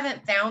if you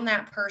haven't found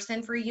that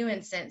person for you in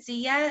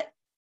Scentsy yet,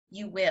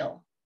 you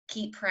will.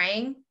 Keep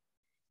praying,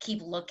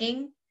 keep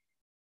looking,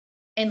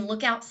 and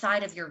look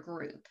outside of your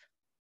group.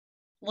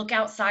 Look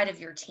outside of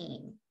your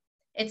team.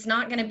 It's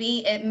not going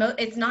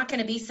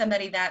to be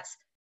somebody that's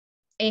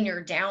in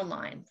your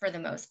downline for the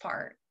most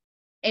part.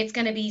 It's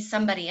going to be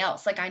somebody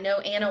else. Like, I know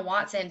Anna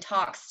Watson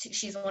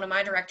she's one of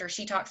my directors.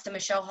 She talks to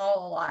Michelle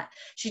Hall a lot.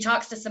 She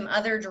talks to some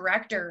other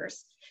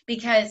directors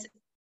because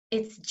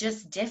it's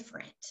just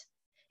different.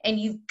 And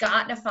you've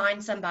got to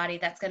find somebody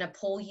that's going to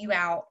pull you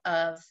out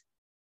of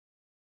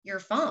your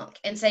funk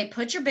and say,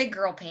 put your big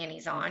girl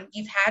panties on.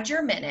 You've had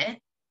your minute.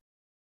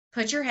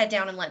 Put your head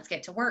down and let's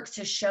get to work,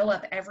 to show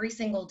up every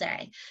single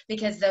day,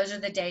 because those are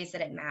the days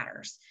that it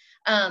matters.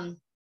 And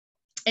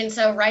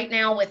so right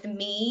now, with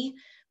me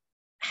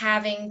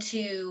having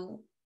to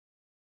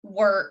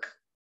work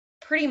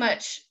pretty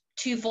much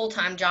 2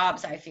 full-time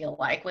jobs, I feel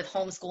like, with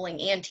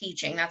homeschooling and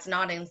teaching, that's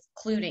not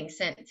including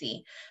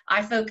Scentsy,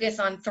 I focus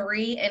on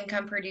 3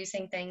 income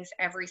producing things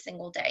every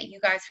single day. You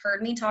guys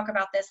heard me talk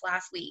about this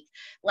last week.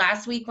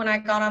 Last week when I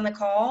got on the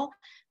call,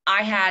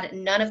 I had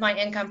none of my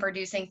income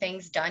producing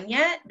things done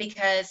yet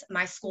because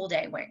my school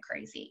day went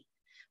crazy.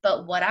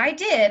 But what I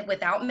did,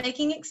 without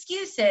making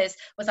excuses,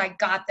 was I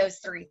got those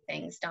 3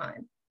 things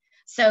done.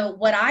 So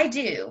what I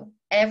do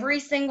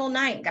every single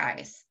night,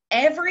 guys,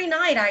 every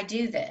night I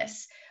do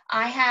this.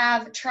 I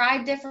have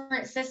tried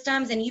different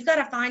systems, and you've got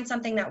to find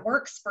something that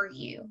works for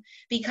you.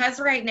 Because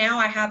right now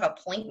I have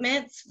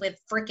appointments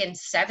with freaking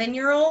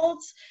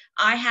 7-year-olds,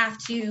 I have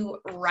to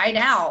write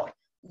out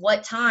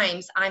what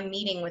times I'm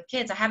meeting with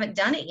kids. I haven't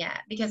done it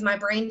yet because my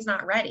brain's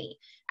not ready.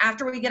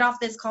 After we get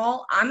off this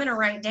call, I'm going to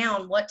write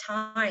down what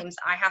times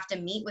I have to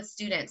meet with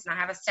students, and I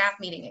have a staff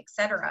meeting,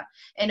 etc.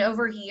 And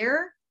over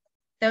here,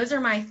 those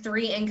are my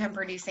 3 income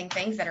producing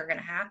things that are going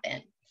to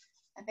happen.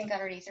 I think I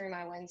already threw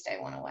my Wednesday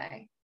one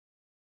away.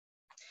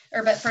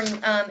 But from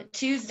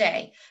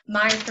Tuesday,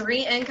 my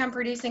 3 income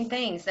producing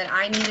things that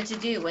I needed to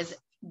do was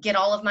get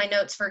all of my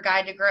notes for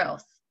Guide to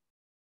Growth.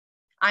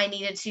 I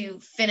needed to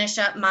finish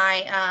up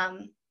my,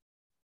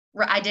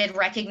 I did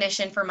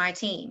recognition for my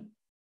team.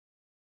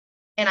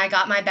 And I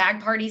got my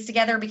bag parties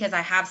together because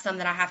I have some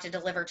that I have to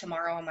deliver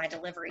tomorrow on my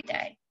delivery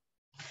day.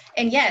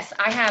 And yes,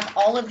 I have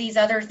all of these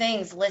other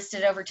things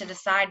listed over to the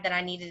side that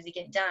I needed to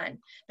get done.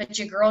 But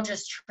your girl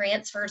just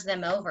transfers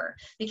them over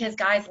because,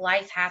 guys,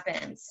 life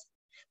happens.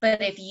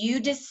 But if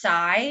you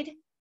decide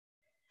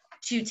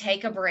to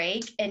take a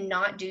break and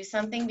not do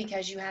something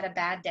because you had a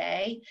bad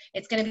day,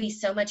 it's going to be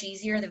so much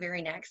easier the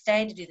very next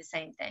day to do the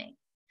same thing,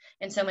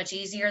 and so much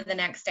easier the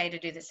next day to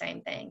do the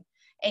same thing.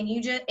 And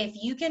if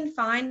you can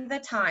find the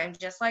time,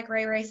 just like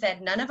Ray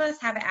said, none of us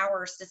have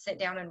hours to sit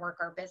down and work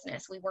our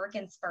business. We work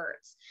in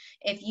spurts.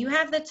 If you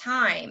have the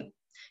time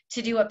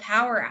to do a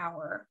power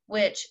hour,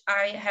 which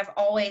I have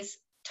always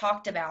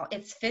talked about,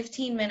 it's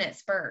 15-minute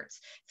spurts.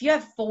 If you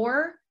have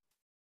 4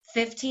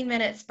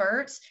 15-minute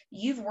spurts,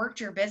 you've worked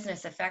your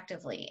business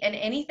effectively. And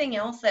anything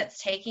else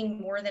that's taking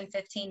more than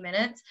 15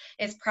 minutes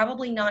is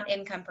probably not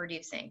income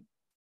producing.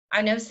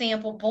 I know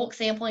bulk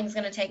sampling is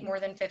going to take more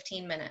than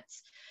 15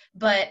 minutes,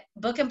 but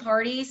booking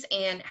parties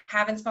and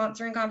having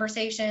sponsoring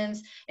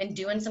conversations and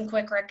doing some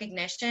quick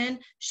recognition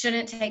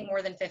shouldn't take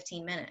more than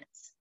 15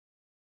 minutes.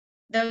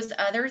 Those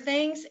other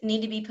things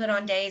need to be put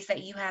on days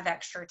that you have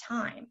extra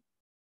time.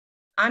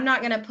 I'm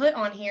not going to put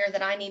on here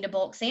that I need to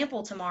bulk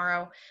sample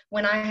tomorrow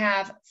when I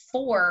have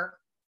 4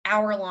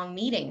 hour-long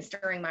meetings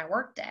during my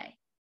workday.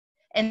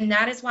 And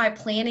that is why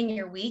planning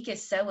your week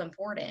is so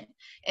important.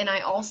 And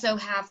I also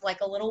have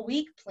like a little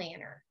week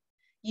planner.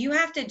 You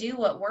have to do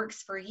what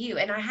works for you.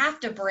 And I have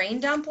to brain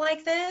dump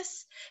like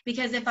this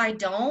because if I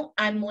don't,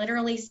 I'm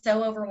literally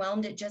so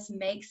overwhelmed, it just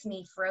makes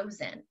me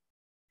frozen.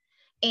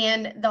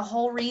 And the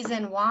whole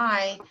reason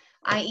why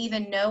I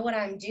even know what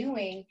I'm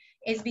doing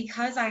is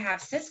because I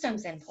have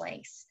systems in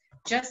place.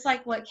 Just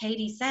like what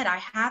Katie said,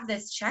 I have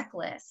this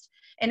checklist.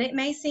 And it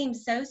may seem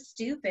so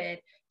stupid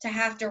to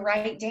have to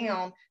write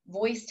down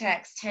voice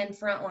text 10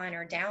 frontline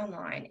or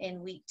downline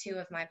in week 2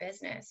 of my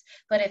business.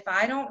 But if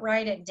I don't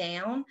write it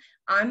down,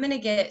 I'm going to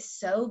get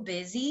so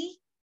busy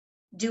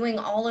doing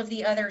all of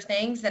the other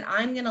things that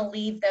I'm going to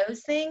leave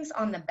those things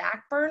on the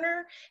back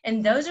burner.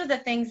 And those are the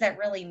things that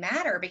really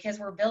matter because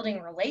we're building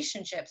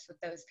relationships with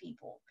those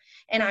people.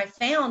 And I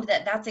found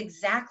that that's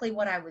exactly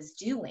what I was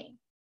doing.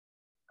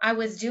 I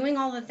was doing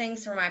all the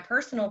things for my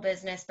personal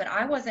business, but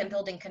I wasn't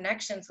building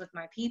connections with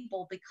my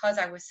people because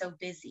I was so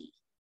busy.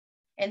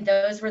 And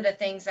those were the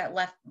things that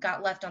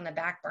got left on the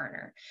back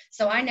burner.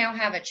 So I now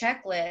have a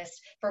checklist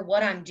for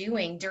what I'm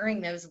doing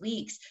during those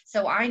weeks.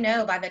 So I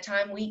know by the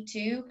time week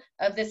 2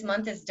 of this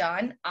month is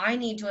done, I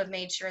need to have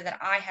made sure that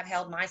I have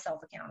held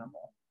myself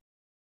accountable.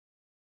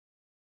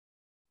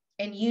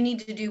 And you need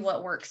to do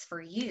what works for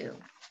you.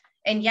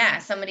 And yeah,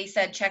 somebody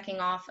said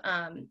checking off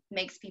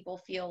makes people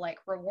feel like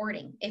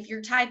rewarding. If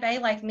you're type A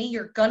like me,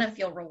 you're going to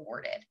feel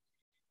rewarded.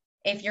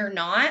 If you're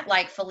not,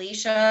 like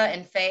Felicia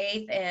and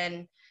Faith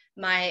and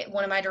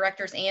one of my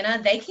directors,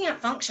 Anna, they can't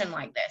function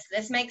like this.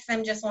 This makes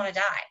them just want to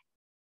die.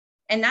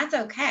 And that's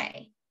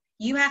okay.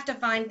 You have to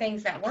find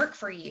things that work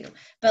for you.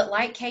 But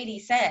like Katie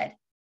said,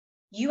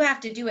 you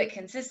have to do it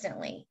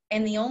consistently.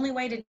 And the only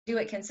way to do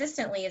it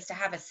consistently is to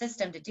have a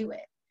system to do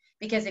it.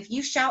 Because if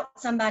you shout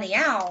somebody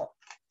out,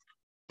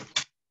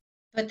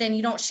 but then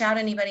you don't shout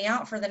anybody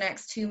out for the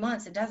next 2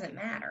 months, it doesn't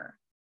matter.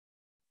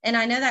 And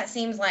I know that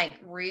seems like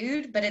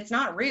rude, but it's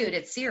not rude.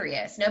 It's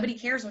serious. Nobody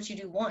cares what you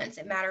do once.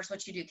 It matters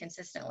what you do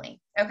consistently.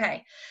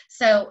 Okay,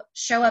 so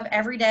show up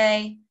every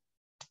day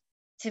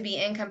to be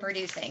income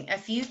producing. A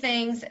few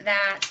things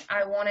that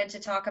I wanted to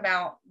talk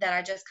about that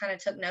I just kind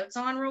of took notes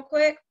on real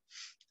quick.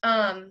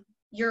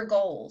 Your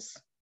goals.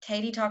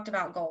 Katie talked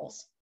about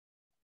goals.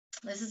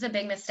 This is a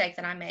big mistake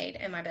that I made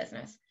in my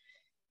business.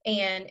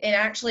 And it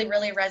actually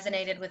really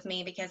resonated with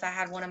me because I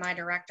had one of my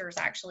directors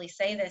actually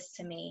say this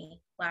to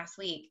me last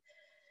week.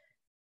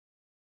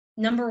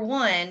 Number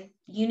 1,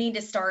 you need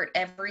to start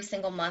every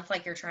single month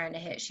like you're trying to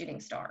hit shooting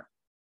star.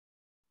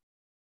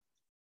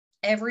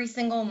 Every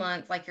single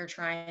month like you're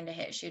trying to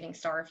hit shooting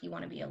star if you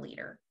want to be a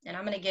leader. And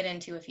I'm going to get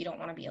into if you don't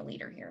want to be a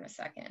leader here in a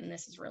second. And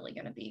this is really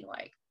going to be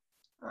like,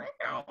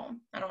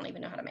 I don't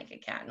even know how to make a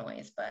cat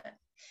noise, but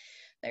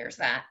there's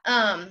that.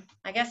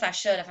 I guess I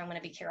should if I'm going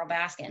to be Carol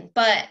Baskin.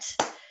 But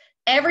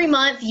every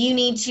month you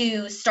need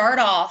to start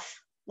off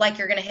like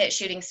you're going to hit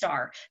shooting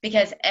star,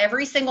 because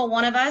every single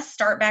one of us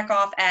start back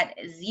off at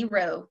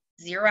zero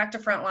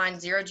active frontline,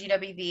 0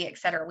 GWV, et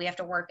cetera. We have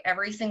to work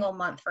every single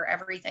month for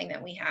everything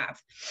that we have.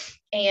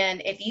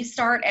 And if you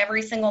start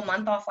every single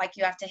month off like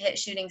you have to hit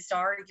shooting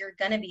star, you're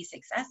going to be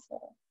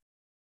successful.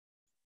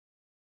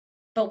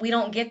 But we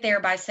don't get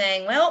there by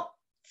saying, well,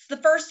 it's the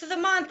first of the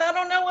month. I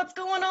don't know what's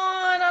going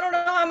on. I don't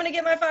know how I'm going to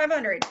get my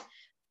 500.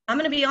 I'm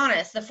going to be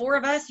honest. The 4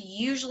 of us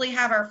usually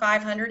have our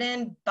 500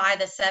 in by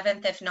the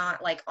 7th, if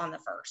not like on the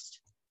 1st,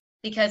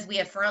 because we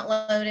have front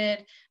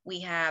loaded,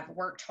 we have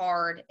worked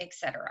hard,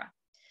 etc.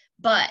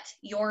 But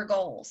your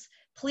goals,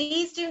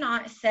 please do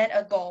not set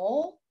a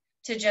goal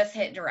to just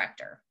hit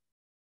director,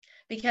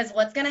 because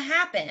what's going to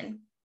happen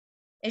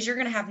is you're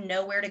going to have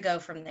nowhere to go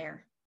from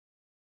there.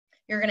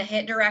 You're going to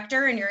hit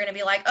director and you're going to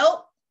be like,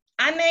 oh,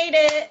 I made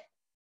it.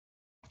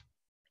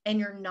 And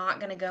you're not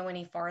going to go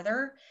any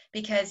farther,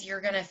 because you're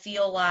going to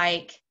feel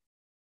like,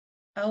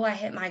 oh, I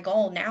hit my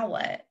goal. Now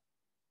what?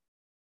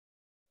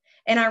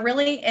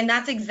 And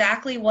that's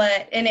exactly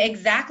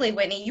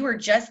Whitney, you were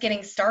just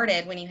getting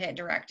started when you hit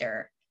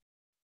director.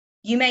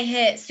 You may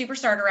hit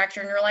superstar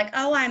director and you're like,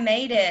 oh, I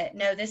made it.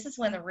 No, this is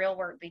when the real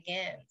work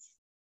begins.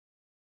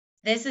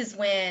 This is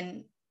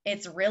when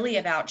it's really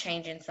about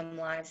changing some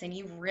lives, and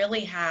you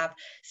really have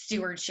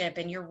stewardship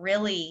and you're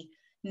really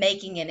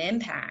making an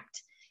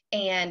impact.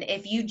 And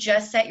if you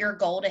just set your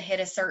goal to hit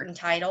a certain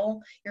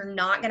title, you're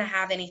not going to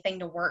have anything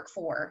to work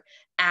for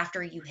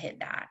after you hit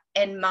that.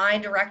 And my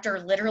director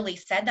literally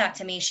said that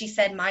to me. She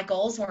said, my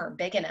goals weren't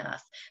big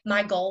enough.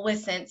 My goal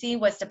with Scentsy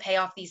was to pay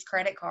off these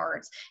credit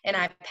cards. And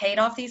I paid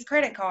off these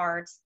credit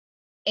cards,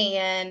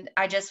 and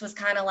I just was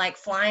kind of like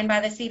flying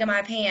by the seat of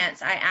my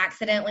pants. I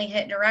accidentally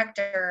hit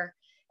director,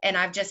 and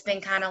I've just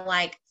been kind of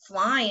like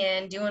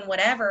flying, doing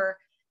whatever,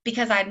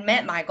 because I'd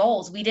met my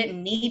goals. We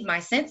didn't need my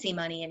Scentsy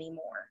money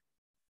anymore,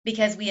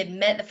 because we had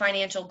met the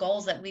financial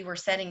goals that we were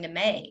setting to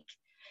make.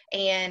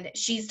 And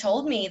she's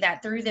told me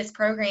that through this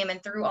program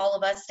and through all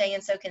of us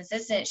staying so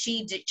consistent,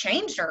 she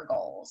changed our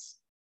goals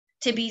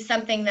to be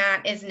something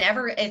that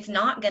it's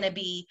not going to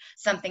be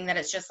something that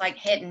it's just like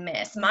hit and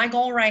miss. My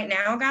goal right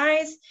now,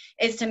 guys,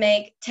 is to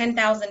make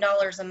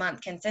 $10,000 a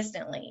month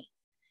consistently.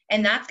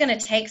 And that's going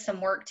to take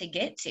some work to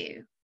get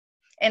to.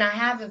 And I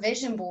have a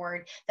vision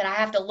board that I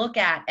have to look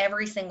at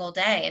every single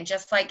day. And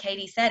just like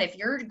Katie said, if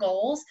your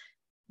goals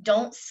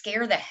don't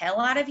scare the hell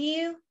out of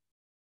you,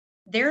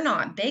 they're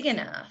not big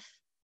enough.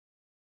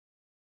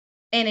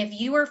 And if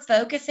you are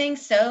focusing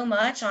so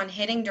much on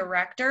hitting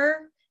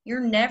director, you're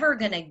never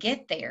going to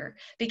get there,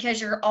 because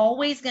you're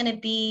always going to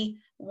be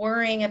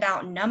worrying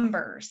about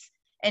numbers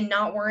and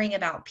not worrying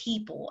about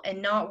people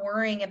and not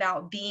worrying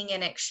about being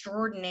an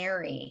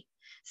extraordinary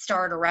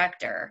star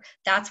director.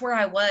 That's where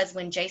I was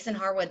when Jason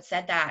Harwood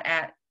said that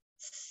at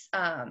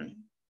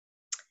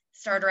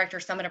Star Director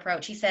Summit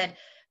Approach. He said,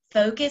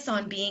 focus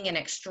on being an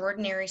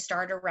extraordinary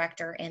star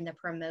director and the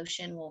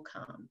promotion will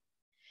come.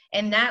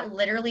 And that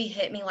literally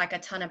hit me like a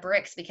ton of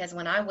bricks, because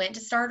when I went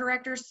to Star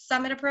Director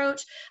Summit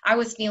Approach, I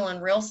was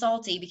feeling real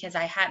salty because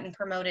I hadn't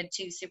promoted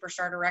to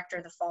Superstar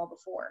Director the fall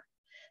before.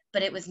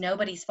 But it was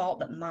nobody's fault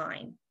but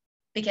mine,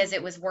 because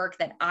it was work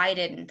that I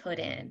didn't put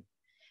in.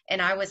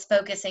 And I was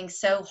focusing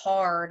so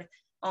hard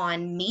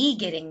on me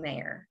getting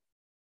there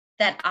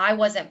that I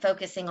wasn't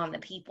focusing on the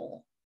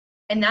people.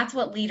 And that's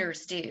what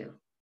leaders do.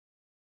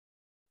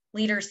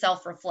 Leaders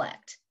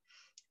self-reflect.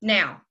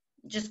 Now,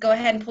 just go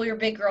ahead and pull your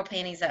big girl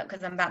panties up,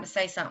 because I'm about to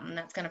say something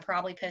that's going to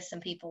probably piss some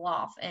people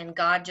off. And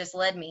God just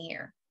led me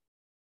here.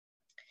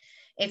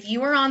 If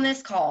you are on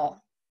this call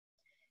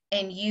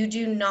and you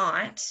do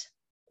not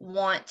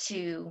want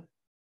to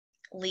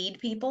lead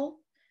people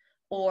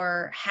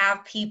or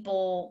have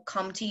people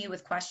come to you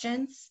with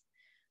questions,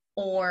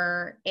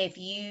 or if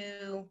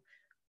you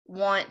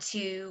want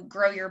to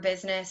grow your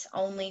business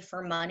only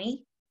for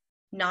money,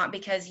 not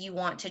because you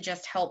want to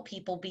just help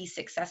people be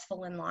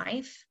successful in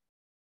life,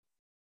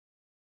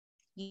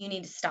 you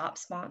need to stop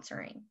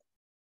sponsoring.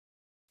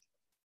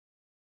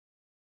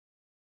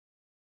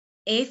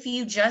 If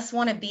you just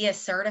want to be a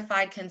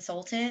certified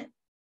consultant,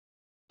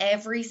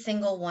 every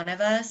single one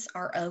of us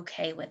are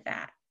okay with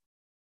that.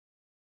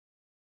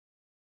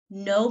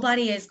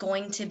 Nobody is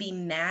going to be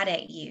mad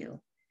at you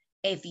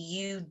if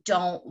you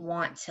don't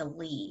want to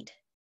lead.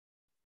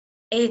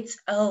 It's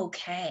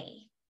okay.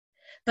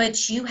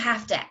 But you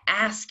have to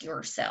ask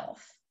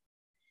yourself,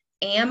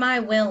 am I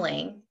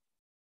willing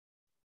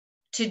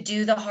to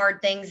do the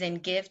hard things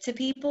and give to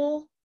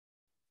people?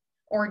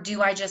 Or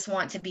do I just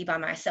want to be by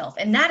myself?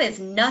 And that is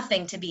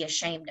nothing to be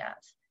ashamed of.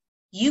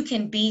 You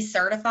can be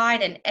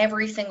certified, and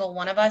every single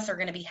one of us are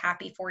going to be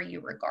happy for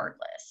you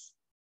regardless.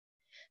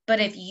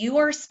 But if you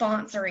are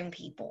sponsoring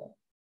people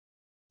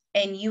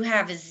and you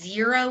have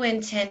zero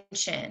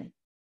intention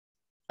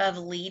of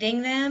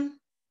leading them,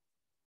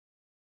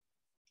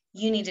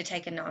 you need to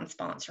take a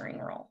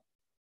non-sponsoring role.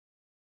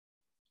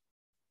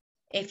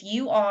 If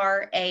you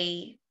are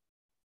a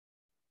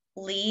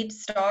lead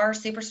star,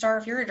 superstar,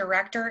 if you're a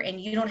director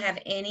and you don't have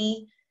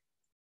any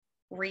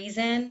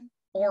reason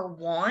or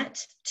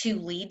want to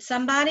lead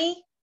somebody,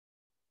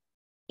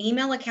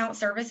 email account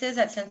services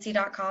at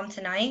Scentsy.com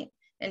tonight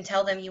and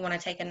tell them you want to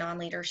take a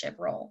non-leadership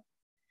role,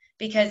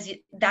 because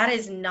that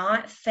is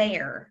not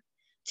fair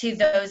to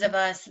those of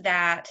us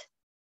that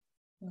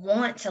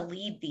want to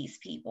lead these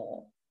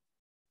people,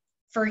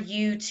 for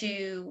you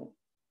to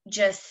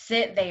just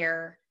sit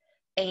there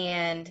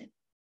and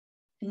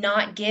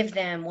not give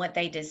them what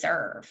they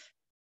deserve.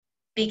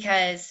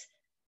 Because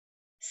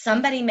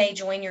somebody may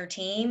join your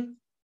team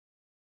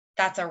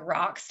that's a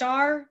rock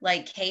star,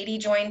 like Katie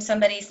joined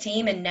somebody's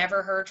team and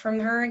never heard from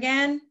her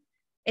again.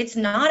 It's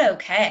not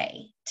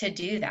okay to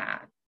do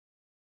that.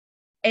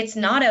 It's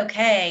not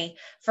okay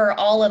for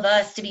all of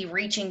us to be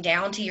reaching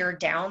down to your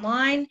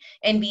downline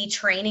and be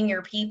training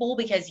your people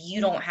because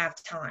you don't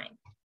have time.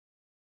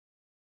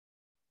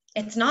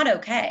 It's not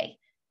okay.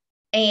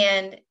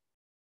 And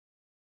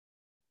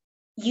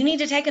you need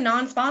to take a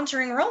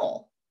non-sponsoring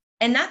role.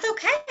 And that's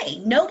okay.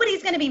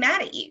 Nobody's going to be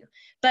mad at you.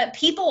 But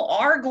people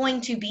are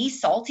going to be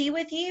salty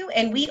with you,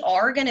 and we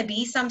are going to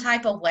be some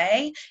type of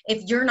way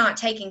if you're not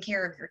taking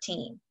care of your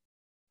team.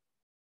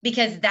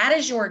 Because that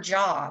is your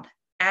job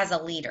as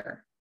a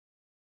leader.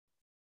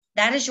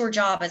 That is your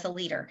job as a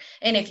leader.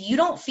 And if you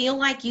don't feel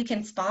like you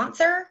can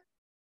sponsor,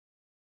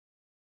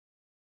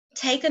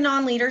 take a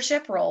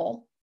non-leadership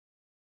role.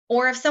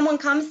 Or if someone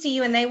comes to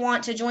you and they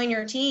want to join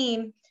your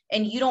team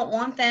and you don't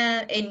want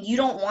them and you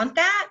don't want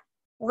that,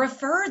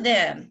 refer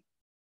them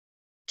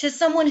to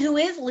someone who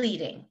is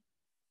leading.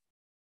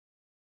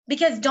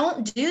 Because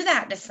don't do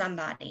that to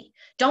somebody.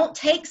 Don't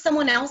take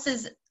someone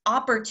else's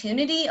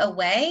opportunity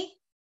away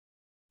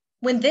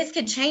when this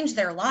could change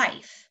their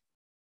life.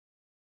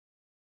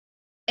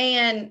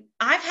 And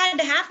I've had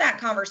to have that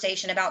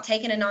conversation about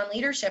taking a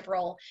non-leadership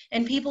role,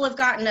 and people have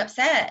gotten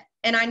upset.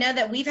 And I know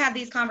that we've had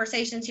these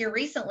conversations here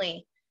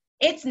recently.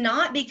 It's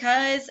not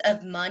because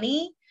of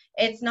money.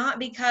 It's not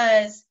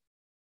because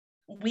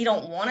we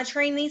don't want to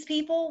train these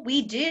people.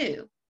 We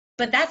do.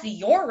 But that's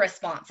your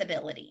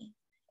responsibility.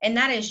 And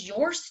that is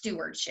your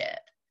stewardship.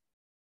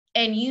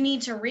 And you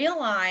need to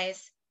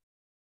realize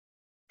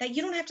that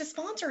you don't have to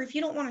sponsor if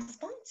you don't want to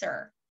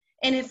sponsor.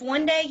 And if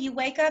one day you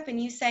wake up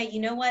and you say, you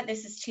know what,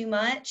 this is too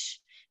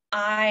much.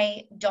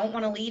 I don't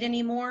want to lead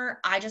anymore.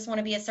 I just want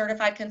to be a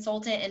certified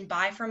consultant and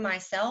buy from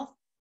myself.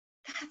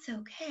 That's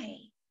okay.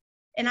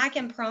 And I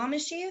can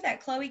promise you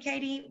that Chloe,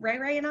 Katie,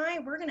 Ray, and I,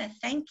 we're going to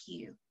thank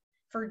you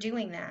for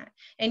doing that.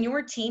 And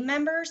your team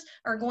members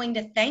are going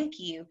to thank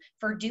you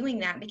for doing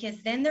that,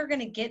 because then they're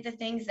going to get the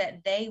things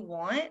that they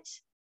want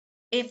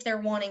if they're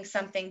wanting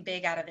something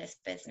big out of this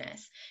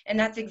business. And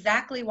that's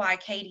exactly why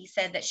Katie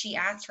said that she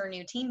asked her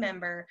new team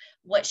member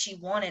what she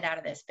wanted out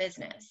of this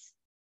business.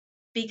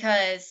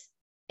 Because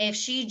if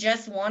she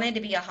just wanted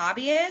to be a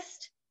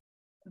hobbyist,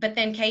 but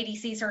then Katie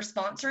sees her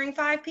sponsoring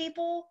 5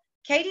 people,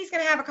 Katie's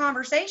going to have a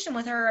conversation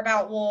with her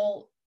about,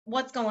 well,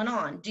 what's going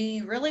on? Do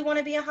you really want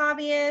to be a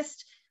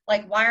hobbyist?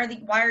 Like, why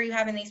are you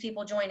having these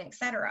people join,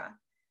 etc.?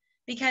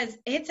 Because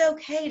it's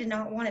okay to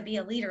not want to be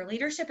a leader.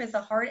 Leadership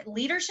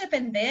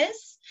in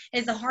this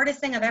is the hardest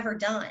thing I've ever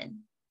done.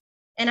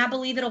 And I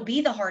believe it'll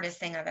be the hardest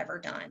thing I've ever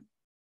done.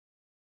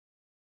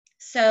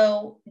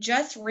 So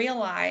just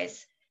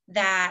realize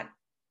that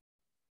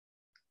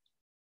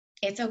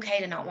it's okay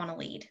to not want to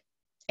lead,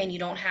 and you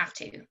don't have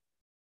to.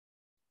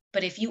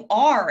 But if you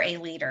are a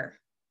leader,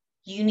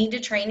 you need to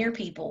train your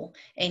people,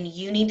 and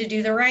you need to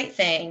do the right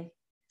thing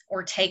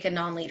or take a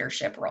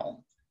non-leadership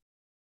role.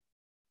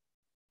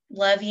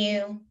 Love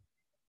you,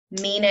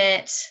 mean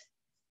it,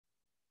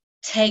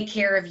 take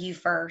care of you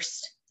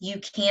first.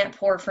 You can't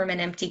pour from an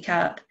empty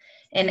cup.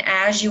 And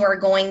as you are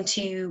going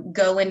to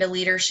go into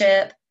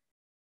leadership,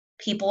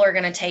 people are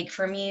going to take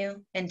from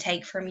you and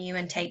take from you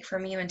and take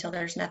from you until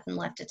there's nothing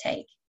left to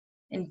take.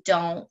 And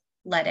don't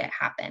let it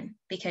happen,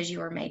 because you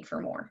were made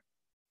for more.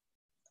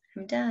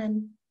 I'm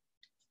done.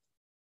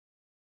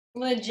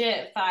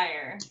 Legit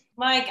fire.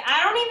 Like,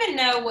 I don't even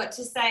know what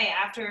to say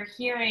after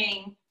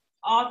hearing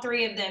all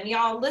 3 of them.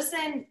 Y'all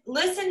listen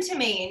to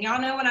me. And y'all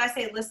know when I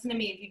say listen to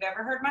me, if you've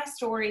ever heard my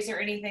stories or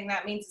anything,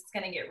 that means it's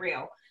going to get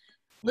real.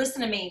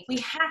 Listen to me. We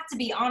have to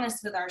be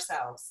honest with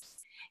ourselves.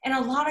 And a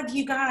lot of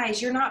you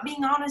guys, you're not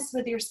being honest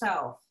with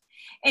yourself.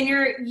 And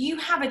you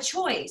have a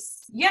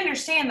choice. You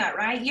understand that,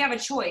 right? You have a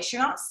choice.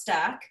 You're not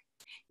stuck.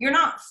 You're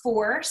not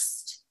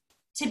forced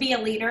to be a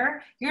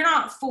leader. You're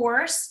not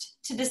forced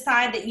to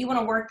decide that you want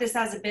to work this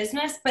as a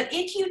business. But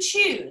if you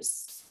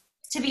choose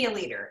to be a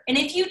leader, and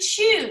if you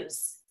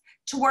choose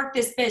to work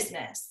this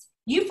business,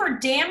 you for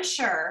damn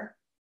sure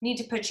need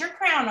to put your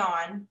crown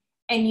on,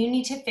 and you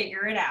need to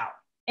figure it out.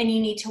 And you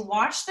need to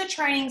watch the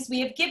trainings we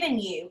have given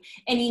you,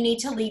 and you need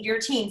to lead your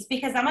teams.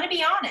 Because I'm going to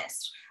be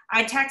honest,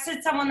 I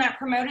texted someone that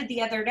promoted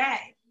the other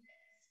day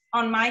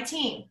on my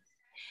team.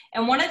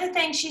 And one of the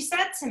things she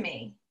said to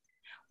me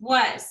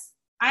was,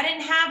 I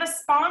didn't have a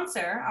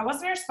sponsor. I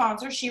wasn't her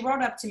sponsor. She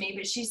wrote up to me,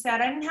 but she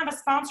said, I didn't have a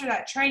sponsor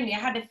that trained me. I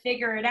had to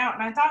figure it out.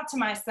 And I thought to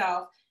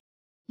myself,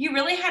 you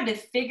really had to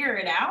figure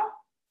it out?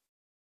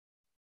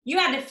 You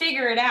had to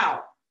figure it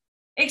out.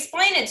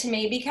 Explain it to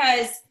me,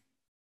 because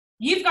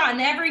You've gotten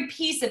every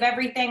piece of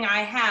everything I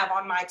have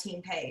on my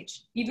team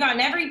page. You've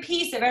gotten every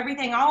piece of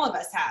everything all of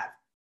us have.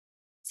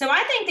 So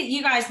I think that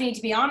you guys need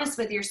to be honest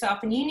with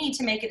yourself, and you need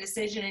to make a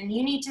decision, and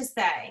you need to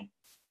say,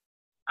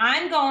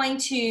 I'm going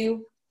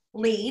to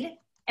lead,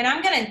 and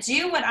I'm going to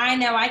do what I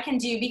know I can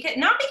do, because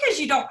not because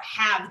you don't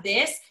have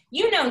this.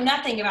 You know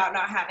nothing about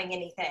not having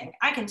anything.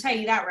 I can tell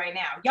you that right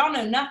now. Y'all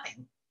know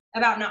nothing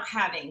about not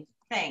having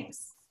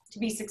things to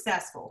be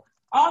successful.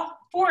 All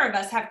 4 of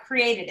us have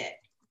created it.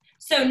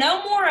 So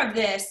no more of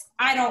this,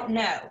 I don't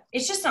know.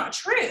 It's just not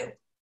true.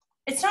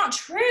 It's not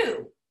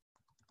true.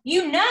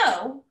 You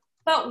know,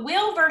 but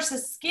will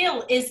versus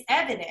skill is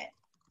evident.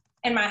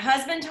 And my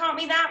husband taught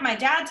me that. My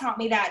dad taught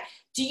me that.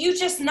 Do you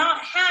just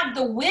not have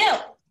the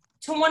will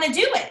to want to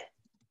do it?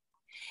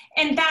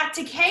 And back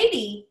to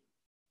Katie,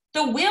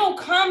 the will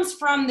comes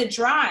from the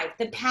drive,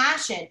 the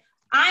passion.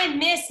 I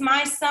miss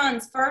my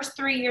son's first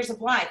 3 years of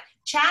life.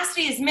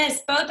 Chastity has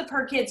missed both of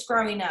her kids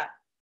growing up,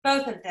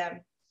 both of them.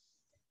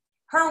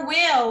 Her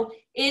will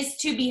is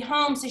to be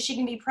home so she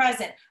can be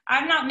present.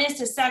 I've not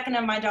missed a second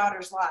of my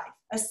daughter's life,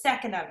 a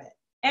second of it.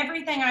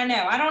 Everything I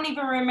know. I don't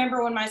even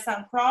remember when my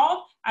son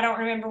crawled. I don't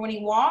remember when he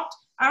walked.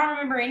 I don't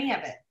remember any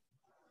of it.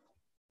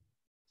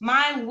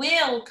 My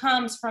will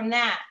comes from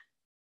that.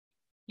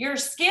 Your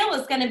skill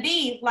is going to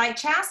be, like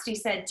Chastity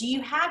said, do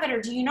you have it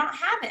or do you not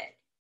have it?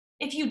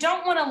 If you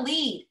don't want to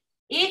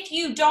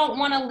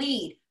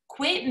lead,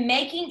 quit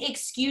making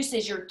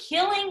excuses. You're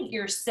killing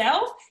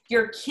yourself.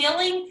 You're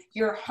killing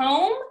your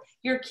home.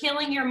 You're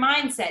killing your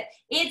mindset.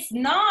 It's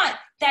not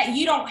that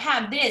you don't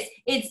have this.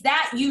 It's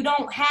that you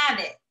don't have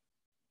it.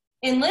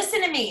 And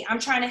listen to me. I'm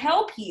trying to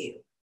help you.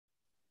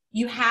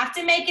 You have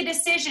to make a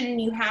decision,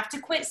 and you have to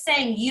quit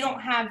saying you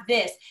don't have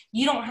this,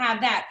 you don't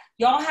have that.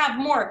 Y'all have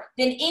more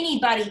than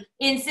anybody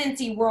in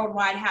Cincy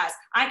worldwide has.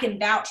 I can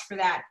vouch for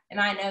that, and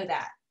I know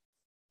that.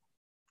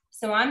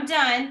 So I'm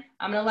done.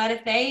 I'm going to let,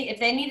 if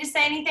they need to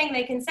say anything,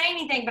 they can say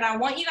anything, but I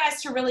want you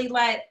guys to really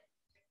let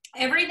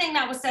everything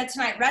that was said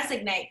tonight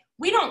resonate.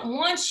 We don't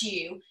want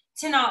you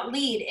to not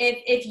lead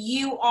if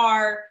you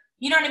are,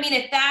 you know what I mean?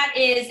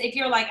 If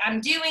you're like, I'm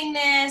doing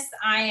this,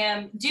 I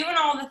am doing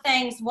all the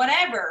things,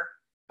 whatever,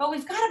 but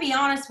we've got to be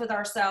honest with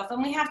ourselves,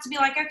 and we have to be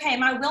like, okay,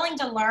 am I willing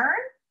to learn,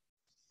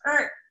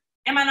 or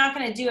am I not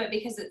going to do it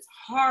because it's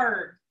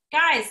hard?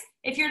 Guys,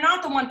 if you're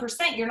not the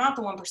 1%, you're not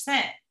the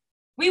 1%.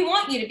 We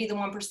want you to be the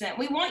 1%.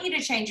 We want you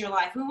to change your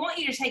life. We want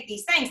you to take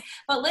these things.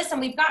 But listen,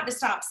 we've got to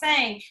stop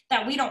saying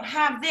that we don't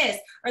have this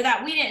or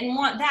that we didn't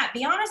want that.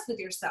 Be honest with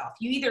yourself.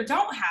 You either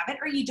don't have it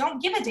or you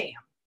don't give a damn.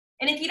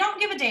 And if you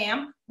don't give a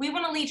damn, we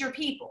want to lead your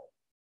people.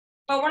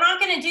 But we're not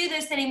going to do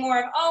this anymore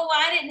of, oh, well,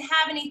 I didn't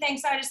have anything,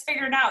 so I just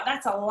figured it out.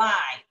 That's a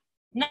lie.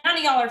 None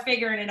of y'all are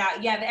figuring it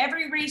out. You have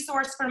every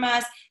resource from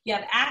us. You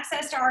have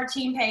access to our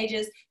team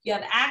pages. You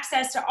have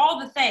access to all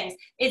the things.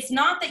 It's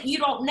not that you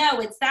don't know.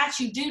 It's that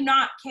you do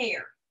not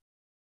care.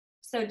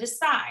 So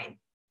decide.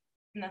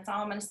 And that's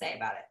all I'm going to say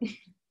about it.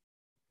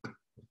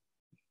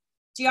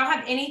 Do y'all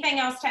have anything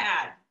else to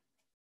add?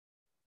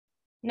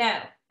 No.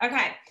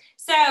 Okay.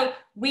 So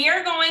we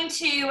are going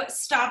to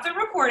stop the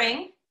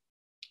recording.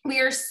 We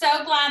are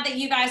so glad that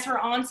you guys were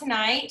on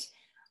tonight.